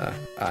is, I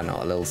don't know,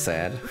 a little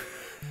sad.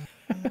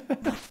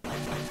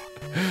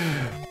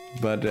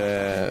 But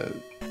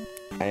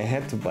I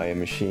had to buy a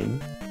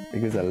machine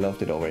because I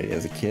loved it already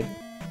as a kid.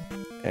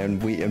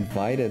 And we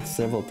invited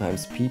several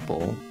times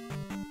people,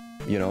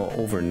 you know,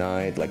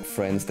 overnight, like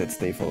friends that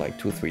stay for like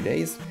 2-3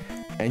 days.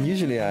 And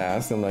usually I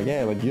asked them like,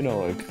 yeah, but you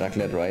know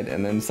raclette, right?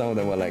 And then some of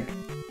them were like,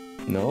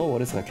 no,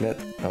 what is raclette?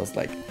 I was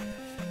like,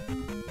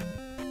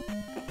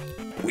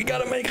 we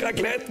gotta make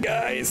raclette,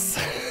 guys!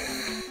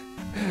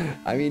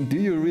 I mean, do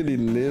you really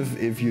live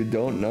if you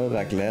don't know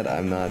raclette?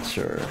 I'm not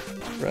sure,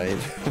 right?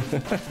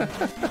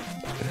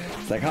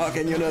 It's like, how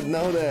can you not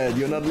know that?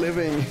 You're not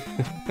living!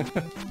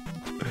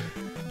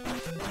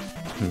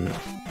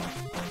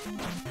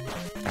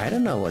 I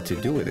don't know what to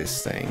do with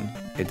this thing.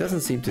 It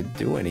doesn't seem to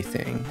do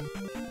anything.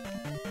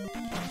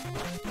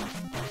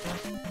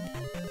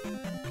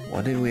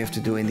 What did we have to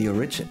do in the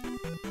origin?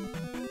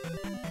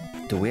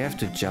 Do we have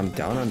to jump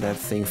down on that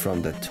thing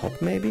from the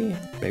top maybe?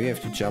 Maybe we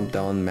have to jump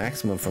down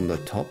maximum from the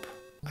top?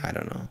 I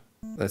don't know.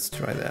 Let's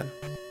try that.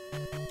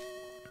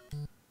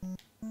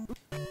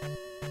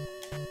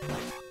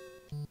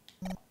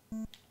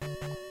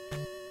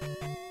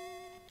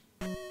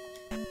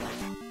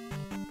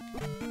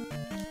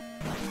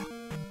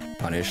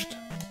 Punished.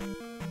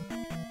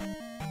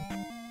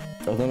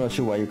 Although I'm not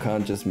sure why you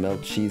can't just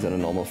melt cheese on a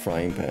normal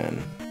frying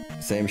pan.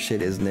 Same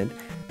shit, isn't it?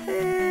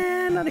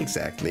 Not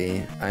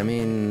exactly. I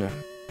mean,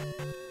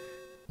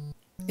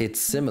 it's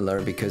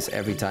similar because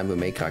every time we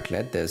make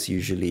raclette, there's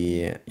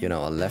usually, you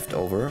know, a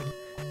leftover.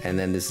 And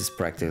then this is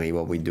practically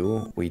what we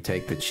do. We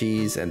take the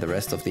cheese and the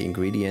rest of the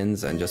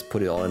ingredients and just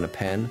put it all in a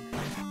pan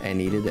and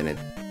eat it, and it...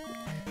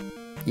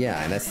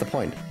 Yeah, and that's the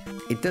point.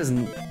 It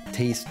doesn't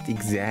taste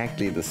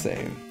exactly the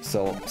same.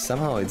 So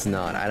somehow it's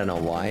not. I don't know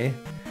why,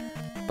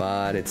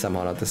 but it's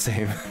somehow not the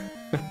same.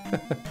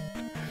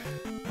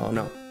 Oh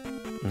no.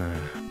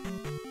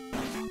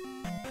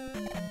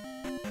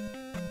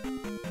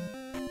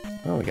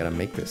 Oh, we gotta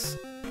make this.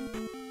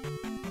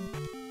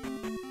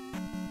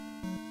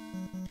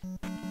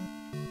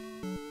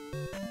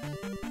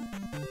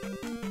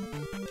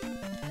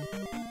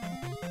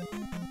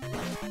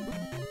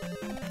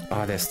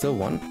 Oh, there's still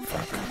one?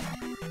 Fuck.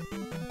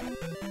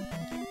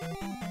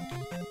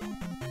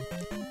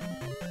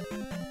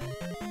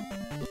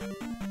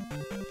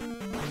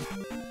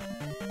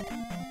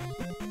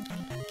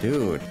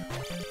 Dude.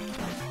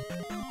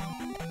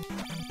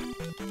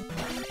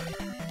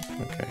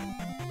 Okay.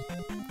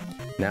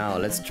 Now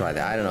let's try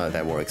that. I don't know if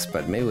that works,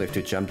 but maybe we have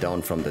to jump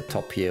down from the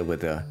top here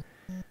with a...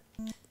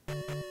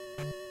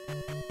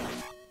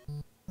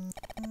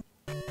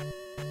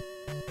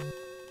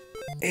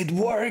 It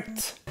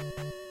worked!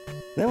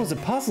 That was a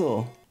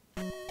puzzle!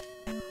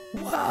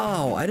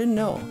 Wow, I didn't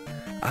know.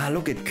 Ah,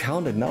 look, it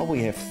counted. Now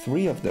we have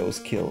 3 of those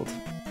killed.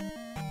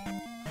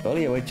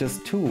 Earlier we had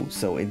just 2,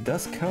 so it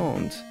does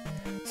count.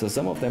 So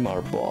some of them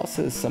are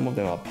bosses, some of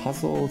them are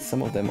puzzles,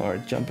 some of them are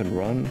jump and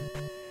run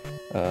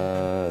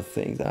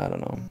things, I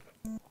don't know.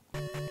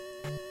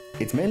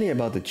 It's mainly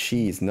about the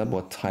cheese, not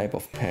what type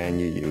of pan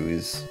you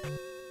use.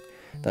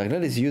 The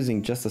raclette is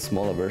using just a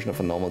smaller version of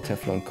a normal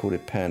Teflon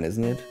coated pan,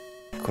 isn't it?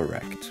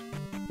 Correct.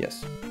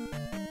 Yes.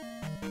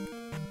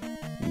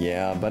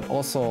 Yeah, but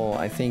also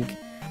I think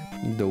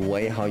the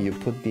way how you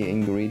put the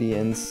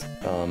ingredients,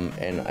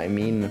 and I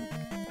mean,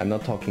 I'm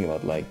not talking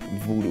about like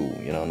voodoo,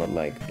 you know, not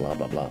like blah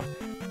blah blah.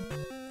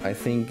 I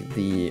think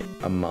the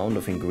amount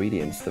of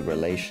ingredients, the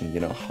relation, you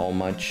know, how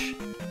much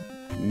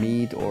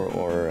meat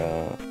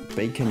or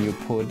bacon you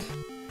put,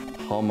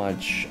 how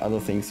much other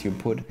things you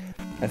put.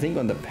 I think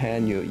on the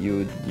pan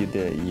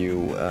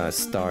you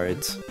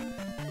start.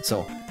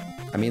 So,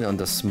 I mean, on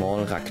the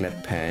small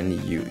raclette pan,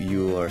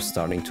 you are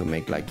starting to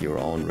make like your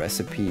own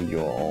recipe,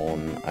 your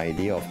own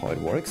idea of how it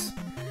works,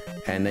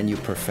 and then you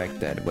perfect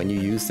that. When you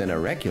use then a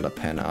regular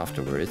pan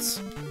afterwards,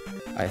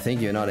 I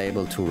think you're not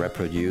able to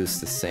reproduce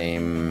the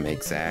same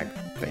exact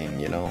thing,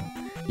 you know?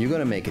 You're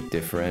gonna make it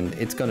different,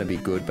 it's gonna be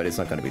good, but it's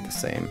not gonna be the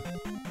same.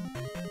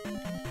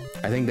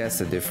 I think that's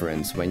the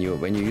difference. When you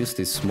use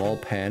this small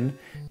pan,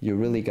 you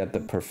really got the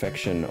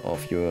perfection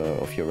of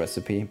your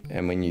recipe,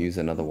 and when you use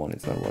another one,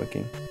 it's not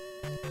working.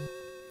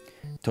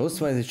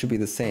 Toast-wise, it should be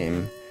the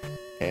same,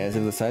 as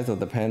if the size of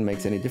the pan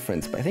makes any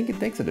difference. But I think it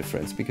makes a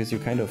difference because you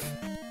kind of,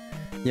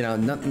 you know,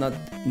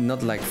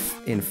 not like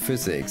in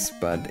physics,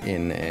 but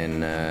in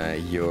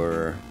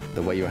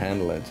the way you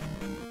handle it.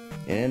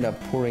 You end up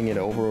pouring it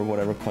over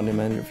whatever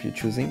condiment if you're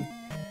choosing.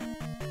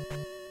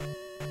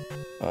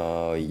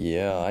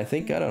 Yeah, I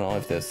think, I don't know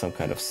if there's some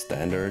kind of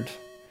standard.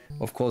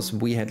 Of course,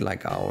 we had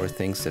like our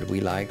things that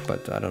we like,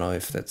 but I don't know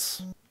if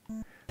that's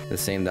the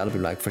same that'll be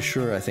like. For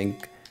sure, I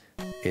think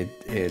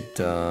it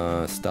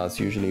starts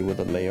usually with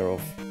a layer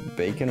of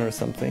bacon or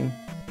something.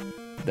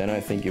 Then I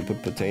think you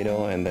put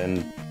potato, and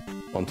then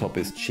on top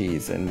is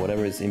cheese, and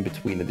whatever is in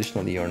between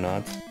additionally or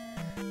not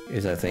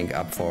is, I think,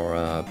 up for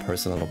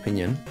personal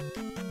opinion.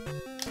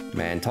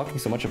 Man, talking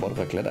so much about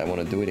raclette, I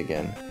want to do it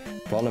again.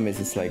 Problem is,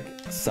 it's like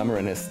summer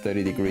and it's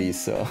 30 degrees,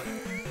 so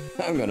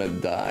I'm gonna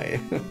die.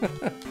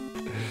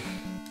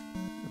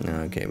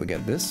 Okay, we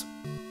got this.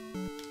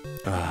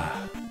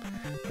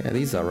 Yeah,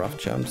 these are rough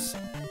jumps.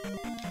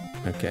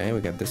 Okay, we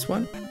got this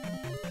one.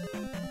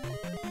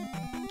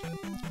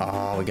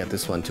 Oh, we got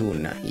this one too.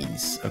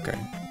 Nice. Okay.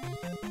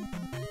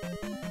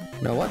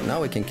 You know what? Now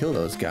we can kill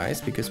those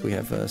guys because we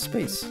have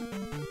space.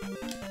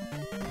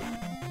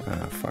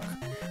 Ah, fuck.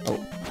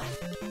 Oh.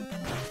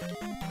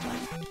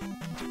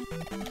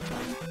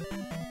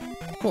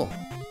 Cool.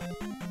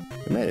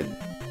 We made it.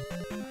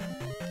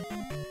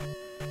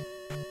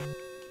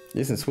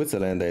 Yes, in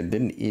Switzerland they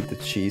didn't eat the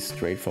cheese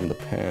straight from the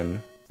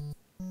pan.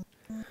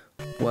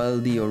 Well,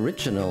 the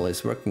original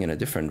is working in a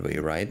different way,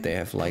 right? They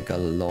have like a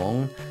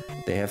long,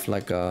 they have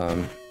like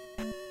a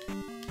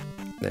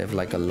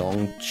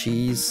long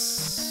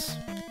cheese.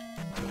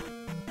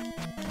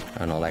 I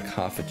don't know, like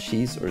half a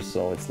cheese or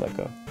so. It's like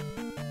a,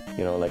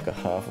 you know, like a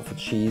half of a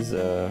cheese.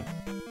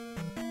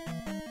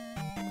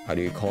 How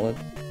do you call it?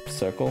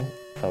 Circle?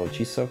 Oh,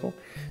 cheese circle.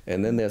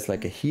 And then there's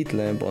like a heat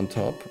lamp on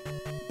top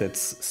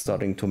that's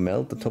starting to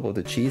melt the top of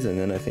the cheese. And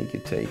then I think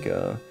you take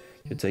a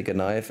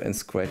knife and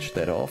scratch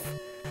that off.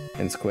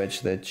 And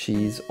scratch that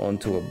cheese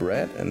onto a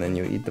bread, and then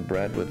you eat the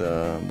bread with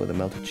a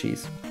melted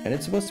cheese. And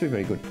it's supposed to be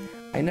very good.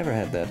 I never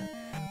had that.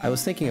 I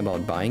was thinking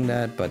about buying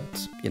that, but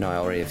you know, I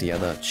already have the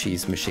other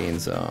cheese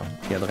machines, the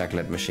other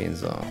raclette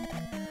machines,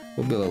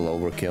 would be a little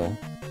overkill.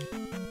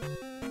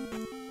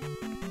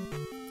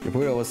 You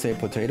would always say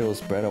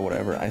potatoes, bread, or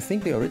whatever. I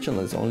think the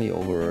original is only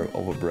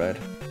over bread.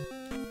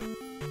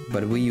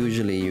 But we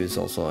usually use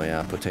also,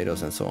 yeah,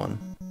 potatoes and so on.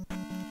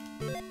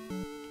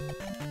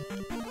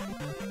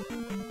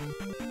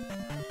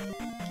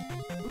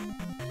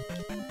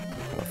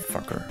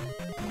 Fucker.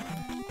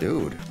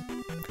 Dude.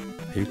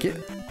 Are you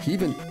kidding? He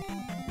even...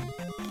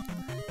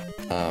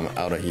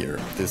 out of here.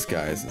 This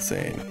guy is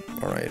insane.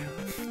 Alright.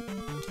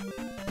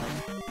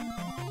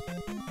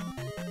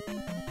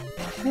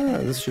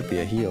 This should be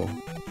a heal.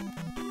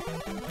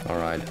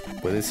 Alright.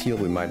 With this heal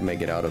we might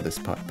make it out of this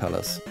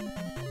palace.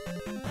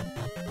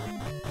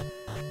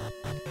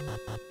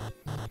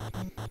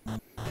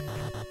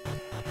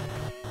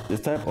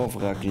 This type of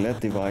raclette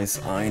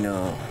device, I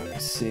know.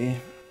 Let's see.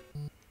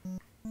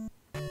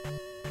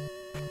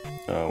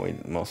 Oh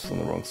wait, mouse is on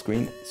the wrong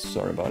screen.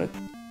 Sorry about it.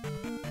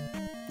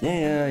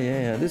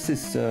 Yeah. This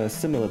is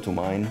similar to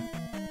mine.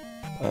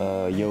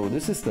 Yo,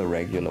 this is the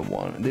regular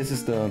one. This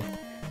is the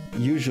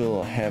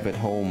usual have at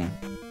home.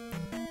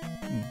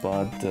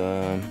 But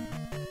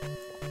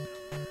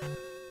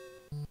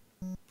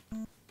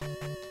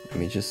let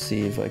me just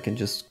see if I can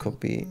just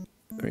copy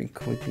very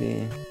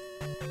quickly.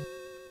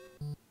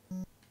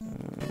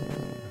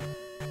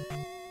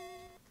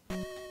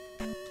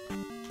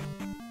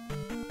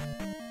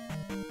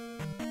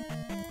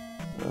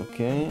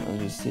 Okay, I'll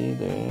just see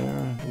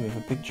there. Do we have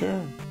a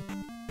picture?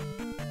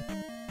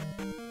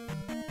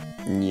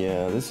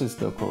 Yeah, this is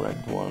the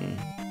correct one.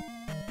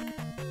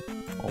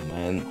 Oh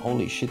man,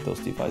 holy shit, those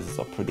devices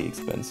are pretty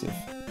expensive.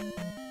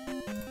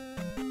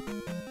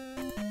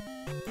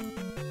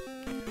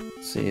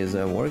 See, is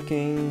that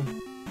working?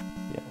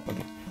 Yeah,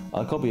 okay.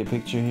 I'll copy a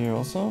picture here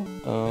also.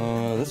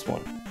 This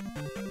one.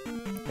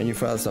 And your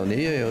files down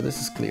there. Yeah, this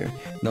is clear.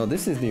 No,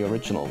 this is the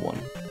original one.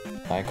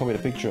 I copied a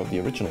picture of the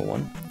original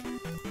one.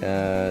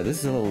 This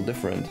is a little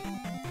different.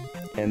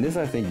 And this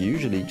I think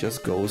usually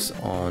just goes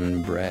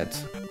on bread.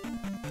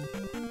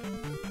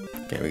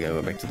 Okay, we gotta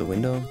go back to the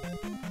window.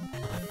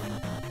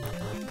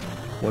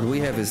 What we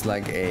have is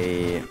like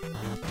a,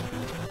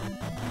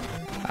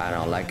 I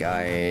don't know, like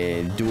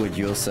a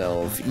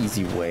do-it-yourself,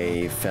 easy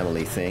way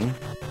family thing.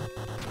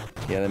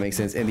 Yeah, that makes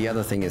sense. And the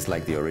other thing is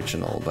like the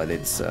original, but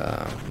it's,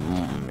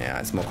 yeah,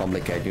 it's more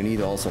complicated. You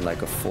need also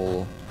like a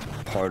full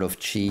part of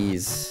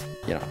cheese,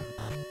 you know.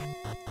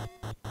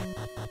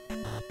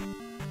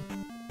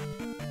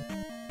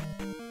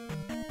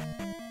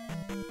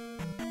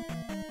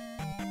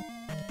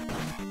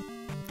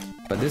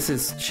 But this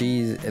is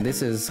cheese,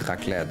 this is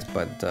raclette,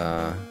 but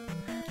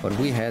what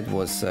we had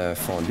was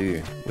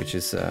fondue, which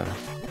is,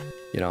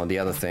 you know, the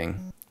other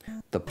thing,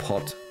 the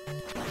pot,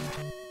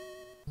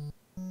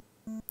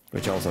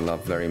 which I also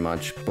love very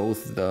much,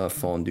 both the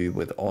fondue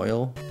with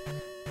oil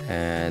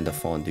and the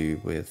fondue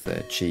with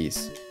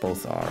cheese.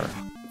 Both are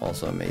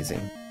also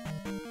amazing.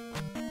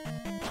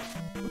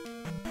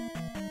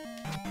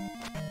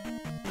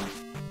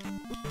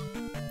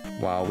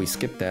 Wow, we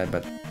skipped that,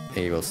 but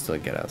he will still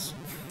get us.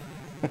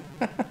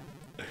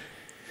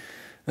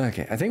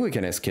 Okay, I think we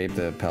can escape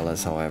the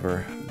palace,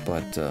 however,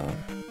 but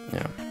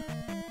yeah.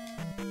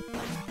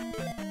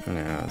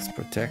 Now let's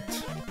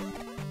protect.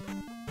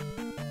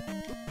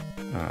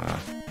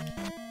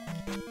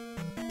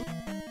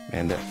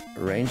 And the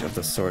range of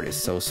the sword is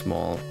so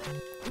small,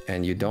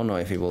 and you don't know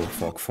if he will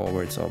walk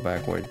forwards or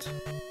backwards.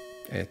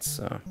 It's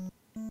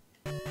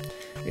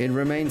it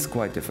remains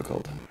quite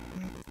difficult.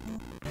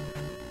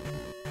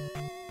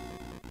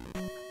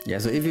 Yeah,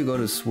 so if you go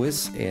to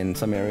Swiss, in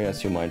some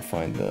areas you might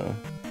find the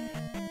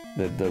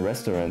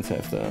restaurants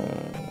have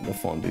the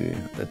fondue,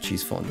 the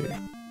cheese fondue.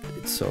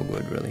 It's so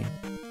good, really.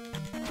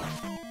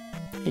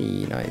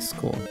 Hey, nice,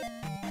 cool.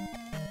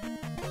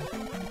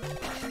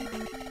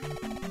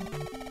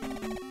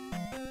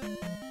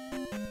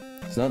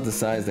 It's not the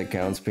size that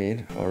counts,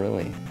 Pete. Oh,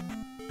 really?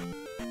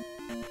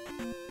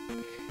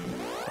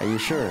 Are you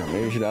sure?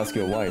 Maybe you should ask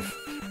your wife.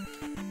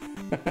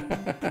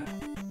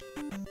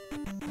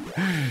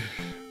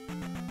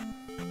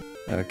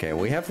 Okay,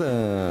 we have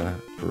the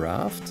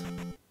raft.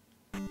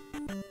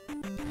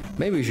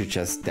 Maybe we should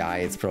just die.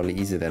 It's probably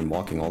easier than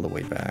walking all the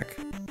way back.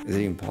 Is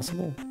it even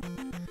possible?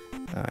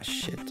 Ah,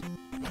 shit.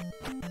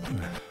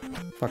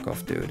 Fuck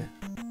off, dude.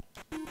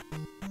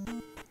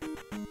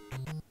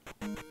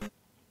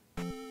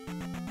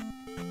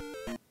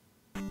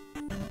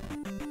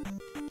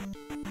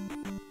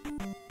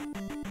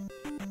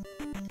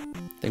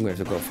 I think we have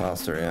to go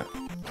faster, yeah.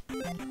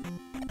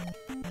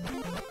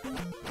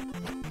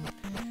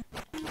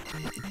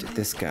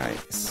 This guy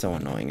is so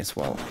annoying as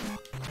well.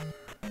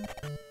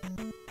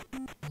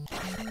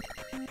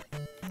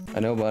 I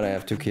know, but I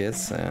have 2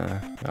 kids.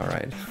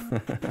 Alright.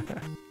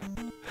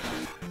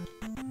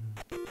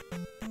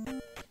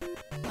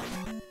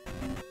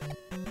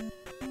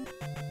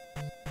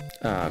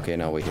 Ah, okay,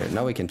 now we're here.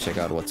 Now we can check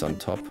out what's on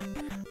top.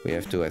 We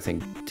have to, I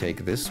think,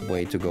 take this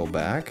way to go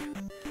back.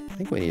 I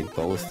think we need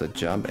both the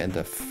jump and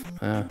the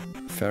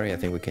ferry. I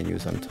think we can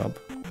use on top.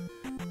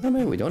 Oh,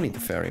 maybe we don't need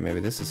the ferry. Maybe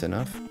this is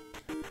enough.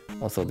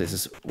 Also, this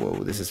is,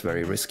 whoa, this is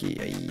very risky.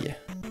 Aye.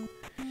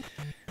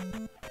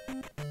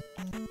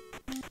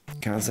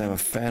 Can't say I'm a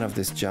fan of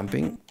this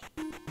jumping.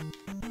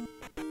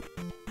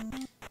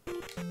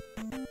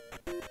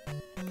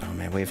 Oh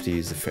man, we have to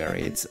use the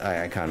ferry. It's,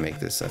 I can't make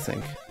this, I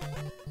think.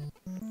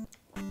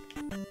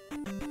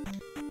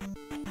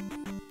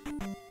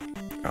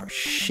 Oh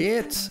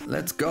shit,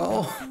 let's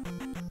go.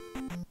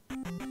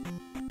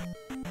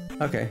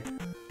 Okay,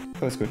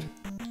 that was good.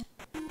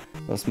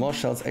 Those small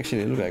shells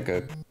actually look like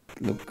a,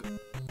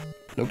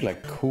 look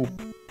like coop.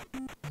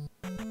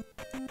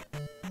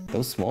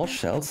 Those small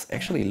shells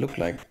actually look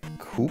like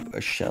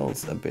Koopa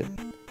shells a bit.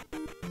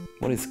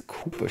 What is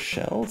Koopa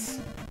shells?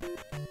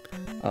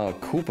 Oh,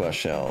 Koopa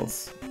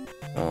shells.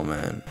 Oh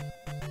man.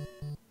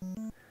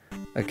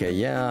 Okay,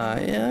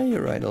 yeah,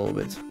 you're right a little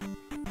bit.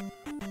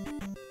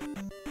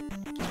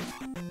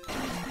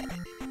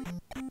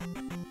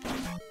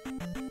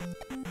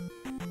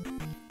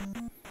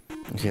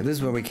 Okay, this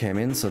is where we came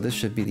in, so this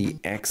should be the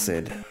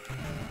exit.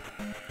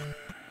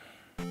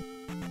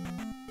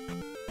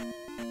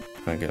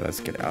 Okay, let's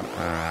get out.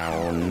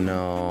 Oh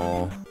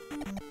no.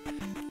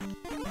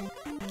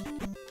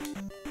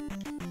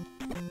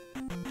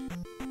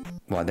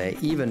 Well, they're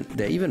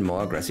even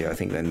more aggressive, I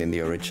think, than in the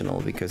original,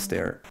 because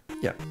they're,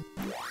 yeah.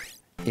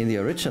 In the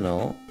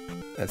original,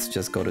 let's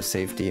just go to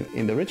safety.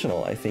 In the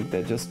original, I think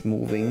they're just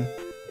moving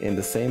in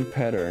the same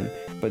pattern,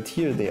 but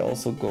here they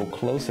also go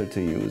closer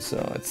to you, so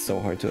it's so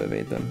hard to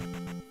evade them.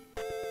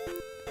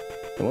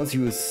 The ones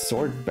you use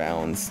sword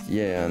bounced,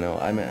 yeah, no,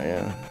 I mean,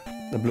 yeah,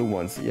 the blue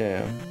ones,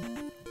 yeah.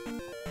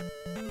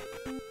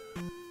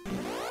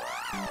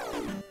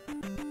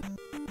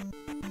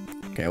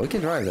 Okay, we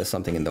can try if there's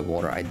something in the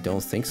water. I don't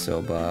think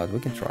so, but we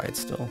can try it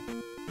still.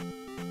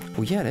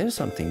 Oh yeah, there's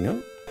something, no?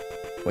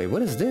 Wait,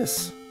 what is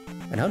this?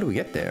 And how do we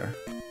get there?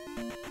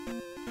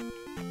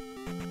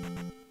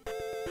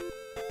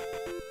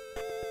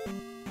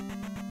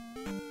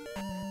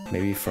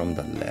 Maybe from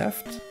the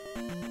left?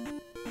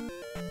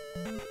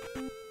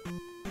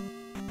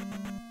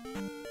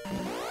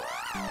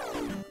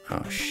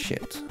 Oh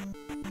shit.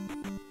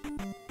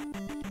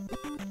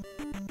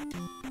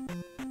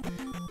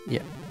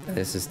 Yeah,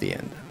 this is the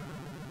end.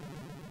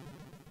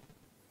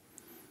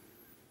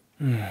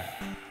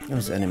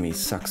 Those enemies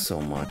suck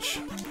so much.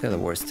 They're the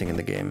worst thing in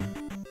the game.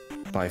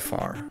 By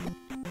far.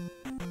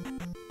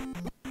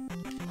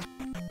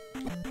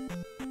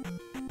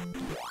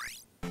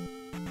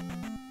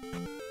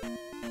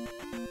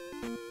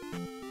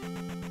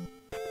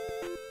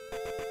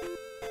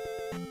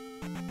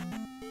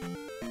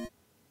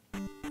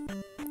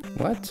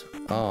 What?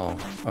 Oh,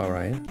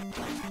 alright.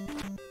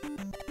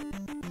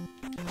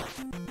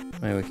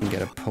 Maybe we can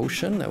get a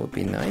potion, that would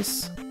be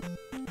nice.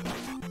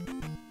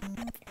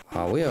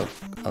 Oh, we are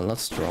a lot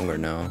stronger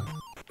now.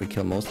 We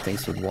kill most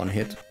things with one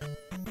hit.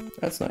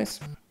 That's nice.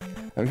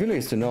 I'm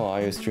curious to know,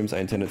 are your streams are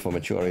intended for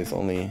mature audience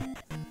only?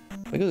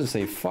 Because you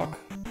say fuck,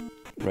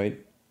 right?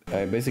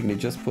 I basically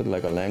just put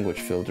like a language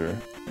filter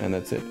and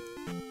that's it.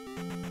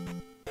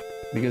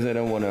 Because I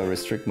don't want to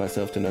restrict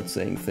myself to not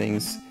saying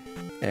things.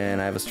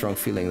 And I have a strong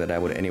feeling that I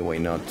would anyway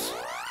not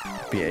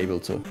be able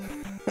to.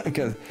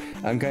 Because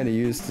I'm kind of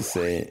used to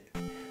say,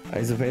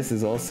 I suppose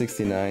it's all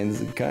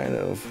 69s, kind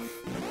of.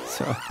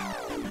 So,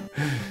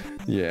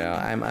 yeah,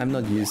 I'm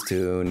not used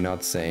to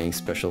not saying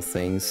special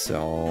things,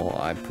 so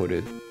I put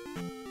it,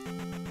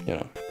 you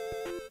know,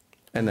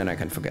 and then I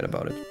can forget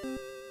about it.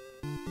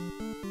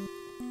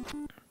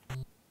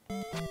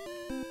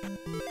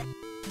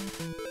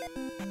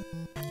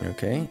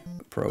 Okay,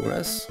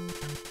 progress.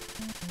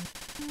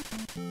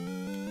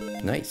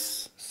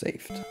 Nice,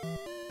 saved.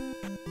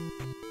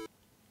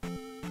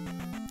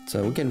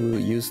 So we can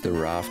use the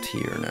raft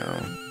here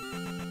now.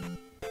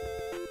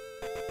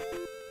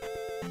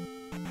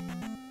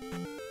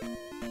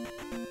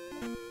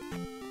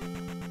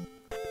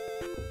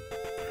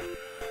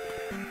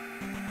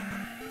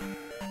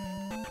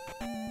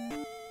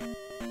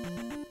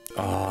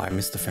 Oh, I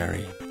missed the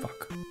ferry.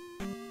 Fuck.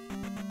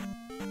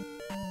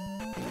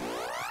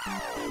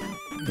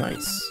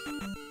 Nice.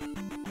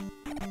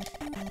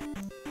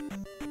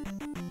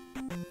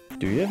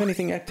 Do you have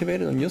anything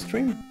activated on your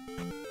stream?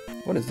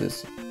 What is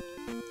this?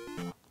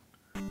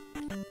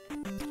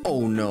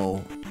 Oh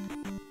no.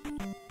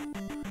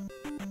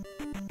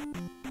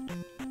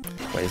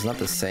 Wait, it's not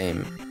the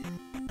same.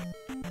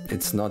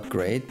 It's not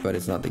great, but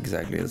it's not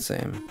exactly the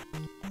same.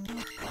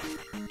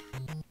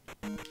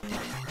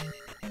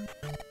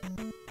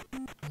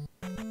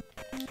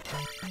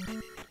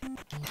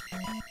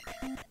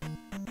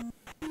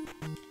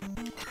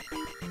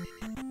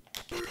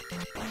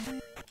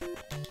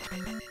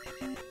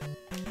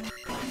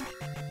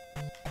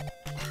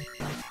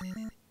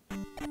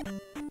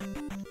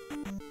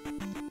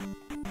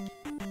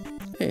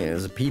 Hey,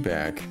 there's a pea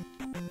bag.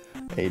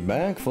 A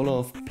bag full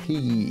of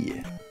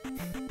pee.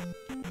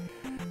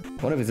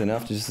 What if it's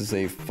enough just to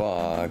say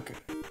fuck?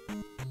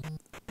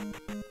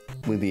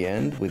 With the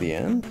end? With the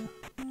end?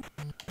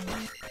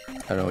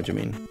 I don't know what you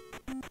mean.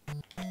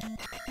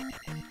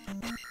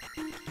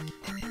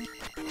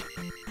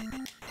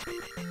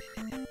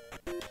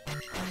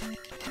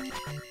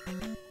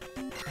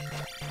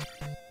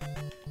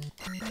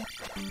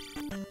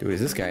 Dude, is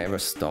this guy ever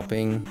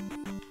stopping?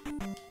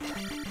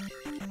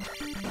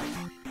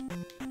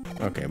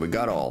 Okay, we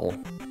got all.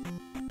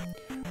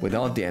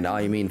 Without the end,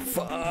 you mean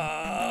fuck?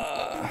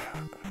 I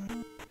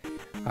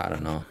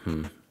don't know.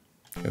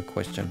 Good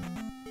question.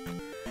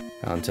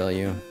 I'll tell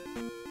you.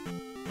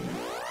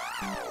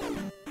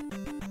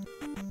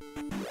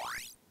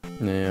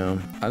 Yeah,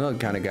 I'm not the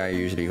kind of guy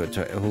usually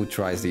who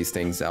tries these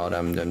things out.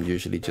 I'm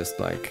usually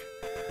just like,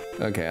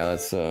 okay,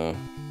 let's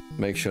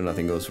make sure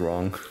nothing goes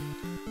wrong.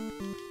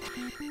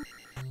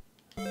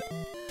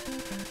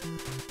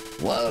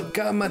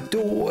 Welcome to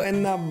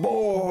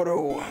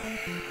Enaboro.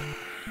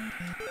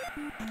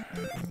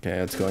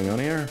 Okay, what's going on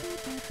here?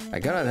 I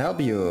cannot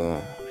help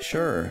you.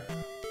 Sure.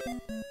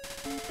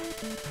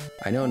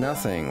 I know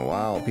nothing.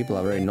 Wow, people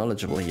are very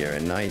knowledgeable here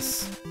and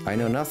nice. I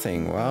know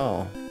nothing.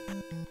 Wow.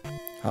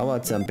 How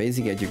about some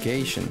basic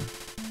education?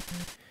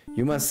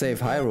 You must save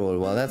Hyrule.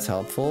 Well, that's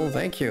helpful.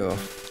 Thank you.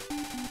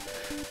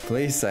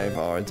 Please save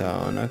our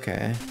town.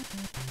 Okay.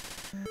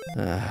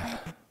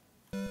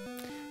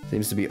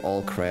 Seems to be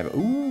all crap.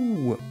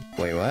 Ooh!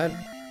 Wait, what?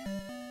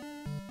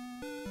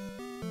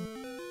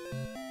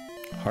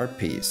 Heart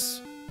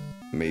piece.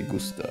 Me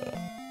gusta.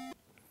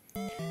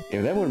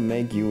 If that would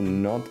make you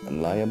not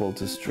liable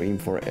to stream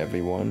for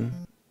everyone...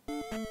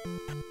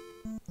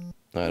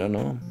 I don't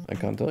know. I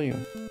can't tell you.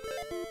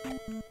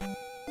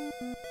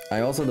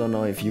 I also don't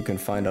know if you can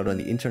find out on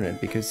the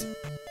internet, because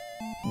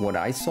what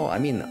I saw... I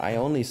mean, I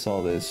only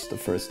saw this the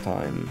first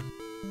time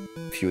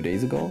a few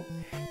days ago.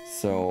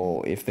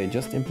 So if they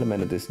just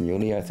implemented this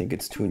newly, I think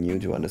it's too new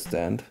to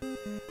understand.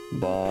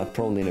 but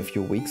probably in a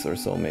few weeks or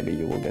so maybe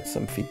you will get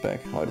some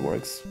feedback how it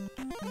works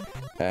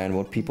and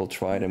what people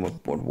tried and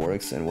what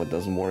works and what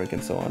doesn't work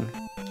and so on.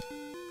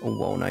 Oh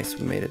wow, nice,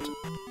 we made it.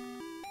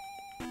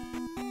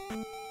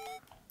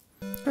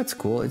 That's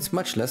cool. It's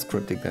much less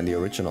cryptic than the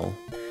original.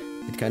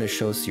 It kind of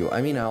shows you.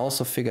 I mean, I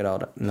also figured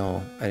out...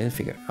 No, I didn't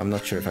figure... I'm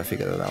not sure if I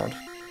figured it out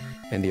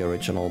in the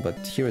original, but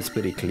here it's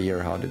pretty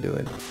clear how to do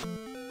it.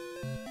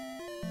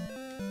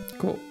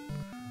 Cool.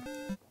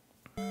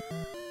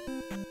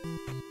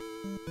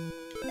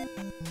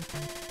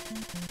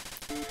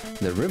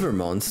 The river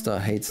monster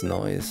hates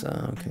noise.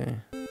 Ah, okay.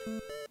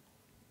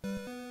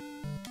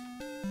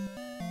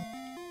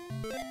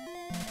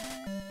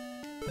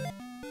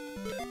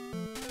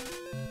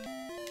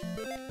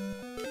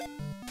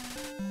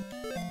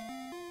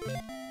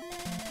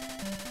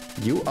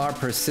 You are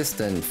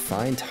persistent.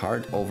 Find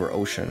heart over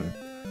ocean.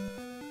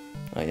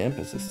 I am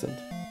persistent.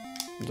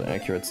 It's an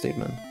accurate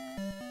statement.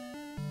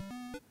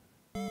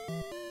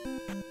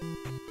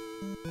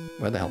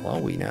 Where the hell are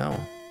we now?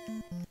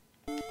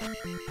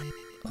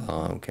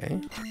 Okay.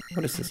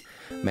 What is this?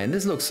 Man,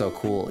 this looks so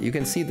cool. You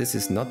can see this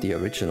is not the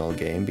original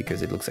game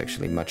because it looks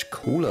actually much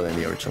cooler than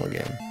the original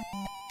game.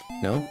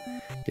 No?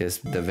 Yes,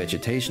 the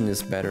vegetation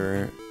is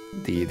better.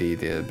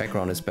 The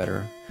background is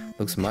better.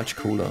 Looks much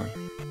cooler.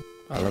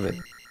 I love it.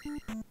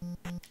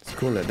 It's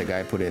cool that the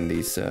guy put in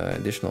these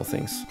additional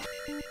things.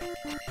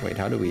 Wait,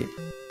 how do we...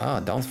 Ah,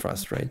 down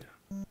thrust, right?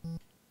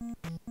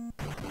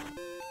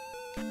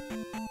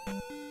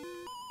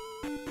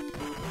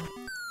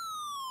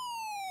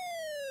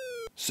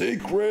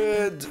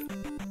 Secret!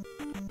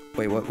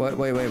 Wait,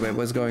 wait,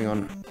 what's going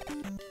on?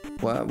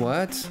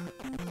 What?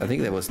 I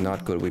think that was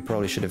not good. We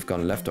probably should have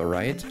gone left or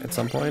right at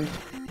some point.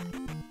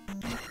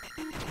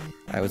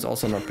 I was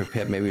also not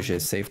prepared. Maybe we should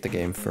have saved the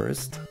game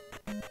first.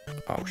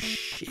 Oh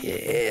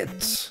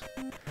shit!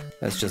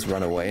 Let's just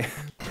run away.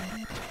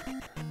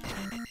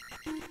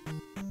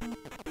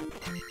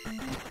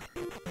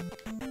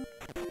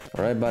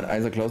 Alright, but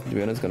eyes are closed, to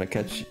be honest, gonna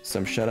catch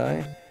some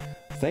shut-eye.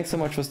 Thanks so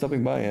much for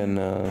stopping by and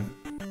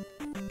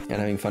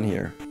having fun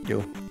here.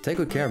 Yo, take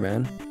good care,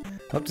 man.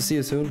 Hope to see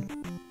you soon.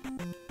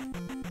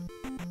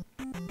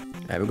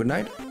 Have a good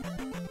night.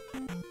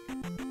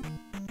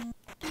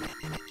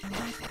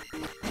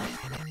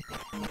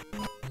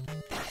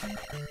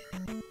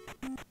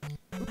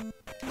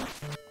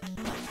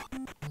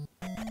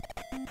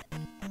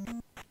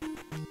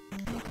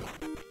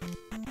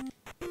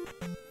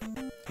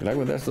 You like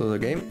with the rest of the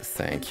game?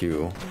 Thank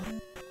you.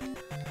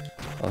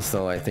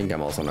 Also, I think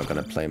I'm also not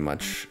gonna play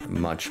much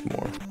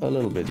more. A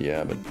little bit,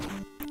 yeah, but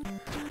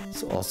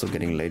it's also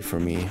getting late for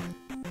me.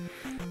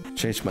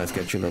 Changed my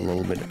schedule a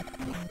little bit.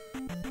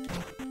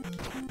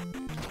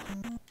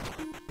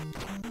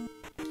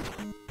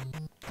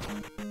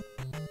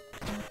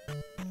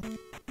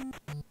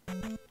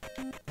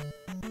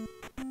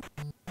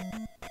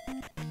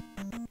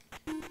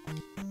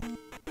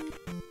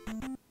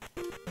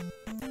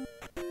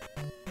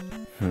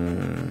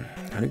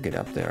 How to get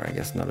up there? I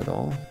guess not at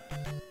all.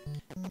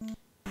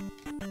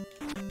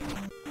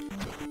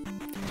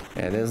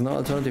 Yeah, there's no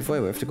alternative way.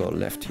 We have to go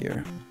left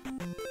here.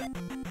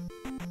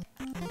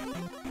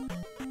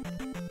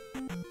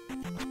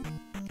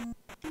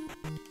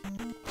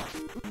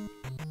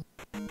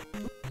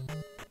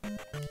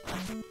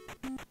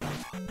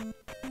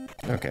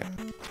 Okay.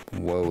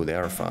 Whoa, they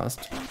are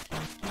fast.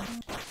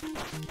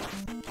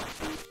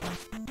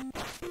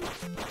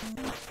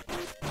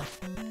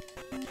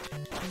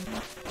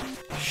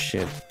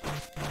 Shit.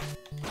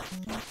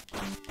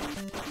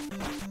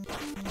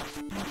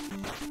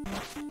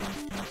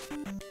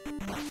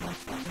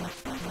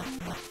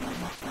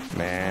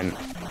 Man,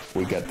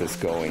 we got this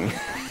going.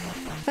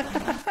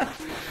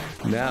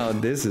 Now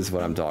this is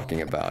what I'm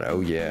talking about.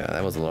 Oh yeah,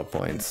 that was a lot of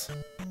points.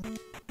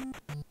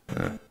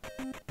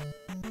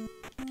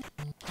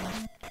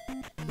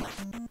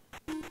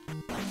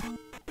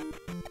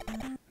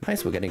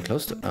 Nice, we're getting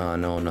close to...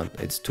 no, not...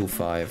 It's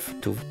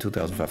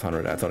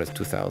 2,500. I thought it's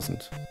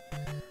 2,000.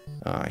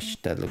 Ah,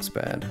 that looks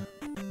bad.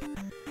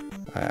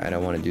 I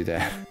don't want to do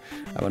that.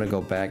 I want to go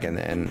back and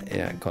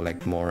yeah,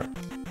 collect more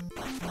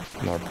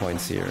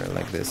points here,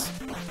 like this.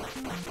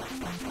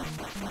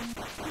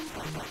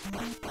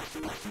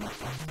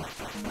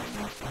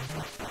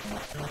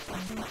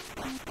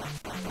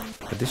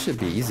 But this should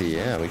be easy,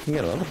 yeah, we can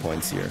get a lot of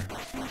points here.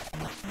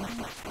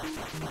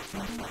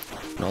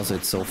 And also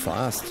it's so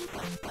fast.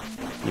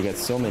 You get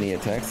so many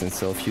attacks in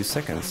so few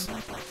seconds.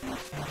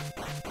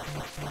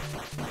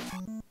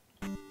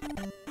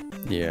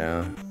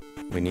 Yeah,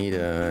 we need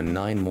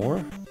 9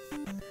 more.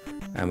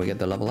 And we get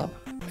the level up.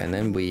 And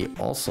then we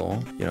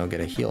also, you know,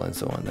 get a heal and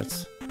so on.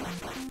 That's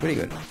pretty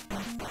good.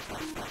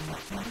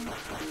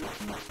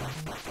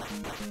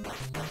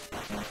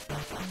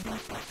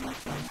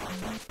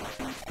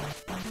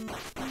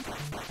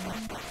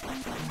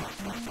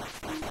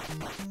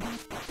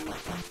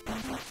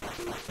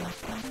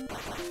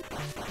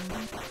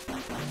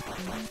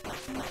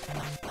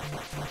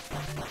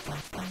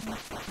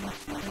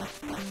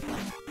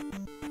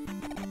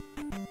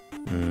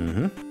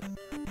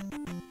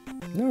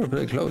 we're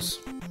pretty close.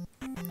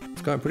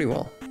 It's going pretty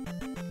well.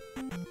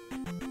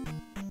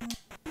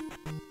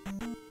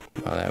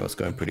 Well, that was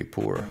going pretty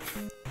poor.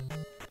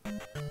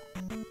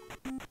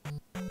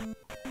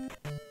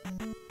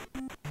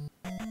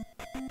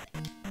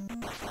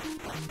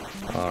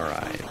 All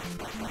right.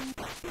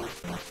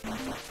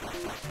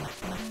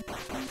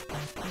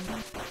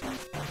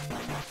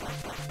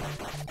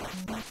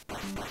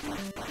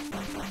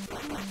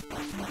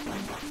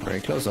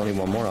 Very close, only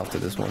one more after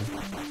this one.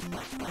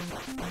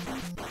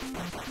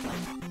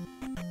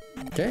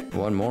 Okay,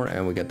 one more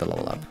and we get the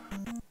level up.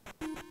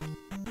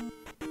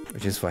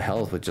 Which is for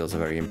health, which is also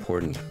very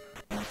important.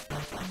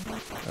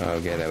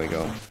 Okay, there we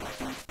go.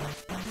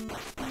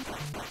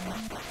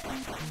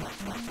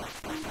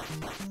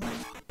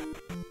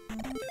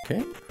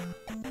 Okay.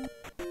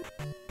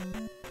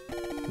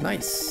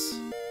 Nice.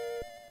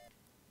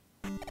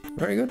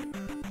 Very good.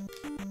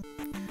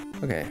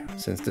 Okay,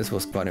 since this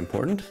was quite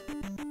important.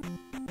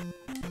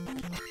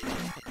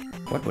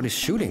 What is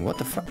shooting? What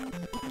the fuck?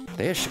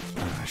 They're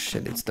oh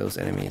shit, it's those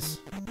enemies.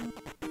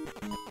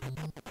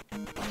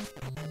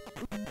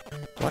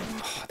 What?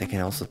 Oh, they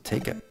can also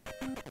take it.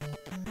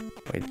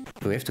 Wait,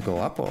 do we have to go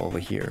up or over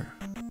here?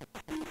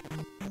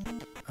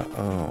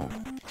 Uh-oh.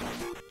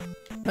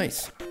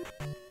 Nice.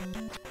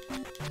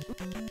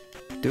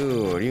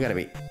 Dude, you gotta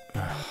be...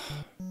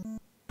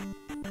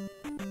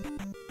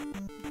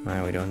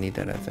 Man, we don't need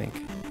that, I think.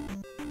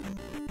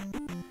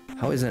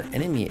 How is an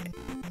enemy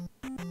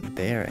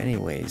there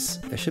anyways?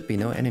 There should be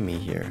no enemy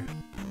here.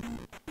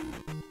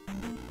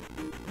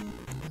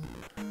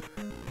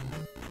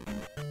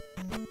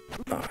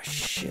 Oh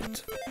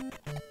shit.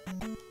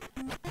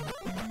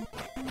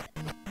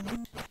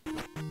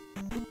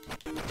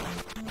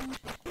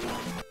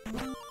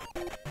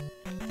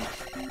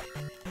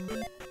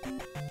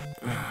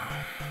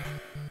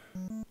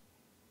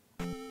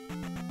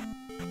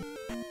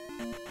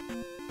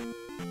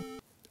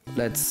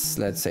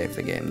 Let's save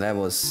the game. That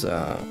was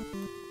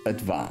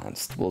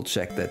advanced. We'll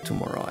check that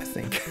tomorrow, I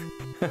think.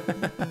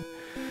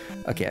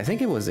 Okay, I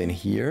think it was in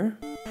here,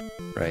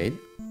 right?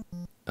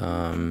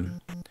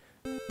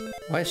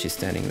 Why is she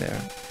standing there?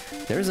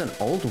 There's an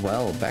old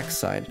well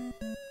backside.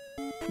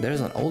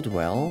 There's an old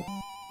well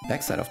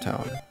backside of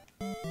town.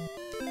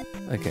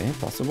 Okay,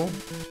 possible.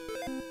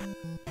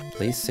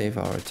 Please save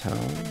our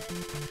town.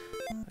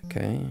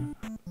 Okay.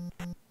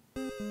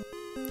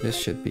 This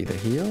should be the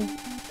heal.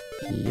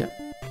 Yep.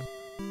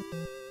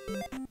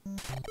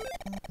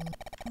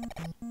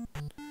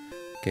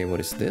 Okay,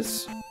 what is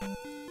this?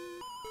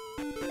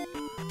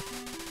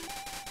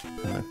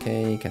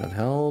 Okay, cannot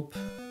help.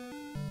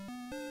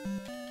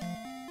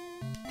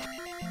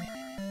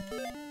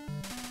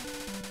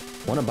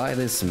 Wanna buy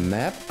this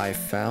map I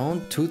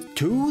found?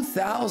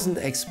 2000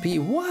 XP,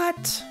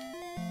 what?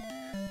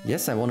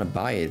 Yes, I wanna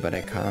buy it, but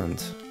I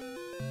can't.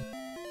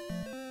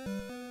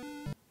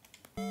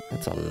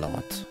 That's a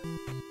lot.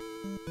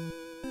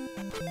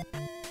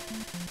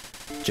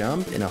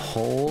 Jump in a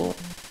hole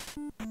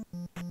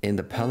in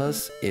the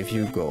palace if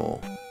you go.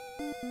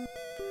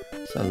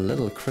 It's a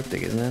little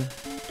cryptic, isn't it?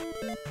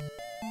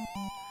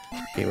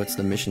 Okay, what's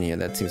the mission here?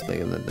 That seems like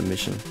the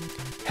mission.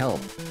 Help!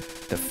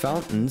 The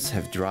fountains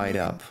have dried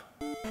up.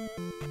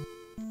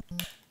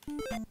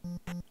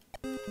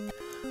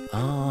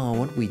 Oh,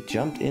 what we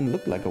jumped in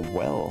looked like a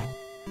well.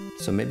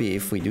 So maybe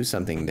if we do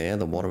something there,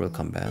 the water will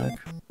come back.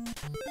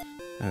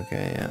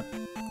 Okay, yeah.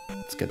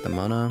 Let's get the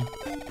mana.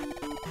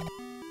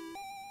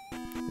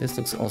 This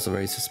looks also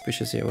very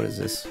suspicious here. What is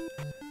this?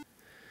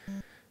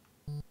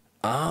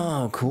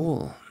 Oh,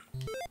 cool.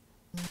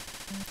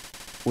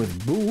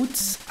 With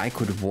boots, I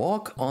could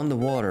walk on the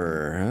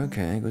water.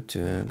 Okay, good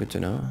to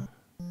know.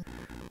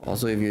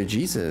 Also, if you're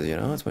Jesus, you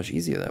know, it's much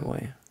easier that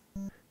way.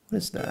 What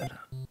is that?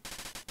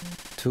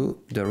 To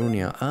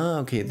Darunia. Ah,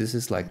 okay, this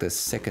is like the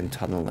second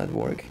tunnel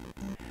network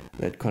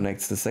that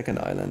connects the second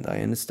island.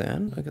 I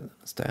understand. I can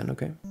understand,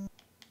 okay.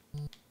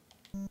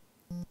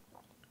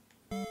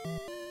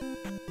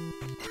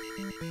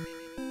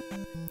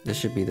 This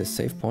should be the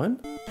save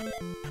point.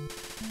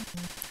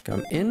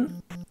 Come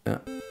in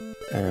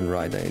and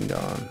ride that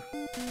down.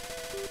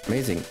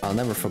 Amazing. I'll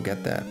never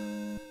forget that.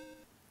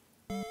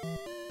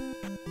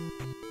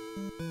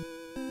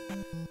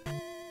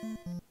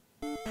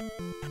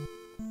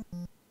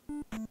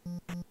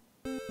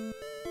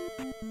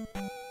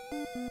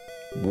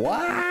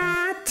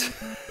 What?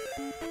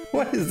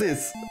 What is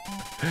this?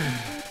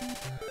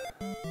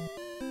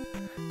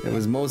 It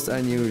was most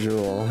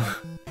unusual.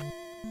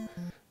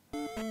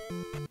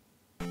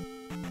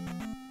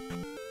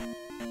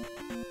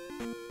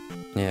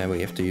 Yeah,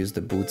 we have to use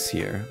the boots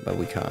here, but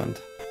we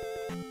can't.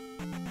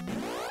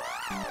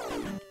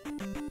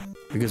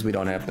 Because we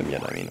don't have them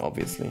yet, I mean,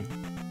 obviously.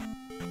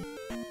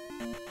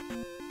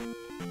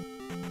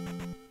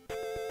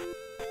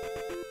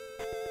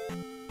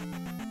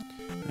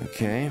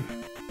 Okay.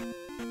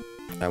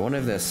 I wonder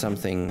if there's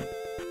something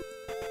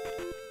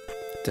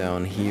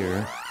down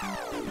here.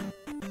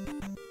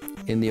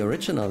 In the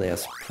original,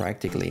 there's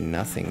practically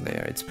nothing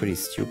there. It's pretty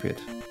stupid.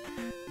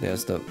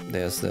 There's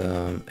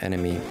the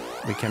enemy.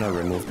 We cannot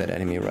remove that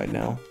enemy right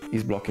now.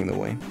 He's blocking the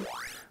way.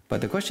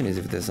 But the question is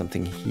if there's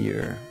something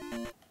here.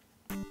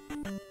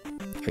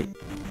 Wait.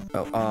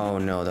 Oh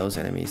no, those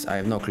enemies. I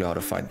have no clue how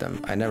to fight them.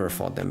 I never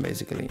fought them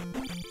basically.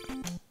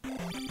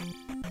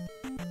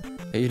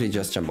 I usually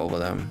just jump over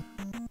them.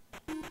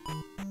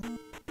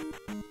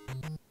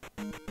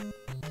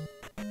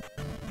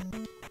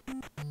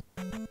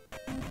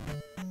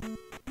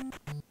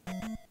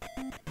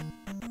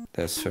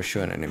 There's for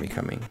sure an enemy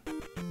coming.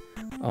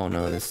 Oh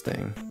no, this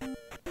thing.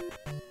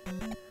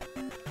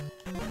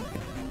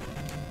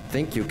 I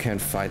think you can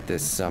fight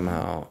this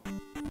somehow.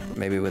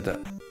 Maybe with the...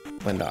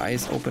 when the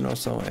eyes open or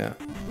so, yeah.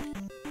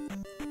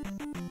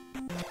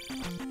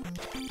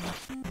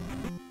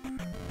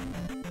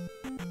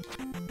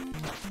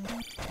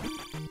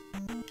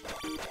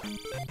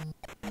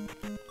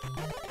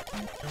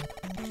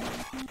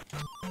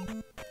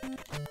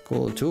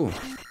 Cool too.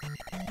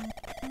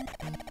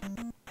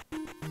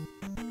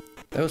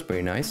 That was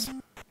pretty nice.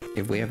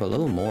 If we have a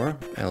little more,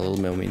 and a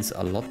little more means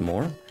a lot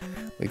more,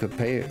 we could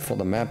pay for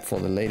the map for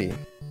the lady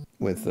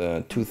with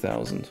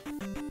 2,000.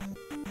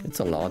 It's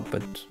a lot,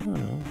 but I don't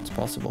know, it's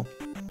possible.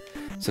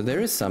 So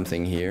there is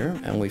something here,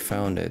 and we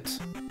found it.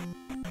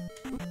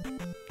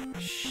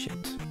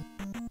 Shit.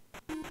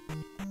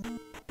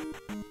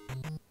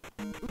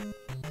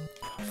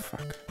 Oh,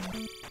 fuck.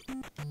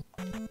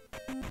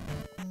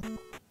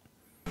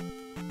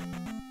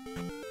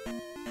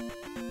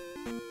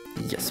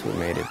 Yes, we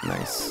made it,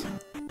 nice.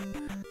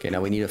 Okay, now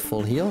we need a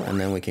full heal, and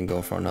then we can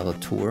go for another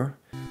tour.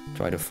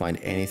 Try to find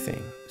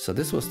anything. So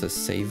this was the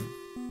save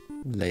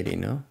lady,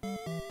 no?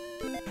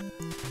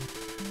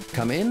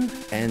 Come in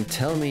and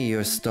tell me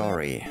your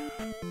story.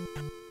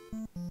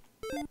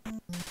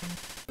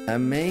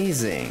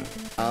 Amazing!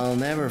 I'll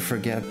never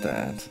forget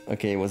that.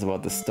 Okay, it was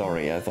about the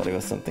story. I thought it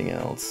was something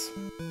else.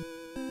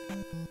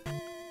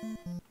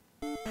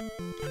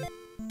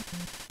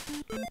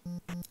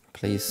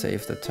 Please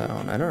save the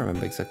town. I don't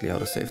remember exactly how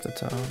to save the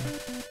town.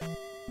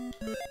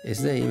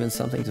 Is there even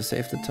something to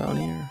save the town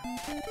here?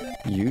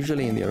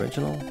 Usually in the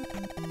original?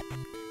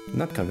 I'm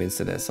not convinced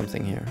that there's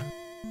something here.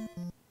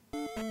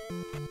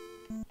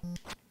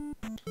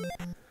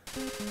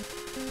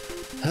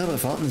 Herbal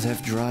fountains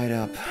have dried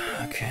up.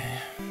 Okay.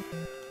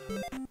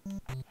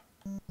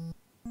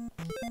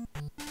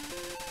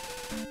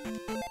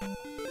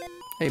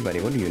 Hey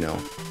buddy, what do you know?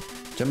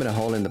 Jump in a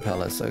hole in the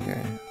palace.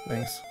 Okay,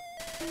 thanks.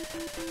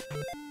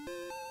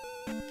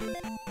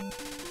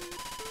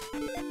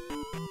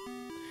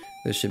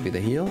 This should be the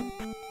heal.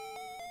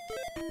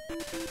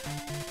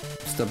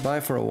 Stop by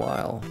for a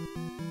while.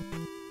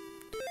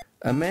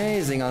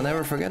 Amazing, I'll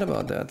never forget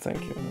about that.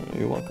 Thank you.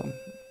 You're welcome.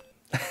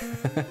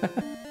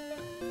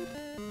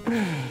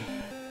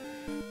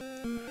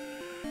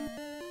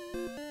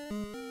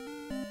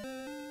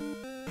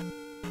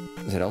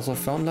 Is it also a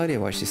found lady?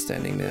 Why is she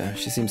standing there?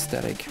 She seems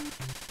static.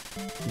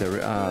 The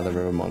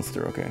river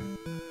monster, okay.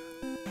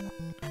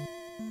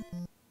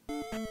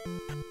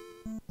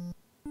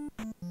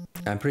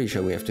 I'm pretty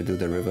sure we have to do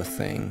the river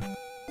thing.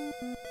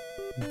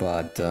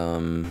 But,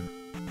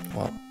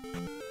 well,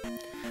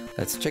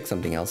 let's check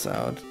something else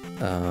out.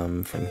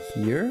 From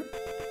here,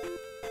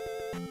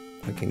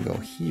 we can go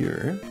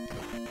here.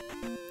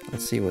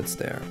 Let's see what's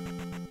there.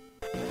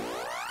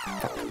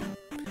 Fuck.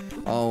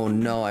 Oh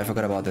no, I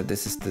forgot about that.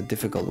 This is the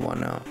difficult one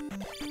now.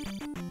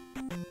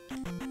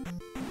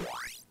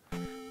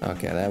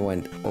 Okay, that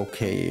went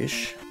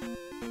okay-ish.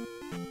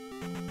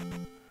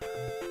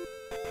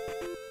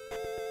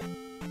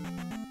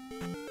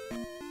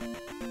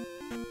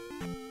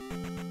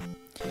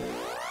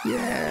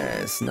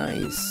 Yes,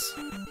 nice.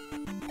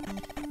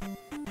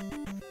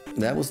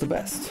 That was the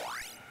best.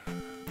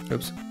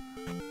 Oops.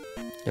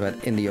 Yeah,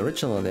 but in the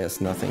original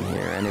there's nothing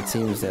here, and it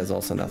seems there's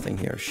also nothing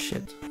here.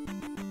 Shit.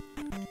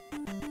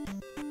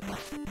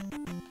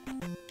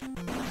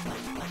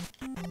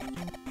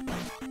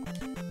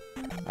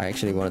 I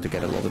actually wanted to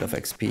get a little bit of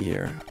XP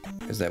here,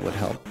 because that would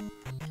help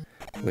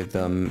with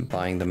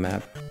buying the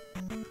map.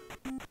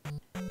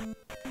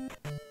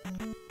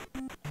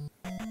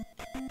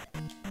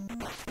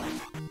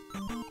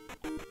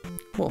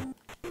 Cool.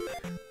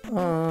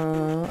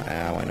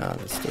 Why not?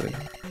 Let's do it.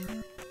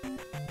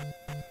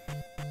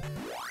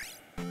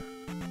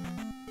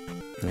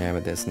 Yeah,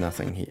 but there's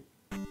nothing here.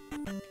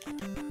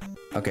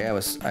 Okay, I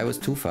was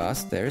too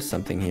fast. There's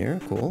something here.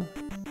 Cool.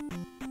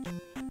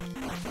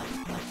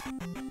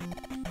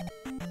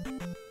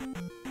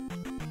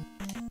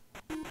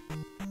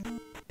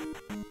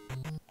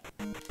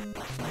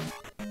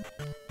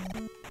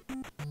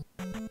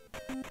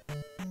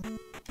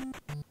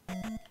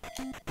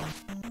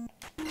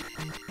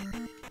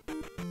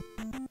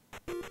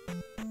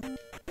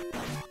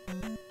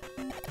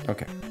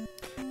 Okay,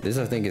 this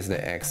I think is the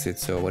exit,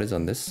 so what is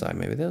on this side?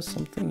 Maybe there's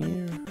something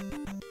here.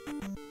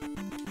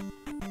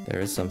 There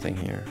is something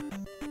here.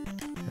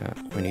 Yeah,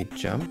 we need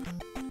jump.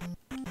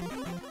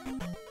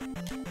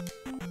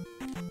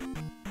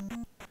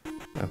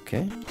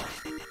 Okay.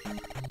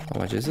 How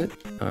much is it?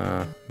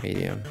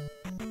 Medium.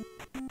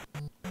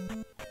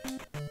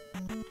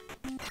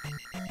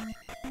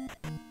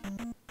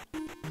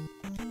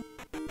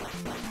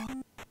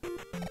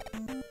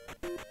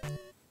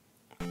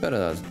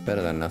 better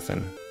than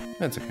nothing.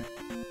 That's okay.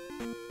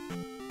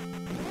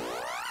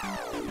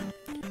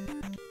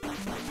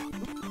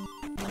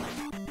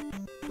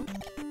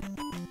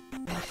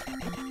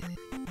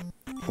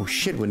 Oh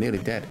shit, we're nearly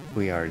dead.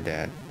 We are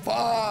dead.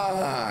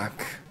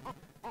 Fuck!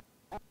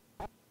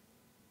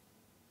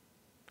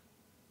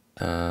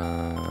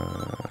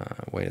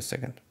 Wait a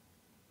second.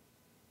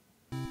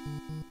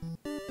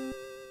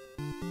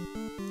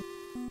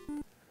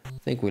 I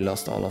think we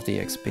lost all of the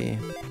XP.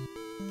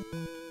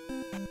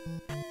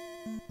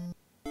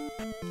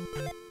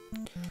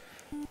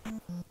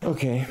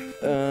 Okay,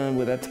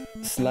 with that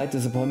slight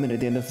disappointment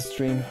at the end of the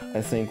stream,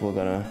 I think we're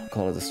gonna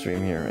call it a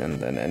stream here and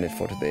then end it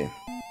for today.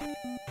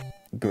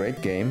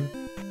 Great game,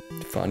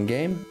 fun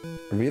game,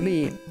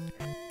 really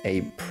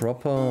a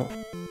proper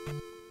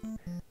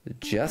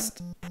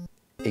just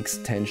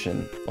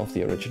extension of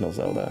the original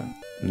Zelda.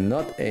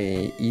 Not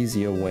a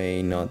easier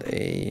way, not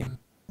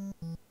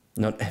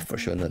for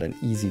sure not an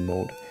easy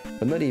mode,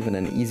 but not even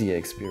an easier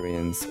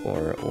experience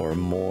or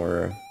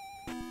more,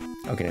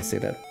 how can I say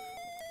that?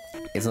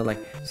 It's not like,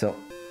 so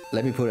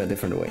let me put it a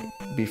different way.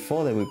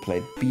 Before that we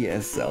played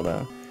BS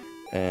Zelda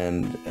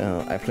and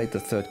I played the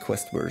third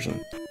quest version.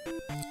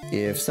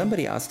 If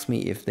somebody asks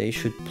me if they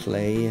should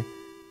play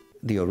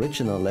the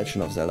original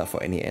Legend of Zelda for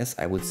NES,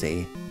 I would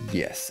say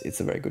yes, it's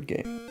a very good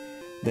game.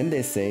 Then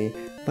they say,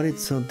 but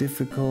it's so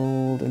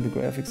difficult and the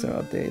graphics are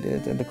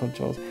outdated and the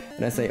controls.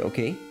 And I say,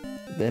 okay,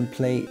 then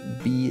play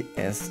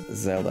BS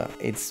Zelda.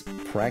 It's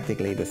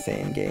practically the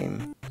same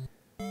game,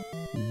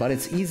 but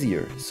it's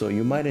easier, so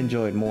you might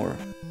enjoy it more.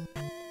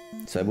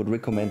 So I would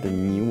recommend the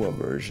newer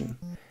version.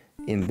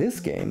 In this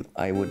game,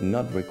 I would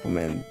not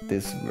recommend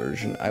this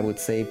version. I would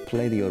say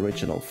play the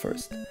original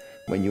first.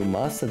 When you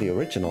master the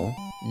original,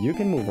 you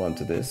can move on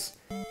to this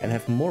and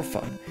have more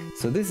fun.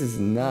 So this is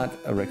not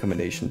a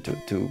recommendation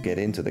to get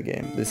into the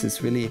game. This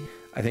is really,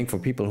 I think, for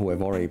people who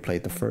have already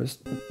played the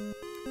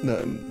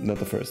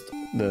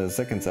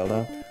second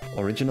Zelda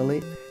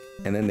originally,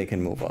 and then they can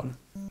move on.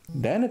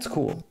 Then it's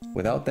cool.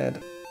 Without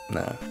that,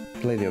 nah,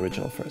 play the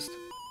original first.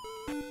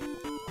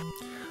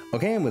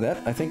 Okay, and with that,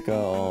 I think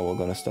we're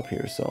gonna stop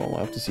here, so I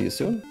hope to see you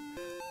soon.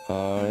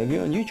 If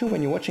you're on YouTube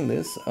and you're watching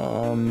this,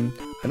 I'm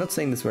not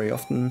saying this very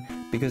often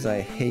because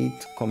I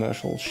hate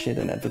commercial shit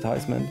and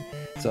advertisement,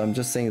 so I'm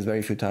just saying this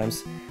very few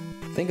times.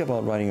 Think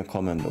about writing a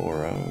comment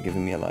or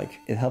giving me a like.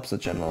 It helps the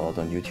channel a lot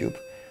on YouTube.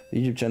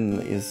 The YouTube channel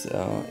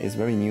is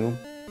very new,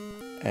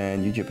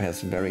 and YouTube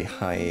has very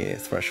high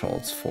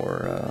thresholds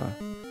for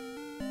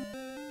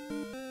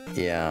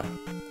yeah,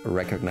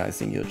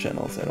 recognizing your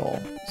channels at all.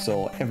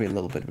 So every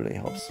little bit really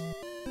helps.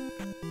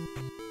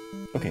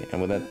 Okay,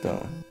 and with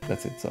that,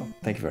 that's it. So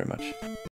thank you very much.